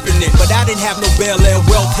 you ripping it. But I didn't have no Bel Air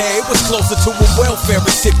wealth here. It was closer to a welfare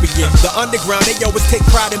recipient. The underground, they always take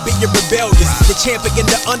pride in being rebellious. The champion,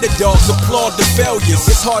 the underdogs applaud the failures.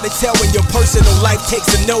 It's hard to tell when your personal life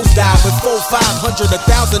takes a nosedive. With 400, 500,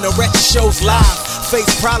 1,000 of record shows live.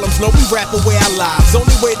 Face problems, no, we rap away our lives.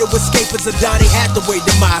 Only way to escape is a Donny Hathaway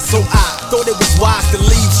demise. So I thought it was wise to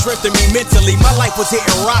leave, strengthen me mentally. My life was hitting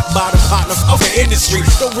rock bottom, partners of the industry.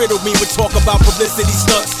 Don't riddle me with talk about publicity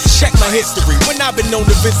stunts. Check my history, when I've been known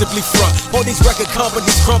to visibly front. All these record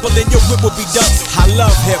companies crumbling, your whip will be dust. I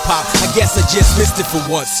love hip-hop, I guess I just missed it for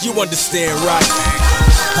once. You understand, right?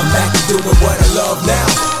 I'm back to doing what I love now.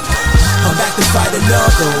 I'm back to fight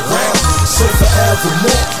another round. So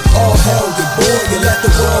forevermore, all hell you boy, you let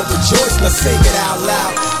the world rejoice. Now sing it out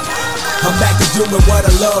loud. I'm back to doing what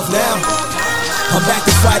I love now. I'm back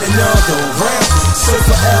to fight another round. So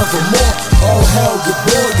forevermore, all hell you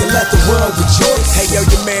boy, you let the world rejoice. Hey yo,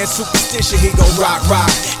 your man Superstition, he gon' rock.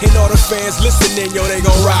 And all the fans listening, yo, they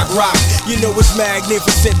gon' rock. You know it's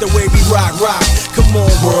magnificent the way we rock. Come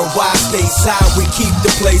on, worldwide, stateside, we keep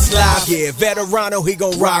the place live. Yeah, Veterano, he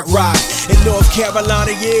gon' rock. In North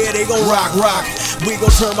Carolina, yeah, they gon' rock. We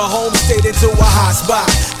gon' turn my home state into a hot spot.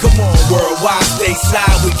 Come on, worldwide,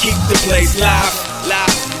 stateside, we keep the place live.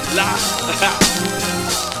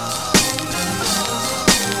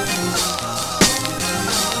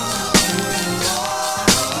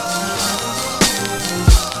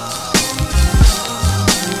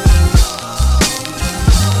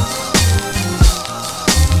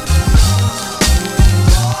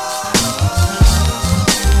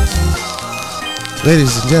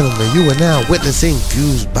 Ladies and gentlemen, you are now witnessing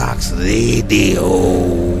FuseBox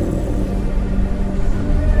Radio.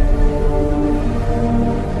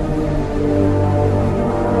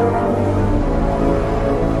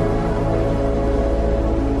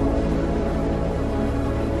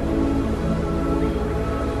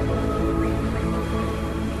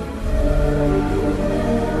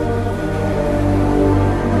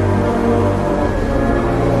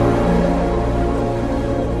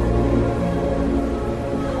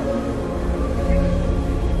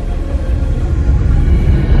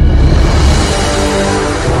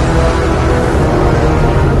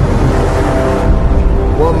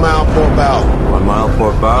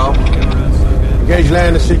 bow. Engage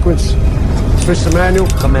landing sequence. Switch to manual.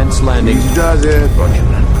 Commence landing. Easy does it.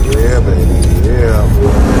 Yeah, baby. Yeah.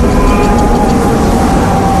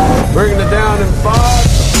 Bringing it down in 5, 4,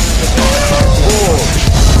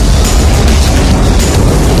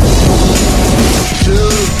 2.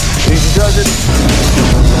 Easy does it.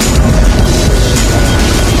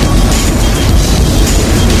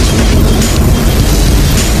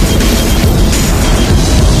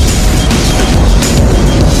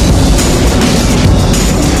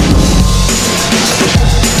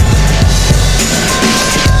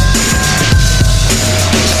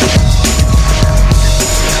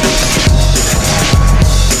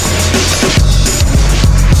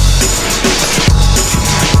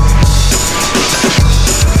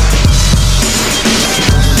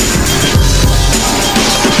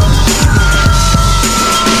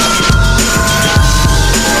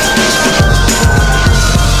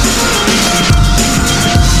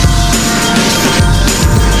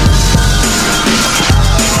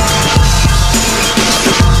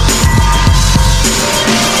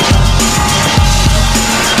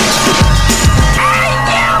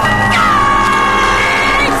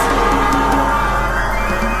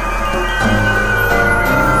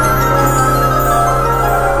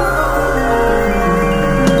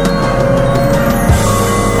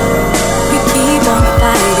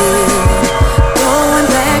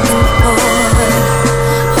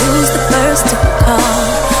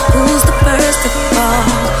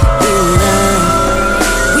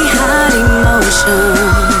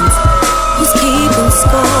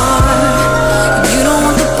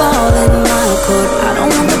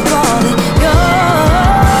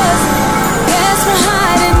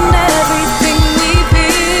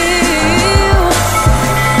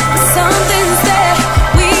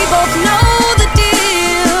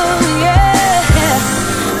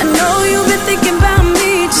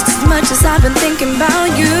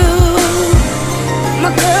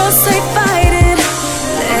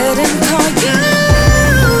 Let him call you.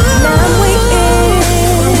 Now I'm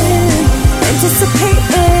waiting.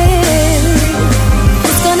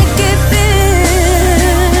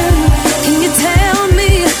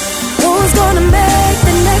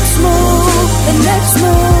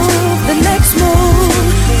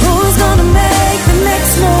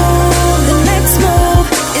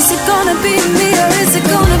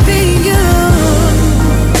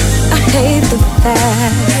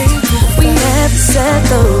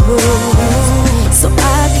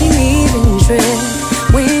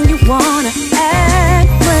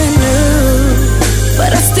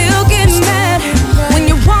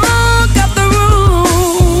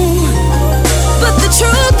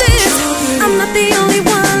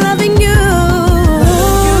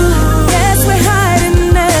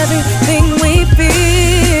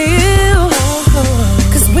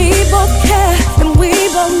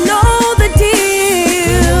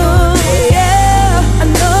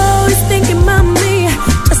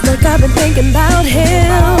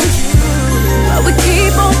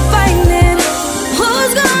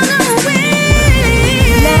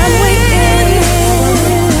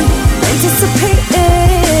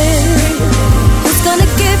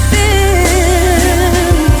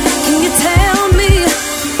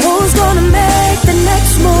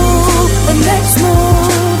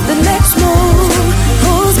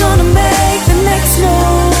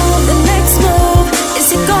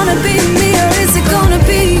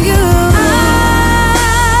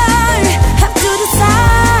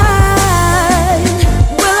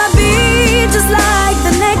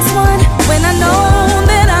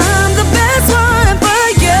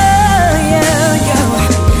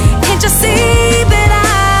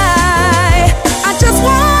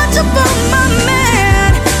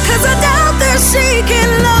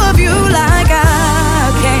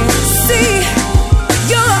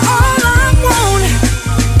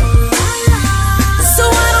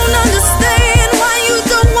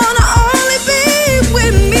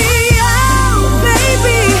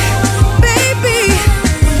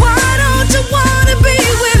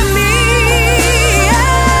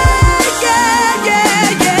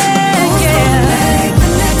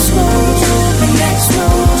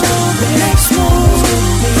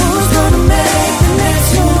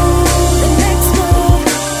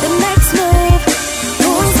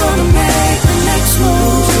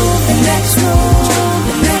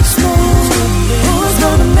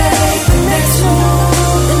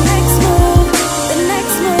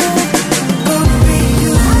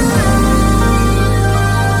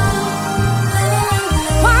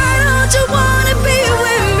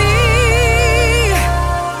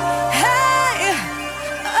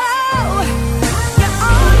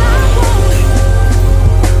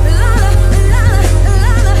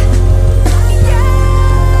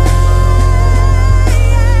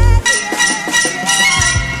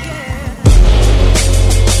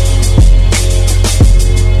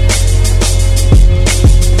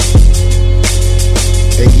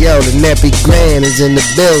 the nappy grand is in the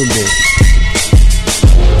building.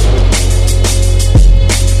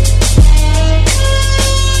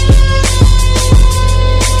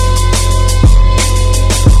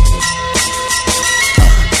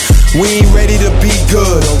 We ain't ready to be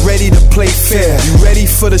good or ready to play fair. You ready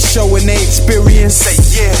for the show and they experience? Say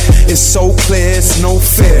yeah. It's so clear, it's no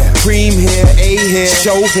fair. Cream here, A here,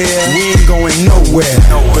 show here. We ain't going nowhere.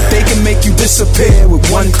 But they can make you disappear with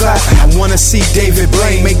one clap. I wanna see David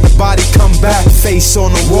Blaine make the body come back. Face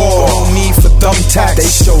on the wall, no need for thumbtacks. They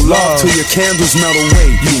show love till your candles melt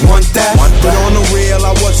away. You want that? But on the real,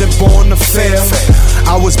 I wasn't born to fail.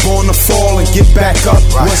 I was born to fall and get back up.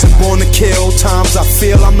 Wasn't born to kill. Times I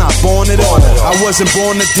feel I'm not born at all. I wasn't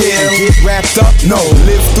born to deal, get wrapped up. No,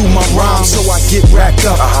 live through my rhymes so I get racked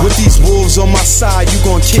up. With these wolves on my side, you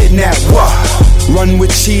gon' kidnap what? Run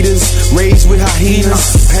with cheetahs, raised with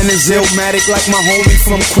hyenas. Pen is illmatic like my homie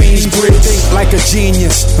from Queensbridge. Think like a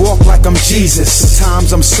genius, walk like I'm Jesus.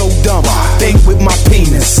 Sometimes I'm so dumb, think with my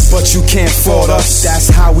penis. But you can't fault us, that's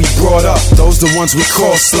how we brought up. Those the ones we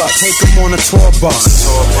call sluts. Take them on a tour bus.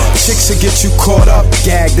 Chicks will get you caught up,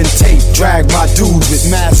 gagged and taped. Dragged by dudes with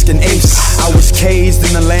masks and apes. I was caged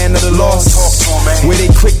in the land of the lost, where they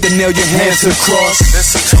quick to nail your hands to the cross.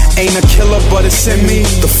 Ain't a killer, but it's in me.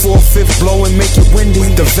 The 4/5 blow and make it windy.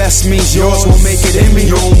 The vest means yours won't make it in me.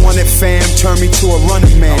 You don't want it, fam, turn me to a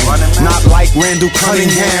running man. Not like Randall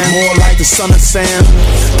Cunningham, more like the son of Sam.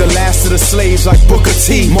 The last of the slaves like Booker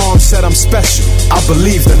T. Mom said I'm special, I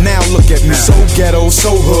believed her, now look at me. So ghetto,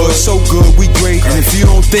 so hood, so good, we great. And if you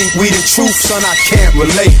don't think we the truth, son, I can't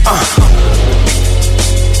relate.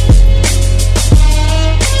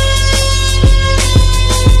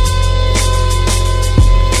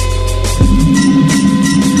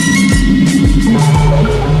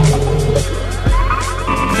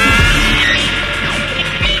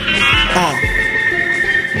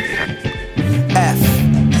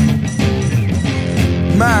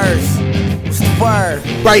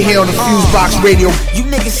 Right here on the FuseBox Radio. You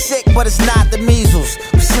niggas sick, but it's not the measles.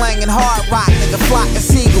 I'm slanging hard rock, nigga, flocking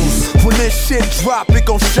seagulls. When this shit drop, it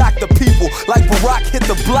gon' shock the people. Like Barack hit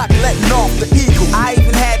the block, letting off the eagle. I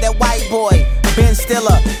even had that white boy, Ben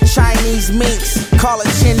Stiller, Chinese minks, call it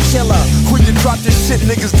chinchilla. When you drop this shit,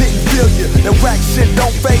 niggas didn't feel you. That whack shit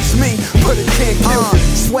don't face me, but it can't kill you.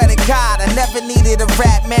 Swear to God, I never needed a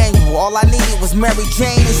rap manual. All I needed was Mary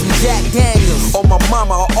Jane and some Jack Daniels. On my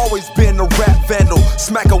mama, I always been a rap vandal.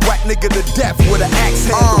 Smack a whack nigga to death with an axe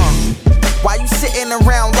handle. While you sitting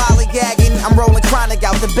around lollygagging, I'm rolling chronic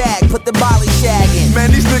out the bag, put the molly shagging.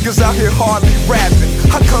 Man, these niggas out here hardly rapping.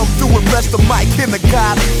 I come through and bless the mic in a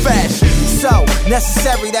godly fashion. So,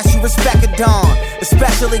 necessary that you respect a Don,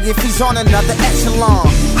 especially if he's on another echelon.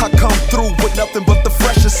 I come through with nothing but the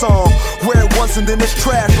freshest song. Wear it once and then it's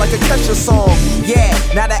trash like a Kesha song. Yeah,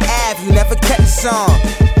 not an Av, you never catch a song.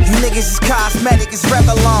 You niggas is cosmetic, it's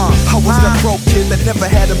Revlon. I was that broke kid that never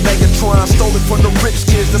had a Megatron. Stole it from the rich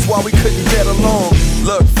kids, that's why we couldn't get along.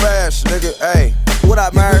 Look, Fast, nigga, hey. What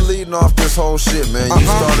up, man? You leading off this whole shit, man. You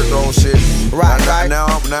started the whole shit. Right. Now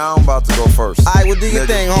I'm about to go first. Alright, well, do your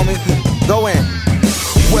thing, homie. Go in.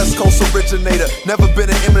 West Coast originator, never been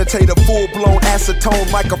an imitator. Full-blown acetone,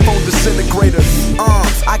 microphone disintegrator.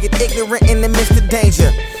 I get ignorant in the midst of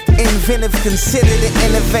danger. Inventive, considered an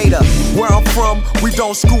innovator. Where I'm from, we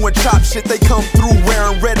don't screw and chop shit. They come through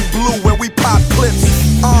wearing red and blue when we pop clips.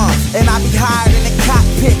 And I be hired in the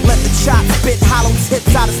cockpit. Let the chop spit hollow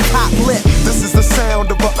tips out his top lip. This is the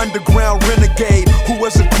sound of an underground renegade who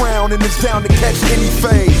wears a crown and is down to catch any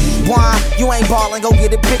fade. Why? You ain't ballin', go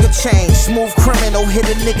get a bigger change. Smooth criminal, hit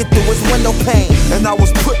a nigga through his window pane. And I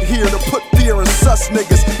was put here to put fear in sus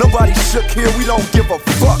niggas. Nobody shook here, we don't give a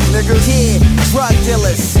fuck, niggas. Yeah, drug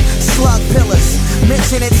dealers, slug pillars.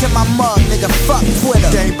 Mention it to my mug, nigga, fuck Twitter.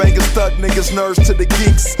 Gangbangers, thug niggas, nerds to the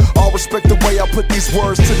geeks. All respect the way I put these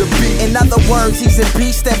words to the beat. In other words, he's a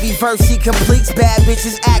beast. Every verse he completes. Bad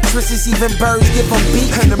bitches, actresses, even birds give him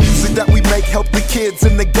beat. And the music that we make help the kids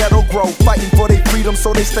in the ghetto grow. Fighting for their freedom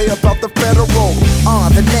so they stay about the federal.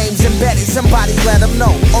 The name's embedded, somebody let them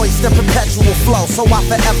know. Oyster perpetual flow, so I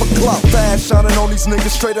forever glow. Fast shining on these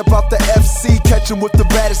niggas straight up out the FC. Catching with the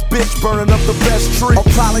baddest bitch, burning up the best tree. Or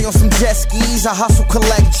probably on some jet skis. I hustle,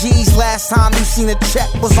 collect G's. Last time you seen a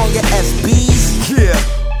check was on your SBs. Yeah,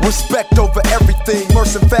 respect over everything.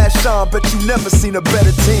 Merce and Fast Shine, bet you never seen a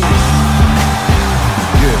better team.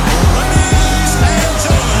 Yeah. Ladies and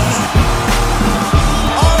gentlemen,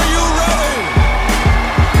 are you ready?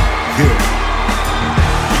 Yeah.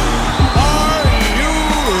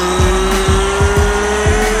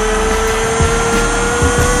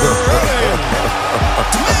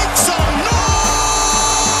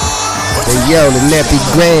 Yo, the Nappy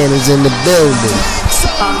Grand is in the building.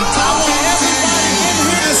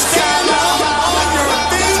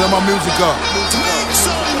 Turn my music up.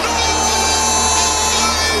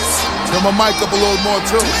 Turn my mic up a little more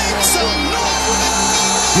too.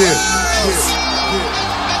 Yeah.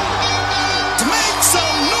 To make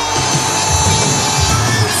some noise.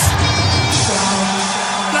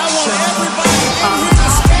 And I want everybody in here to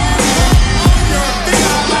stand on your feet.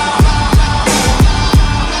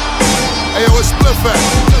 Hey, yo, it's Split Fact.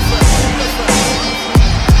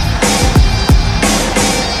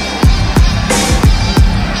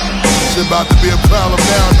 Shit about to be a problem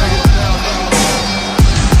now, nigga.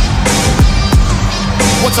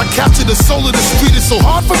 Once I capture the soul of the street, it's so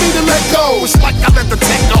hard for me to let go. It's like I let the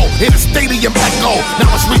techno hit a stadium echo.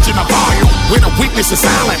 Now it's reaching a volume where the weakness is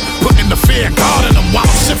silent, putting the fear God in them while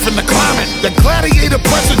I'm shifting the climate. The gladiator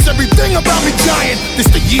presence, everything about me giant.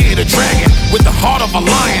 This the year of the dragon with the heart of a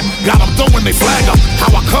lion. Got them throwing they flag up,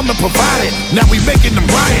 how I come and provide it. Now we making them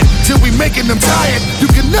riot, till we making them tired. You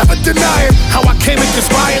can never deny it, how I came and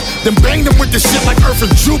conspired. Then banged them with the shit like Earth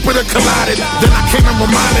and Jupiter collided. Then I came and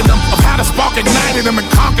reminded them of how the spark ignited them and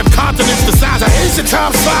conquered continents the size of Asia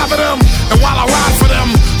times 5 of them. And while I ride for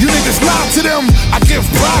them, you niggas lie to them. I give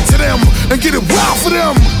pride to them and get it wild for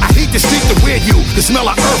them. I heat the street to wear you, the smell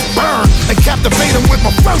of earth burn, and captivate them with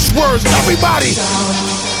my first words. Everybody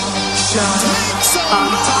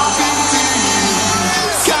I'm talking to you.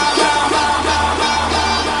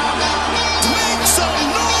 To make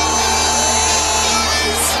some noise.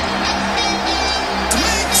 To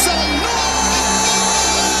make some noise.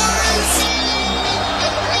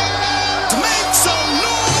 To make some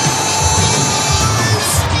noise.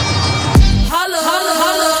 Holla, holla,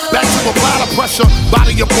 holla. Back to a lot of pressure,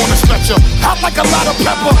 body up on a stretcher, hot like a lot of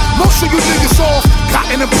pepper. Most of you niggas off,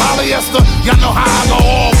 cotton and polyester. Y'all know how I go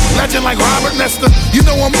off, legend like Robert Nesta. You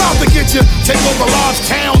know I'm out to get you, take over large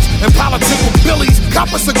towns and politic with billies,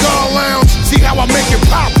 cop a cigar lounge. See how I make it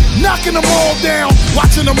pop, knocking them all down,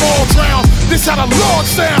 watching them all drown. This how the Lord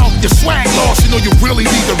sound. Your swag lost, you know you really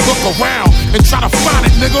need to look around and try to find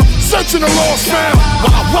it, nigga. Searching the lost found.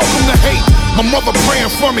 While I welcome the hate, my mother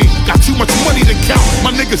praying for me. Got too much money to count,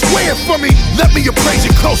 my niggas waiting for me. Let me appraise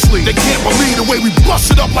it closely. They can't believe the way we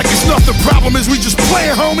bust it up like it's nothing. Problem is we just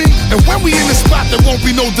playing, homie. And when we in the spot, there won't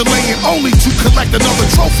be no delaying. Only to collect another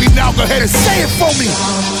trophy. Now go ahead and say it for me.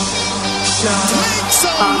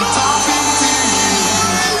 I'm talking to you.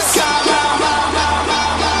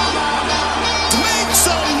 To make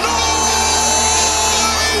some noise.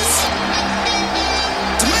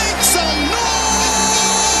 To make some noise.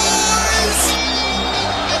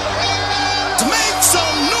 To make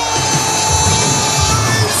some noise.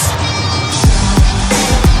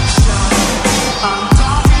 I'm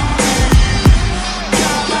talking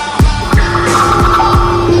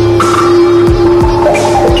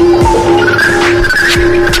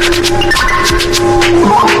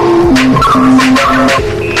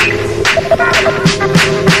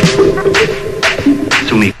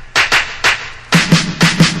to me. I'm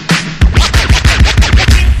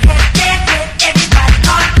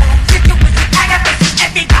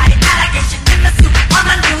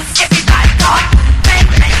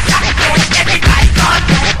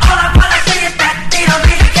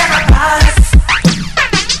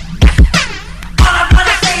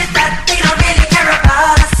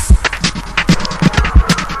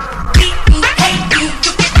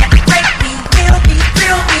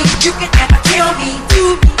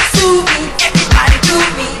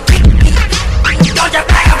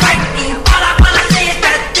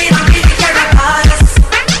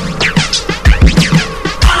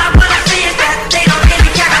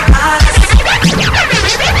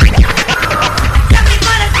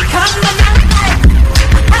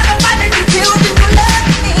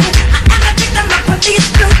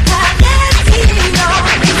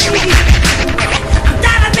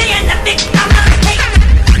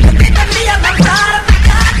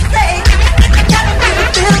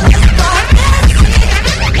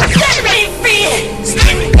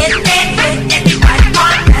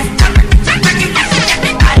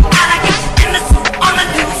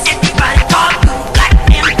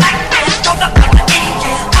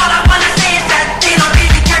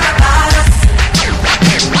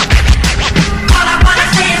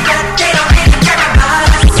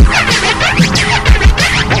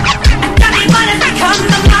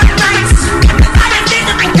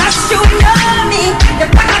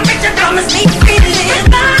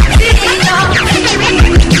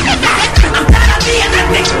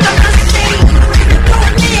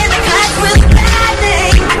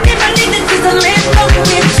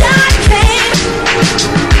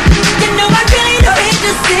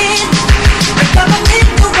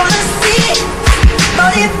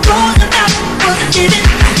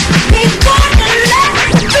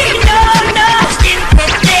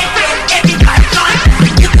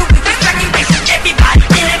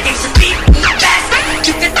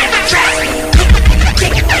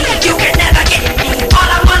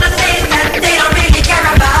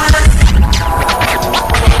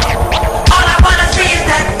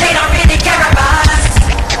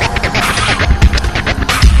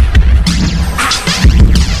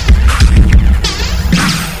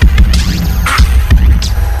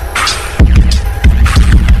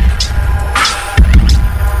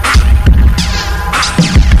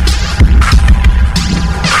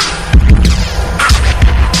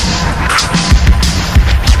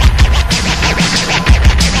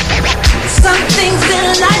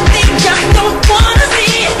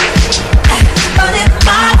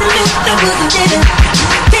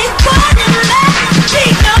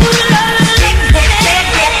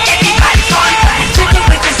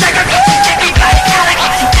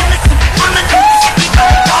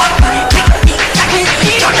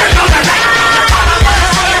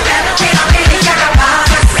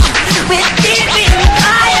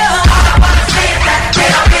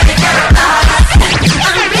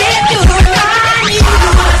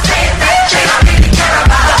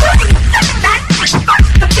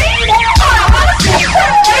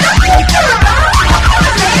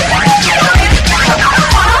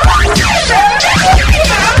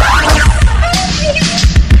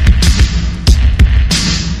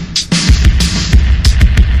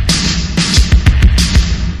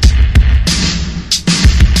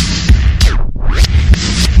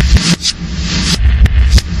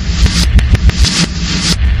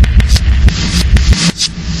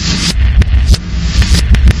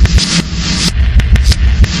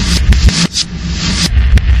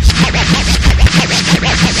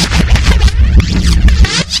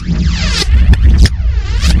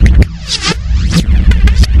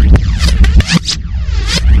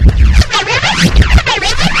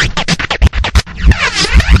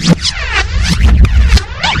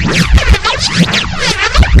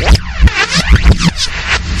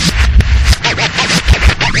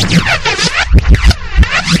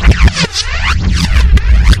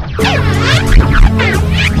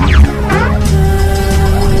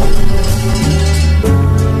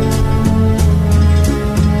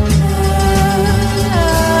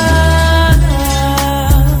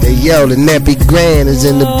Yo, the Nappy Grand is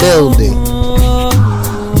in the building.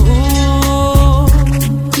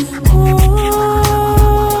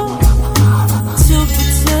 To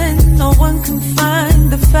pretend no one can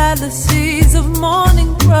find the fallacies of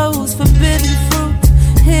morning rose, forbidden fruit,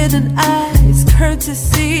 hidden eyes,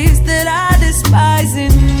 courtesies that I despise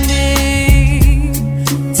in me.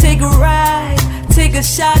 Take a ride, take a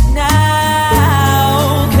shot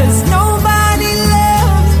now, 'cause nobody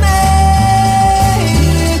loves me.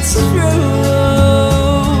 It's true,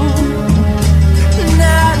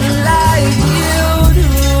 not like you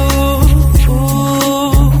do.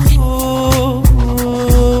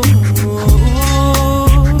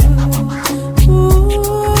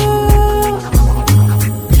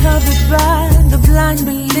 Covered by the blind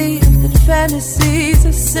belief that fantasies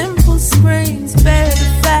are simple screens, bear the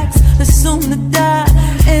facts, assume the die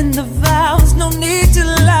in the vows, no need to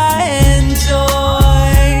lie,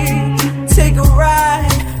 enjoy. Take a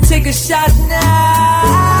ride, take a shot now.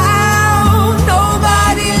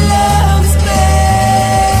 Nobody loves me,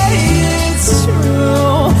 it's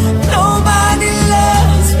true. Nobody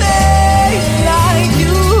loves me like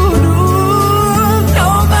you do.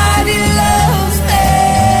 Nobody loves me,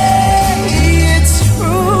 it's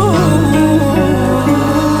true.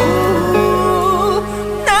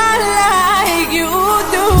 Not like you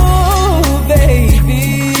do, baby.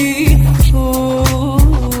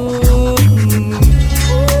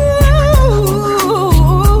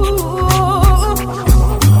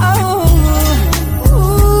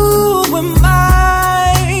 Ooh, am I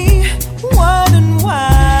wondering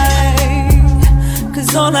why? 'Cause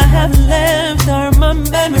all I have left are my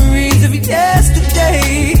memories of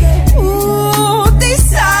yesterday. Ooh, these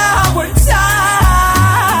sour times.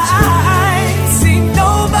 See,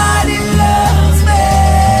 nobody loves me,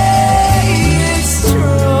 it's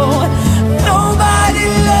true. Nobody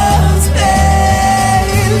loves me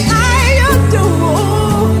like you do.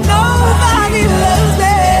 Nobody loves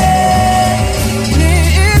me,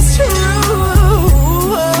 it's true.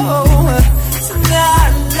 It's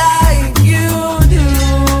not like you do.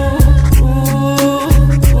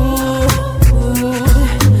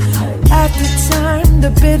 After time,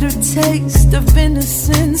 the bitter taste of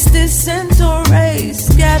innocence, disinterrace,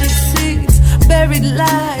 scattered seeds, buried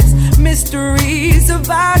lies, mysteries of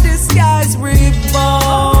our disguise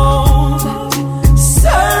reborn.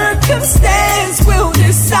 Circumstance will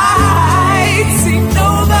decide. See,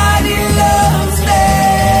 nobody loves me,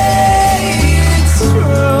 it's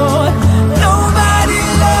true. Nobody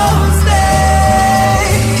loves me,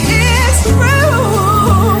 it's true.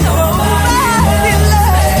 Nobody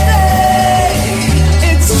loves me,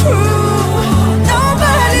 it's true.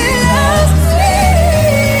 Nobody loves me,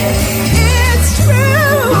 it's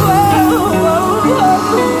true.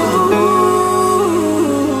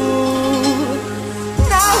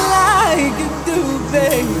 Not like you do,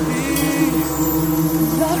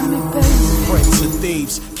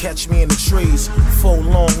 leaves. Catch me in the trees, fold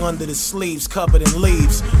long under the sleeves, covered in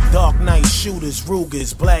leaves. Dark night shooters,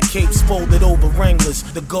 Rugers, black capes folded over Wranglers.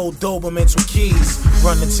 The gold Dobermans with keys.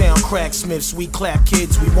 Run the town cracksmiths, we clap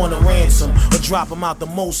kids, we want a ransom. Or drop them out the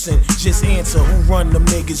Mosin, just answer who run them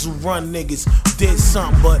niggas, who run niggas. Did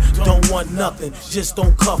something but don't want nothing, just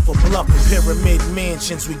don't cuff or bluff. Pyramid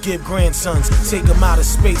mansions, we give grandsons. Take them out of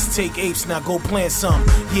space, take apes, now go plant some.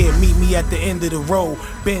 Yeah, meet me at the end of the road.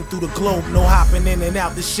 Been through the globe, no hopping in and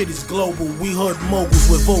out, this shit is global. We hood moguls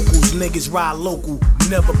with vocals, niggas ride local.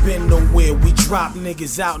 Never been nowhere, we drop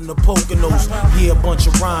niggas out in the Poconos. Yeah, a bunch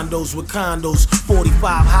of rondos with condos,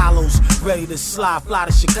 45 hollows, ready to slide, fly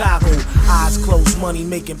to Chicago. Eyes closed, money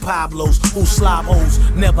making Pablos, who slob hoes.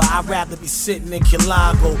 Never, I'd rather be sitting in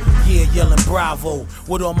Kilago. Yeah, yelling bravo,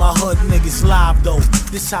 with all my hood niggas live though.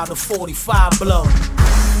 This how the 45 blow.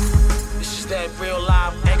 This is that real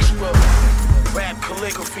live extra. Rap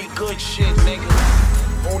calligraphy, good shit,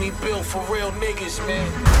 nigga. Only built for real niggas, man.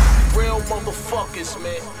 Real motherfuckers,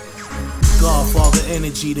 man. Godfather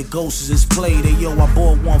energy, the ghosts is played. Hey yo, I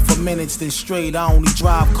bought one for minutes, then straight. I only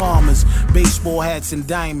drive commas, baseball hats and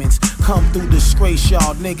diamonds. Come through disgrace,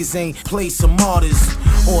 y'all niggas ain't play some martyrs.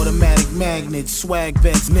 Automatic magnets, swag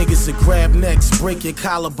vets, niggas that grab necks. Break your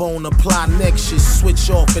collarbone, apply nexus. Switch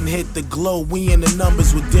off and hit the glow. We in the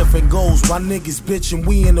numbers with different goals. My niggas bitchin',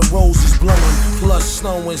 we in the roses blowing. Plus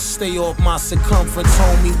snowing, stay off my circumference,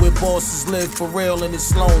 homie. Where bosses live for real and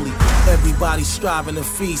it's lonely. Everybody striving to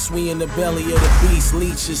feast, we in the belly of the beast.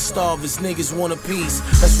 Leeches, starvers, niggas want a piece.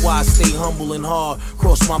 That's why I stay humble and hard.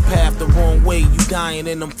 Cross my path the wrong way, you dying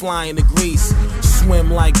and I'm flying to Greece.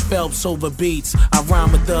 Swim like Phelps over beats. I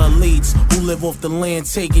rhyme with the elites who live off the land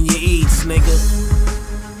taking your eats, nigga.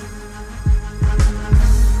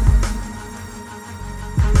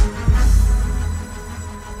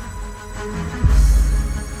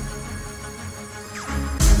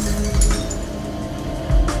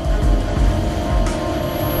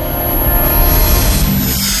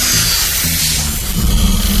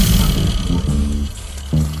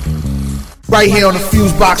 Right here on the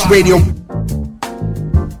FuseBox Radio.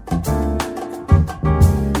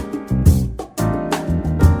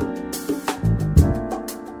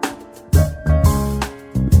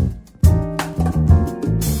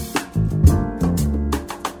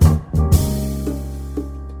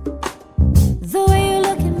 The way you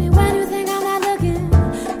look at me when you think I'm not looking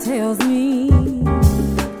tells me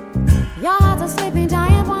your heart's a sleeping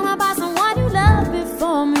giant, wanna buy someone you love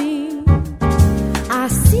before me. I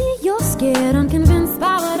see you're scared, unconvinced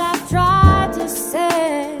by what I've tried.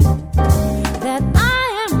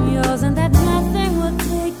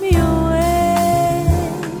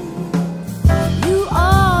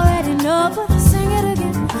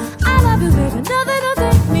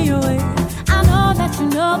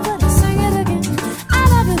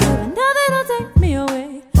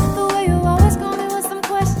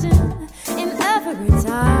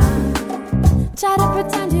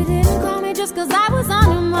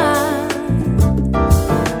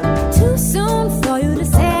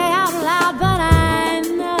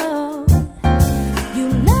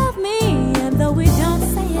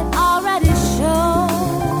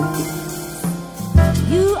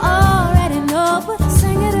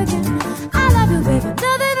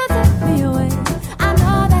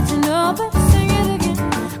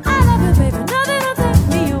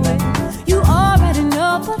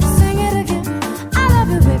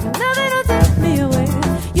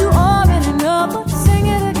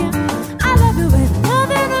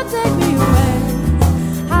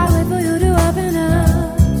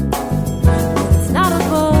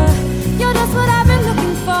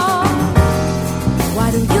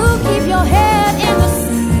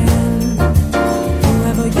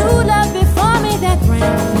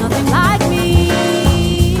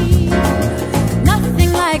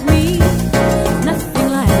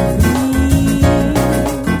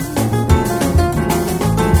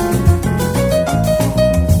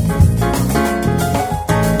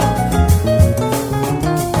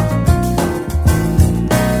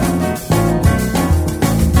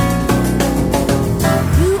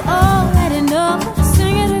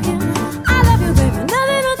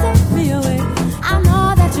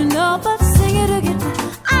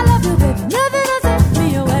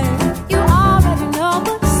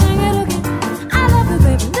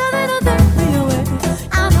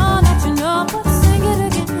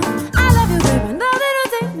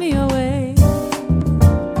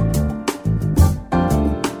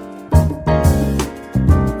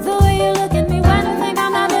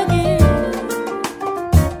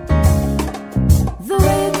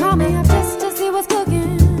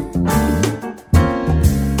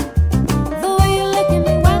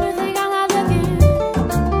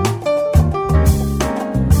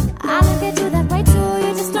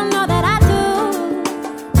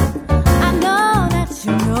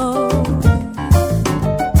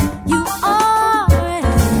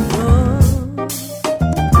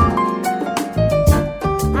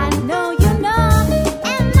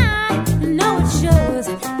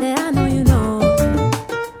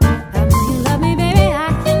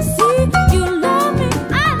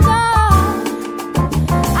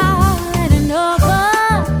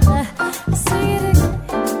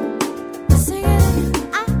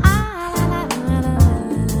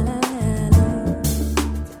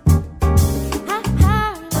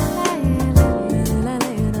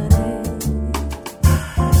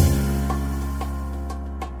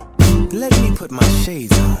 put my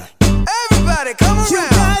shades on. Everybody, come around. You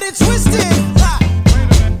got it twisted.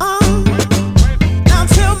 Now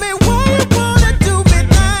tell me what you wanna do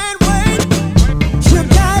midnight wait. You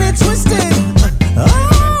got it twisted.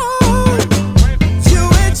 You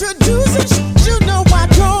introduce it, you know I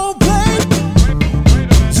don't play.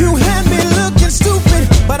 You had me looking stupid,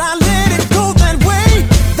 but I let it go that way.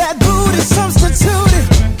 That booty substituted.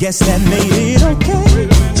 Guess that made it okay.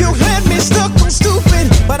 You had me stuck on stupid,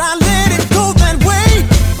 but I let it go that way.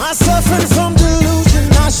 I suffered from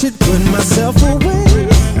delusion, I should put myself away.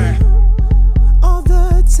 All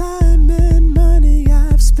the time and money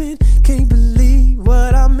I've spent, can't believe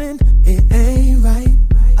what I'm in, it ain't right.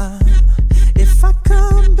 If I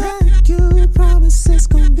come back, you promise it's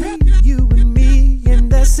gonna be you and me,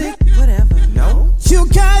 and that's it. Whatever. No, you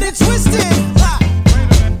got it twisted.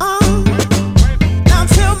 Now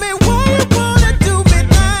tell me what you wanna do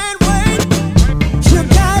midnight wait. You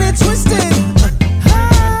got it twisted.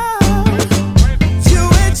 You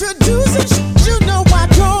introduce it, you know I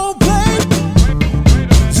don't play.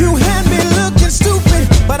 You had me looking stupid,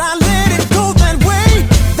 but I let it go that way.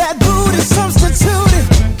 That booty substituted.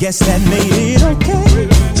 Guess that made it okay.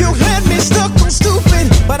 You had me stuck on stupid,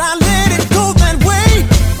 but I let it go that way.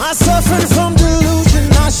 I suffered from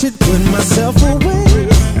delusion, I should put myself away.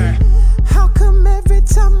 How come every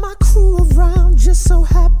time I crew around, just so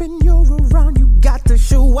happen you're around, you got to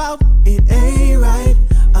show out, it ain't right.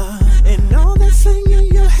 And all that fling in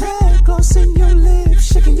your hair, glossing your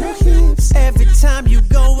lips, shaking your hips, every time you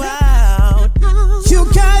go out, you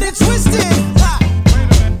got it twisted.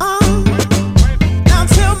 Now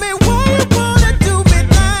tell me what you wanna do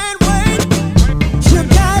midnight wait. You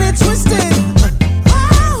got it twisted.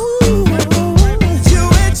 You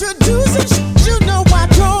introduce it, you know I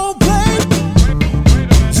don't play.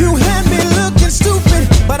 You had me looking stupid,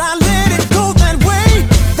 but I let it go that way.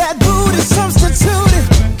 That booty substituted.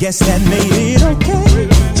 Guess that made it okay.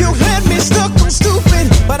 You had me stuck on stupid,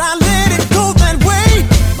 but I let it go that way.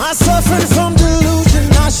 I suffered from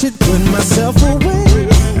delusion, I should put myself away.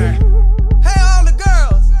 Hey, all the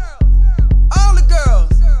girls,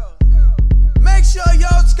 make sure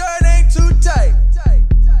your skirt ain't too tight.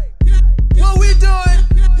 What we doing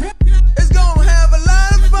is gonna have a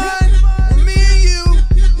lot of fun with me and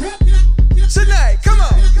you tonight. Come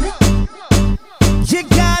on. You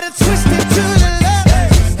got it twisted to the left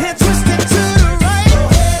and twisted to the right.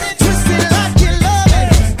 Twist it like you love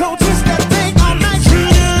it. Go twist that thing all night. You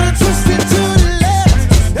got it twisted to the left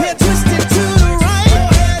and twisted to the right.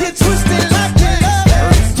 Get twisted like you love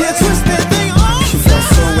it. Get twist that thing all night. She felt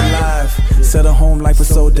so alive, said her home life was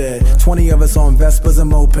so dead. 20 of us on Vespas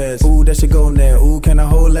and mopeds. Ooh, that should go in there. Ooh, can I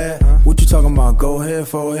hold that? What you talking about? Go ahead,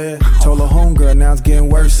 forehead. Told her homegirl, now it's getting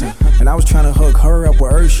worse. And I was trying to hook her up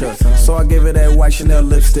with Ursha, so I gave her that white Chanel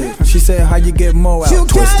lipstick. She said, how you get more out? You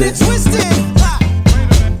Twisted. got it twisted.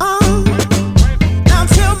 Now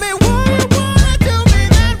tell me what you wanna do me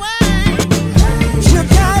that way. You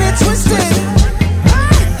got it twisted.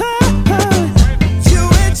 You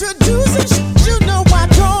introduce it, you know I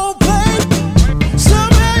don't play.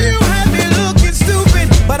 Somehow you had me looking stupid,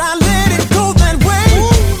 but I let it go that way.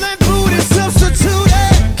 That booty substituted.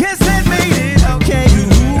 Guess that made it okay.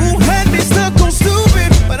 You had me stuck on stupid,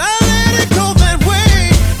 but I let it go that way.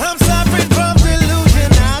 I'm suffering from delusion,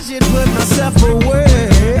 I should put myself away.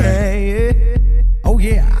 Oh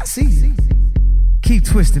yeah, I see you. Keep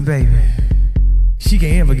twisting, baby. She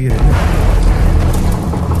can't ever get it.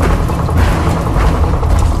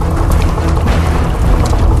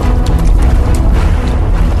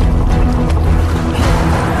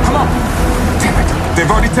 Come on. Damn it. They've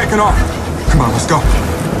already taken off. Come on, let's go.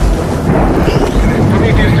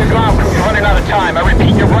 Prometheus to ground crew. You're running out of time. I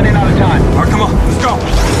repeat, you're running out of time. All right, come on, let's go.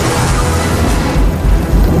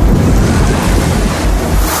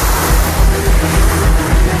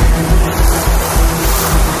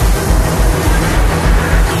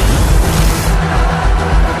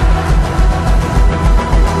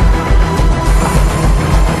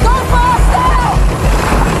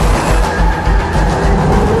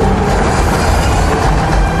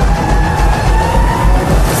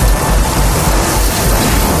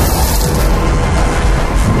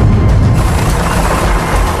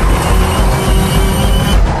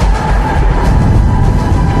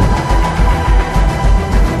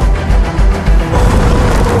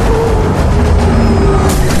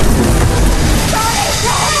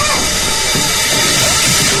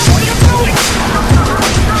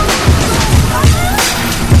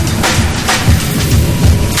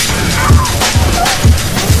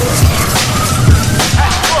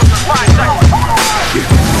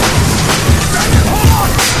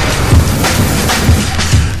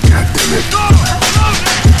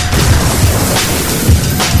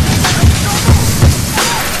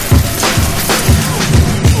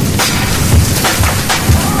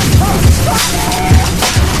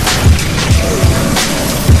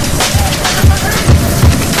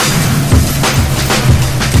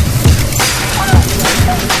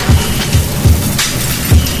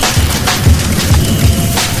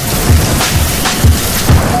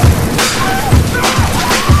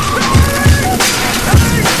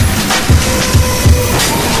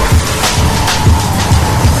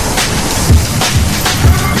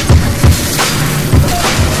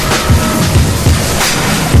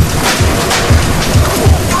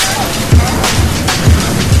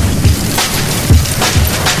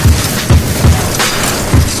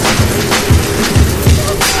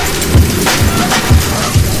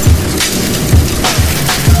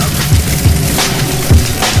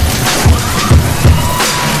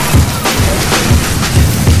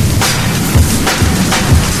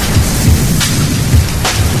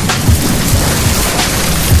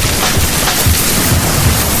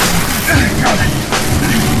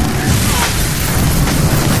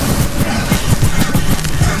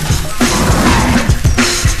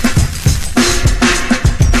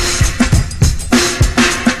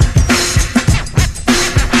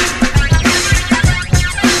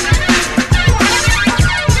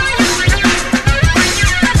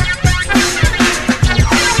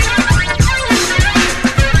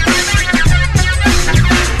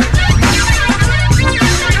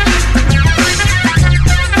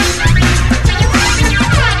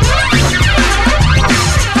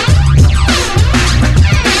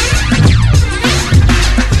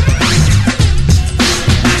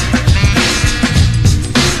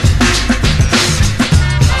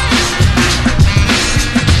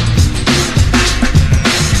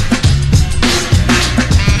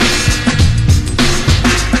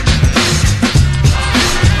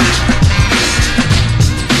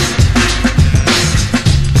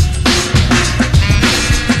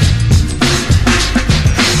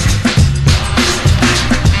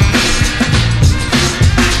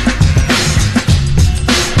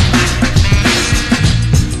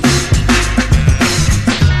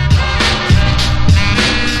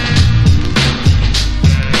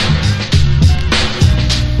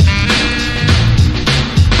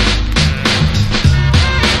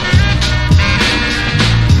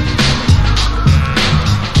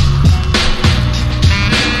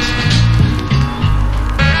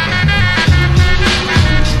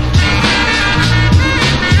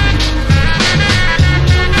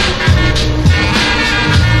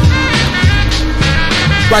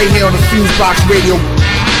 right here on the FuseBox Radio.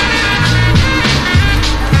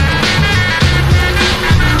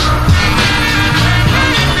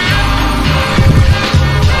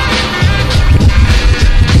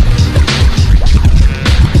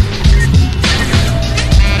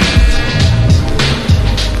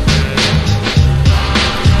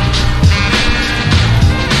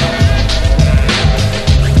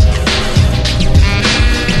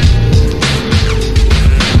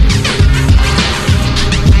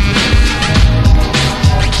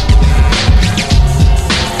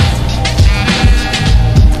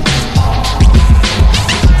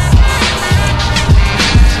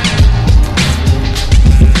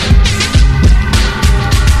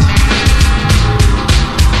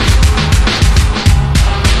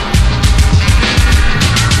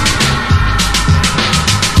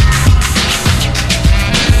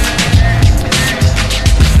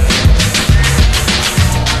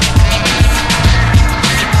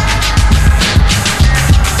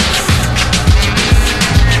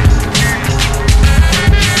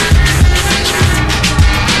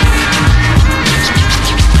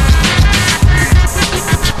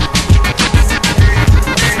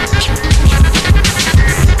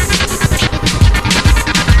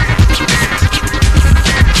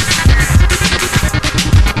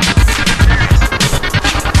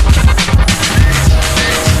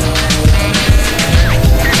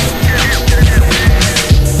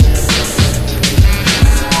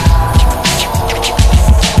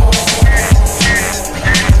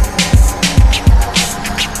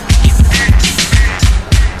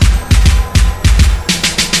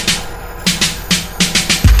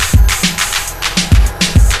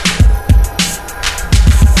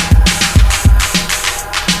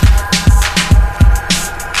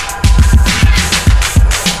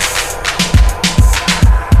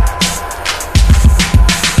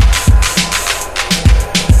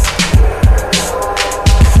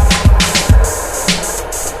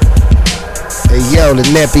 Yo, the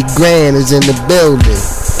Nappy Grand is in the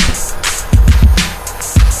building.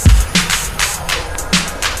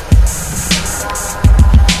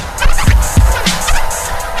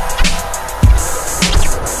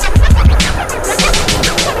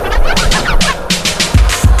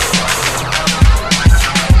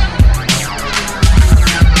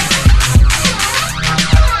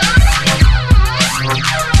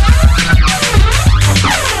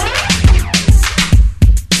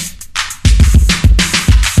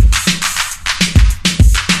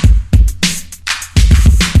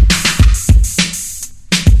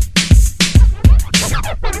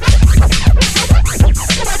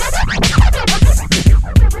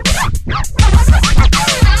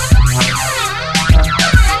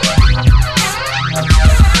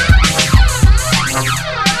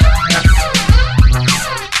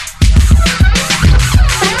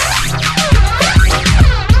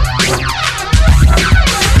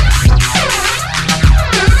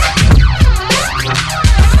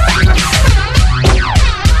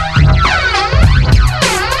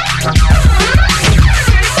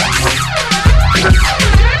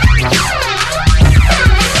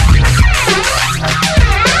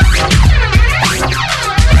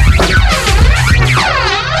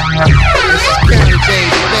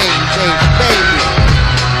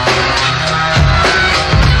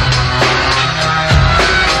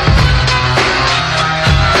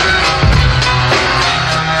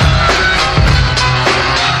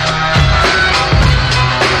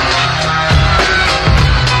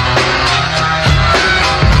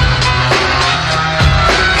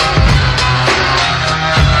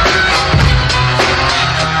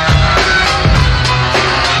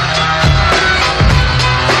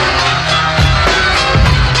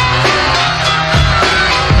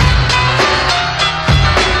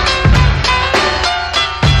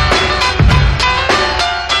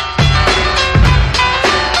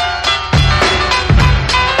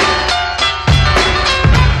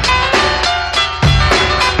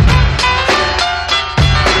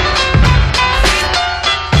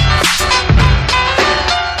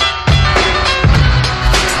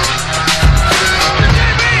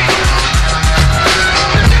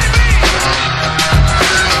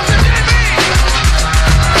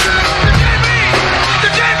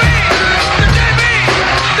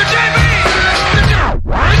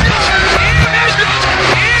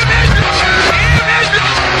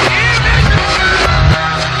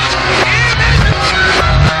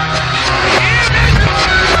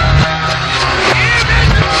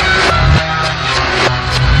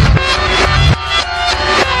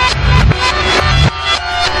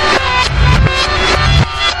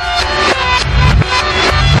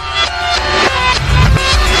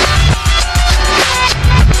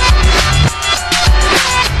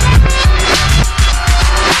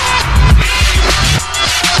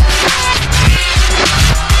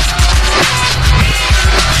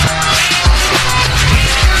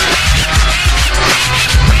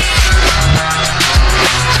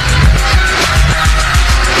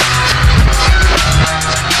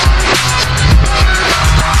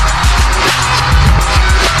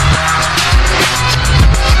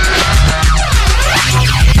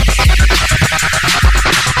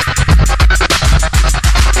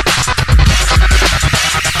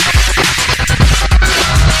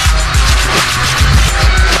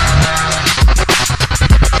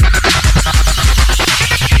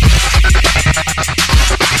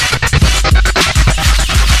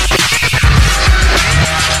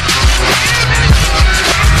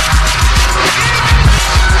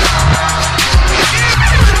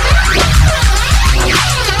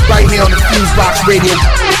 FuseBox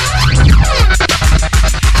Radio.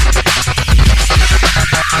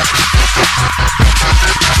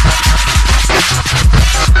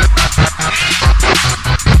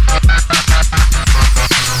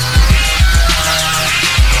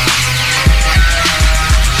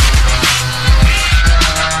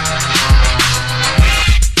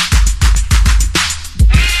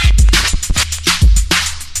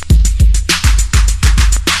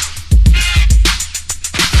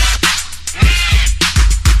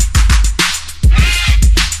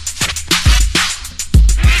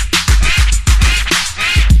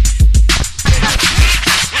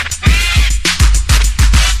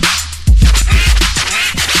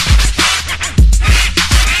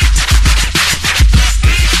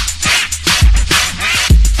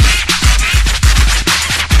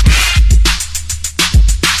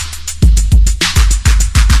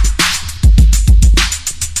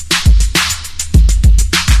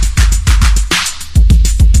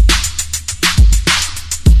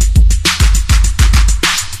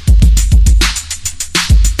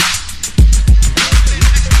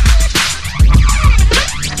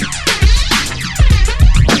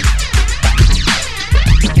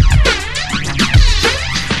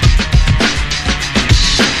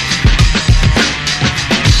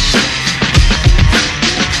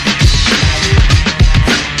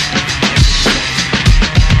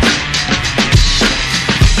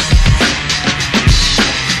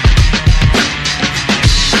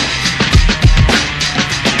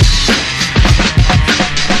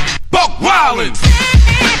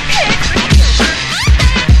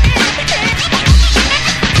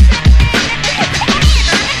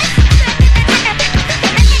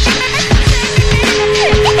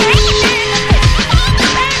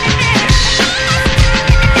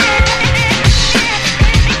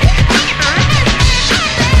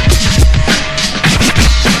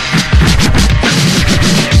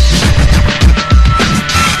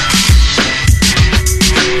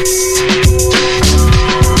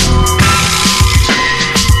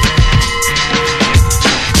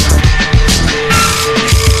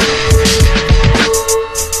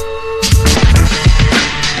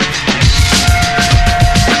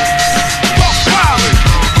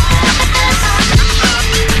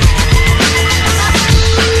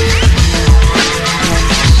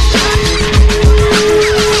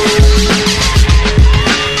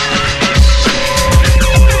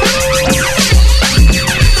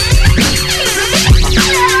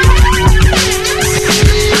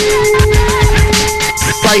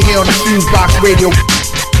 Right here on the FuseBox Radio.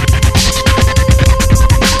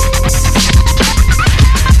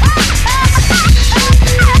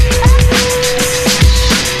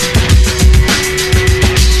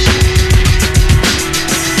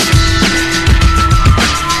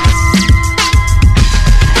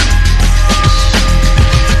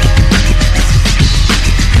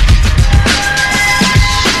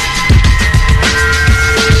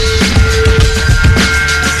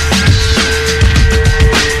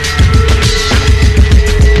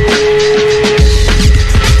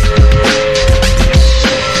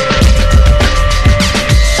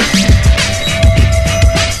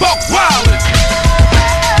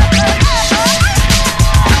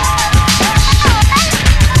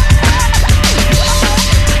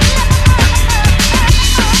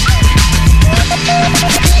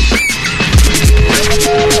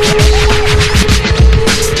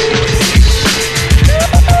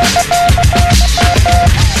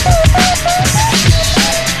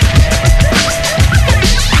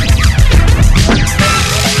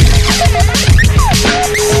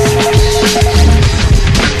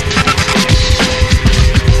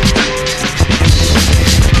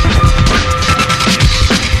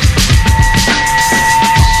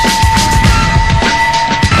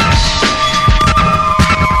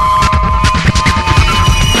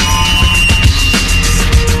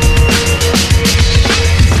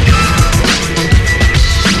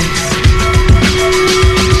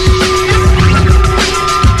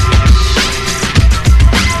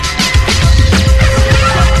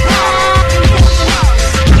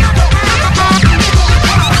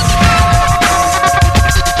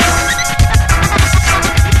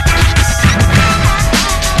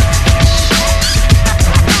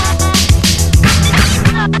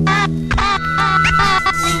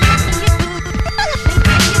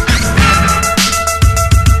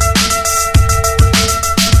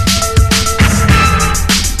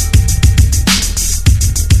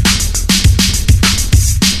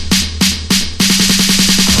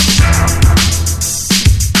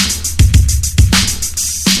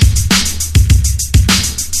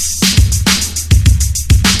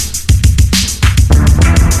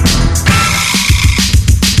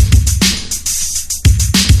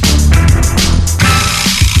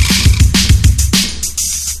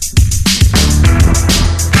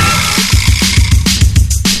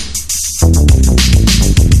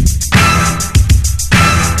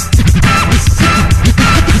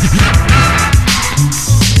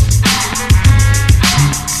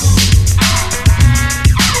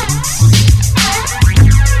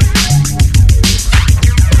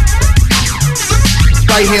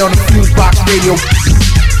 right here on the FuseBox Radio.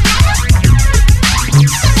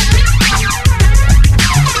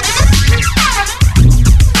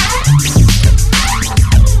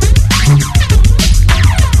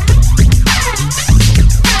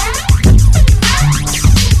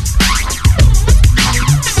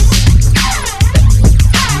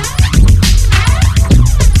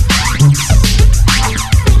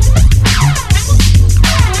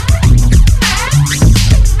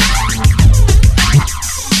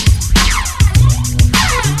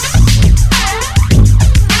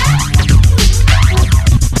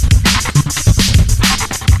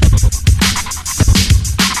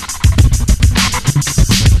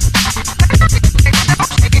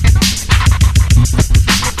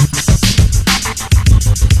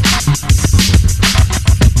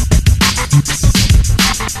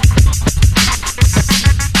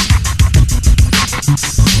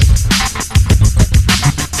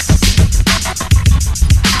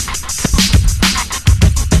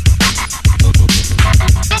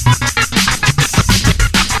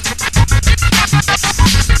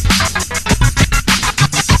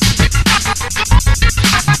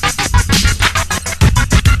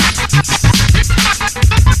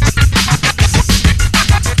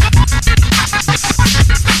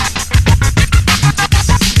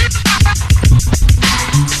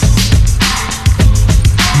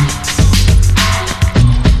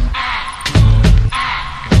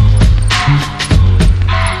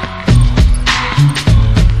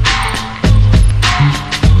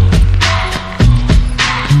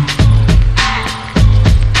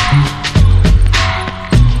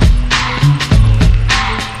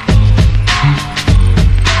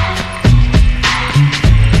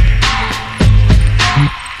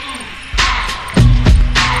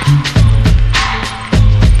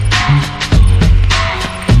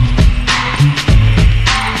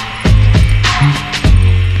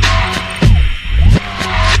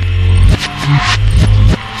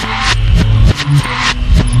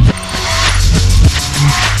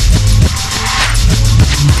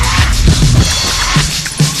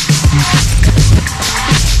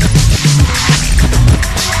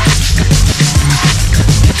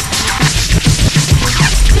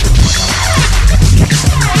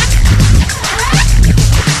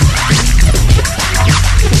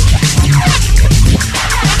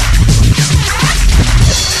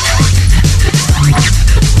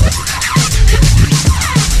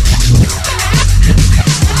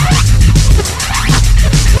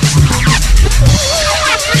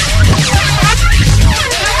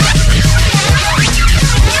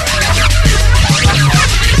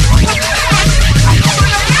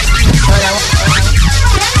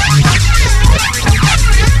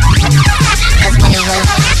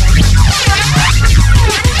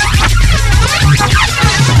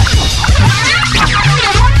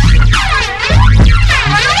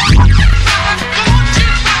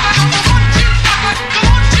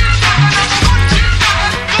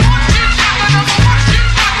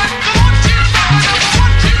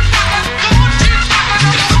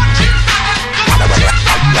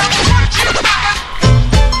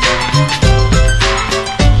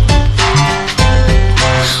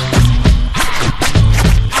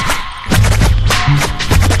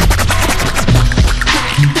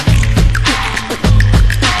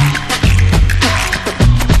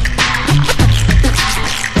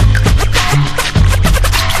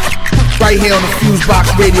 Right here on the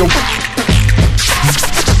FuseBox Radio.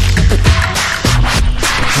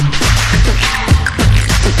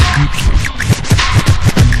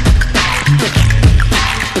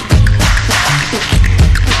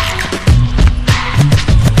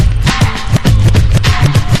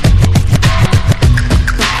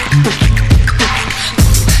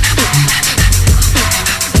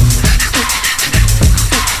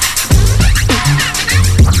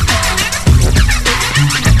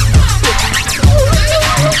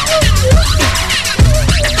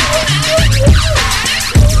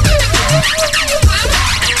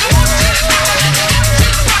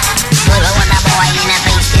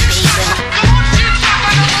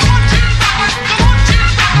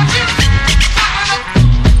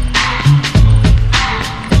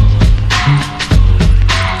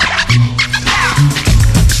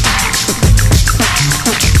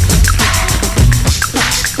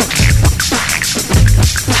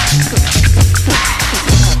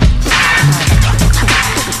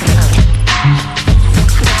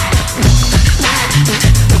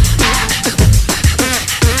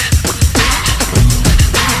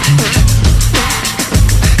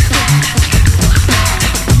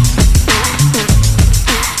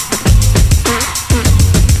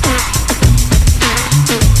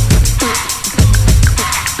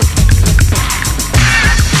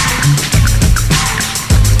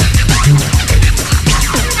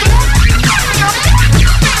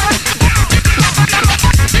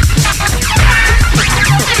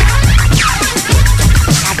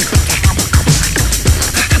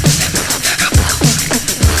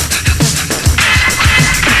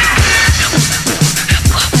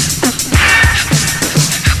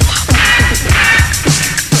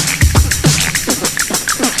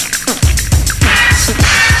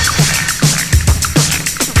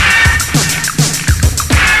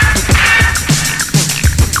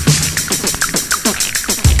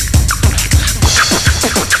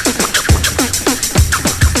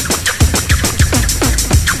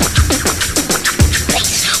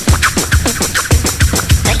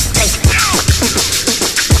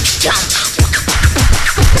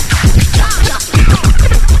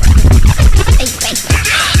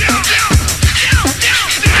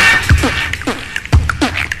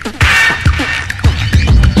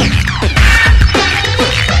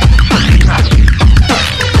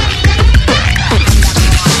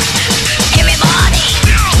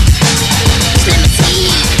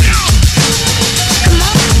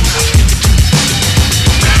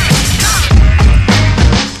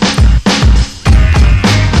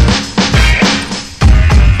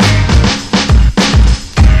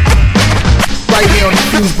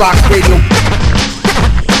 FuseBox Radio.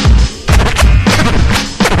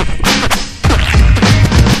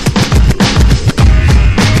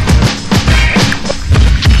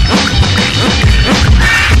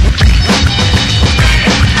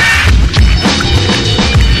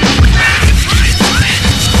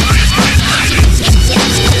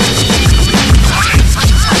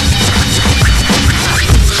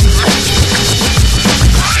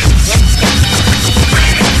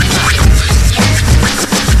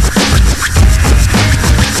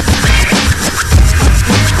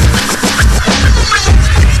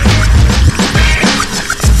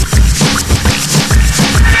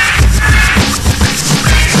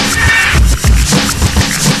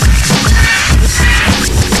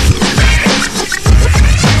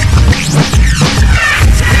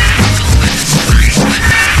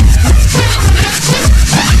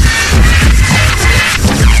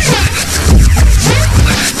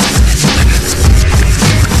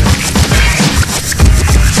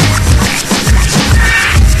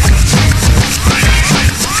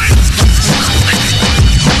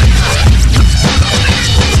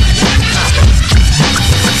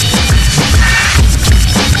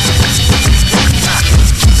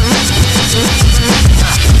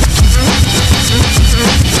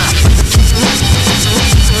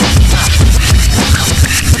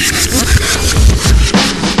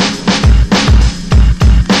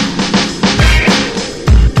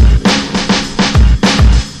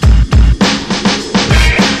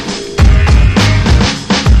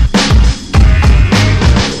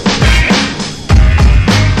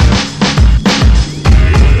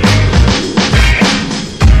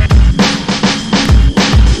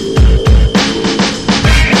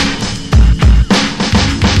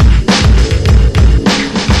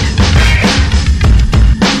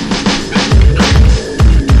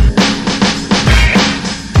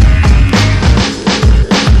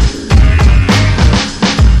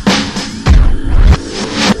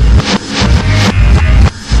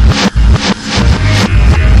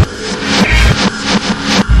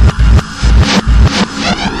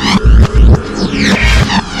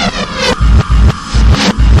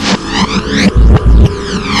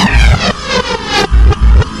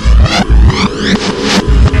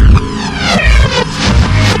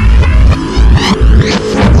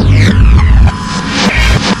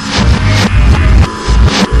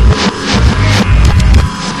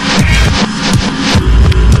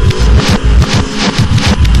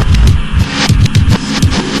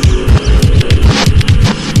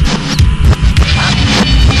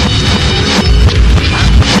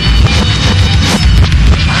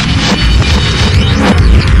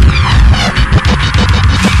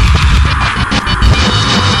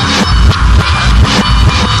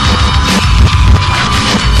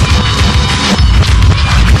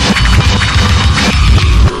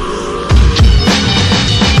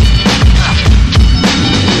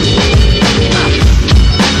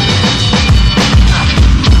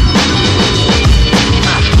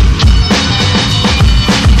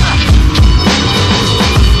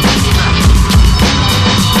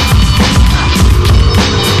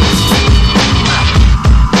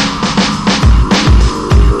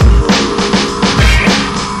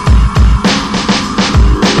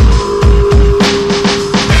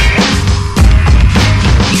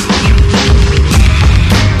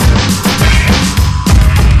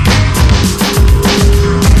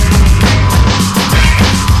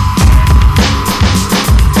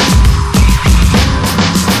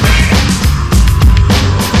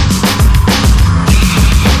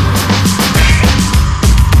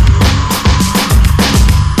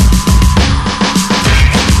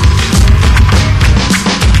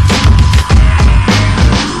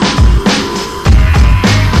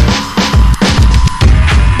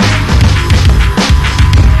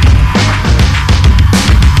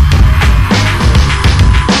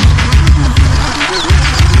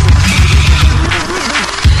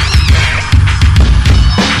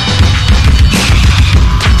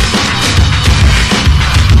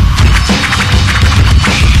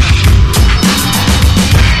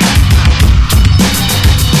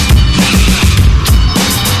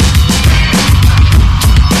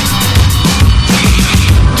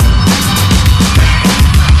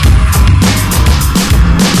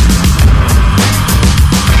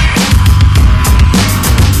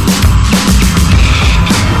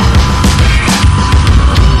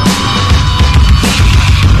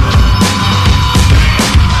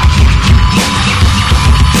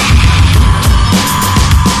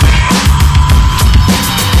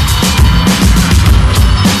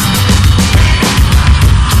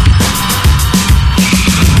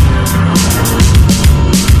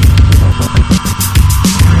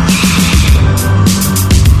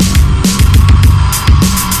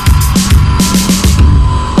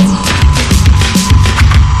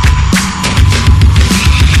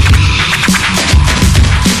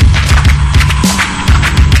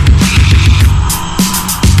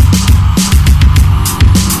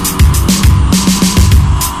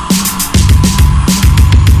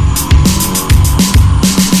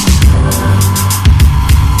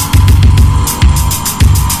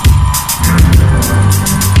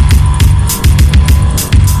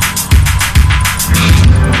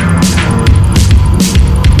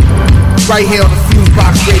 right here on the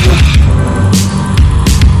FuseBox Radio.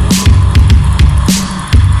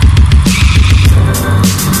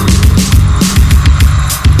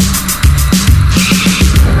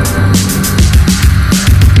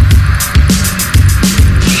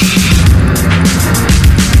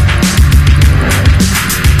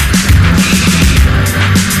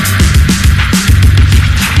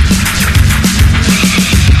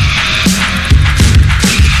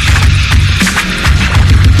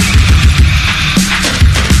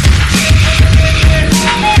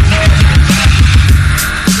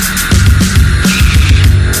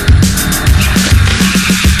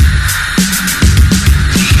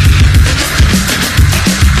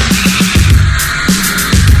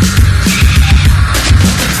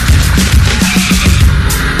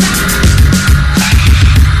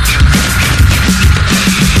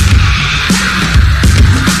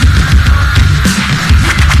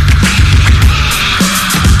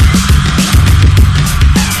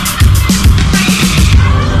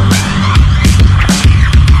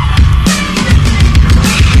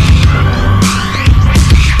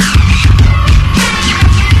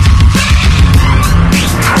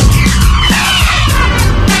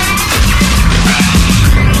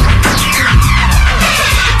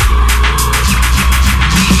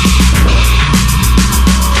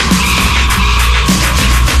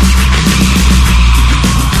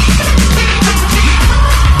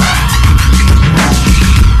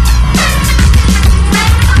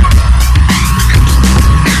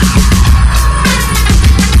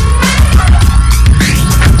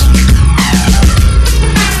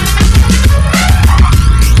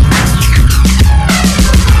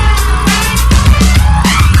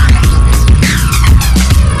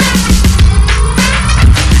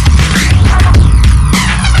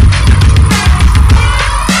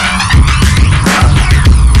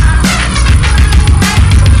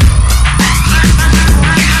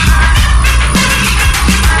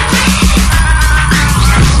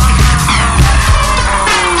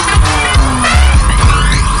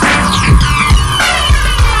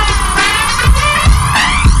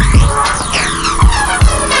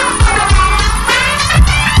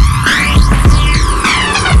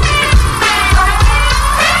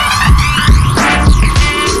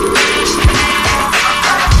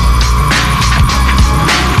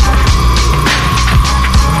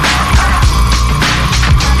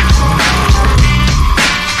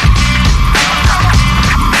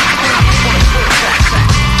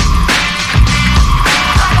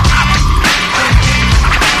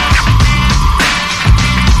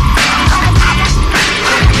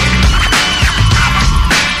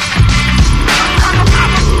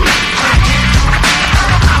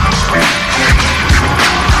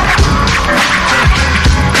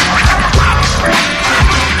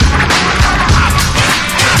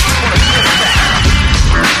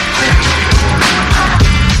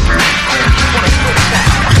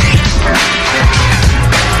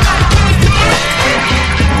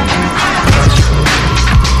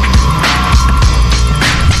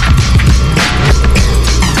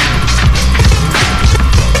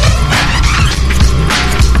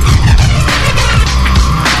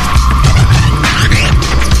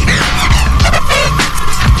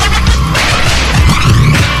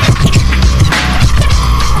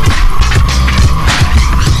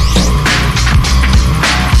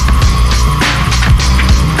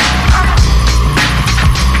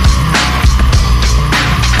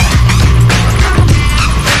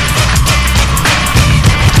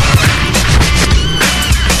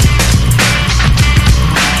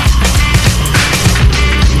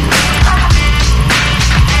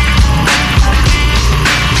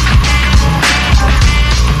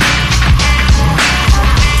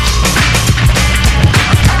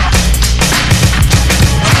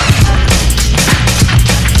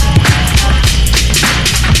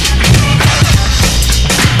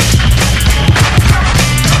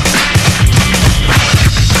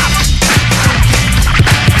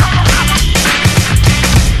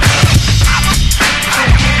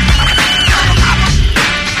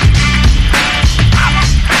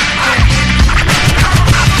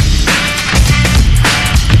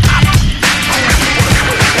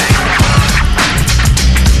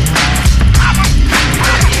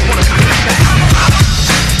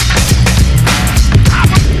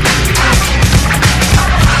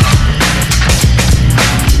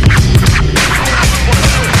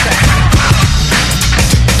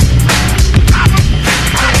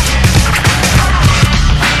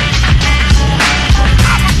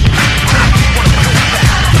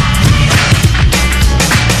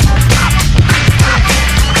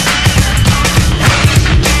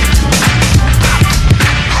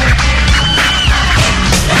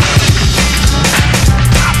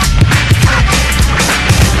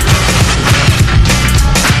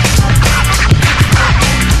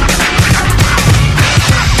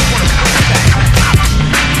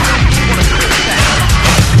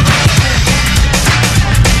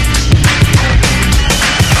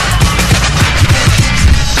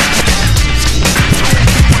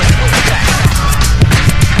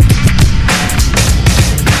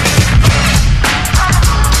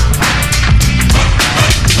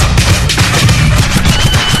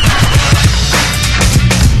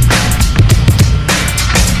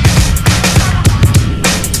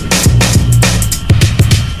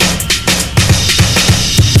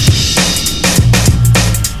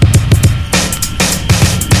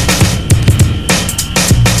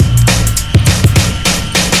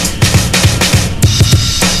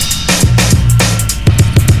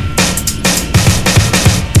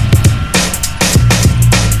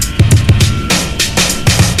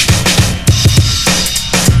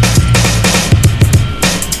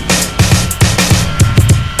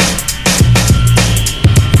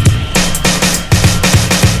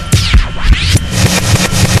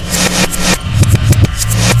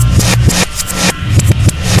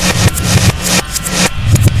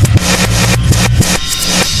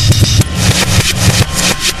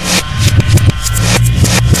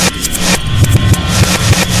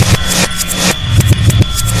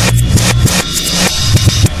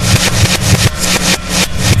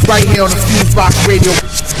 here on the FuseBox Radio.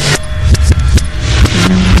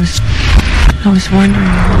 I was wondering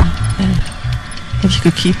if you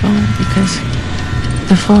could keep on, because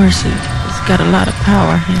the force has got a lot of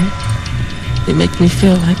power, and it makes me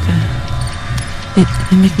feel like it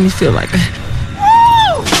makes me feel like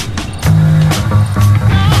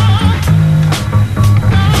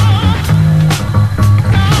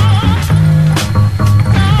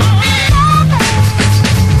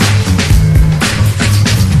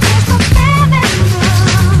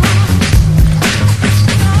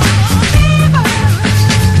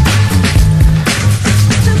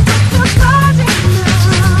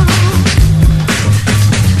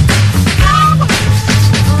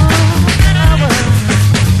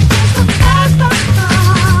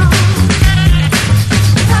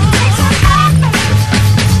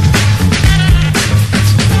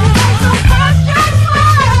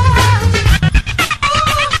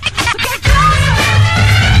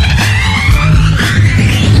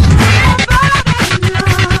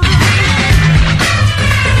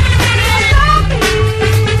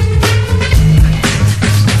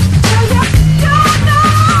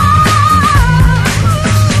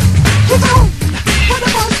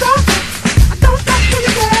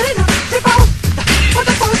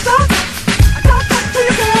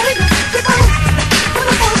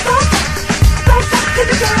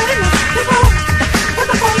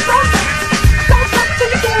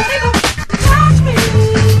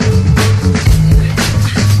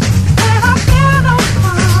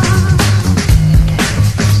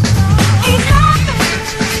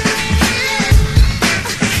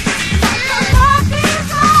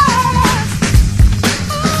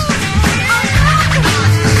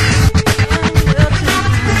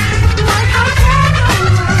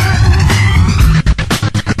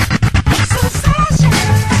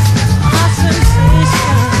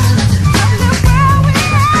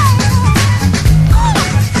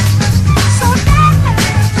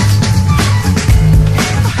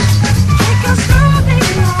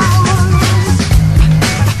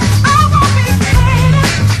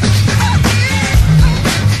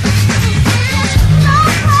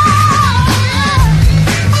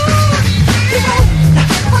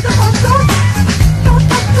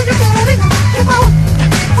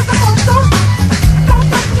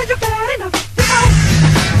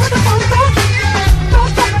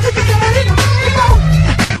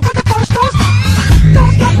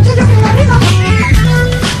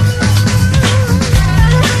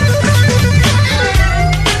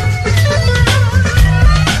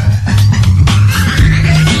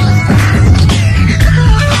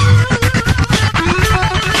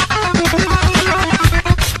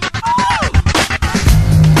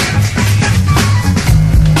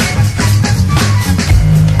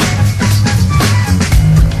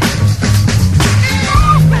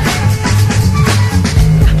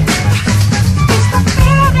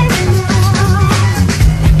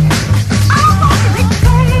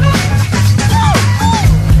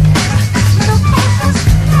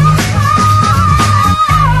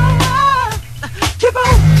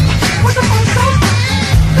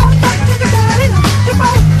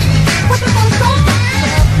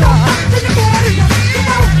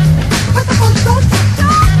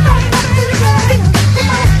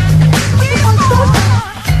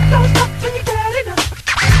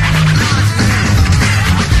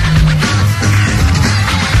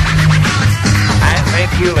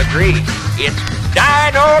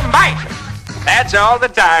That's all the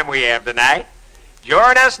time we have tonight.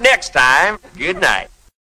 Join us next time. Good night.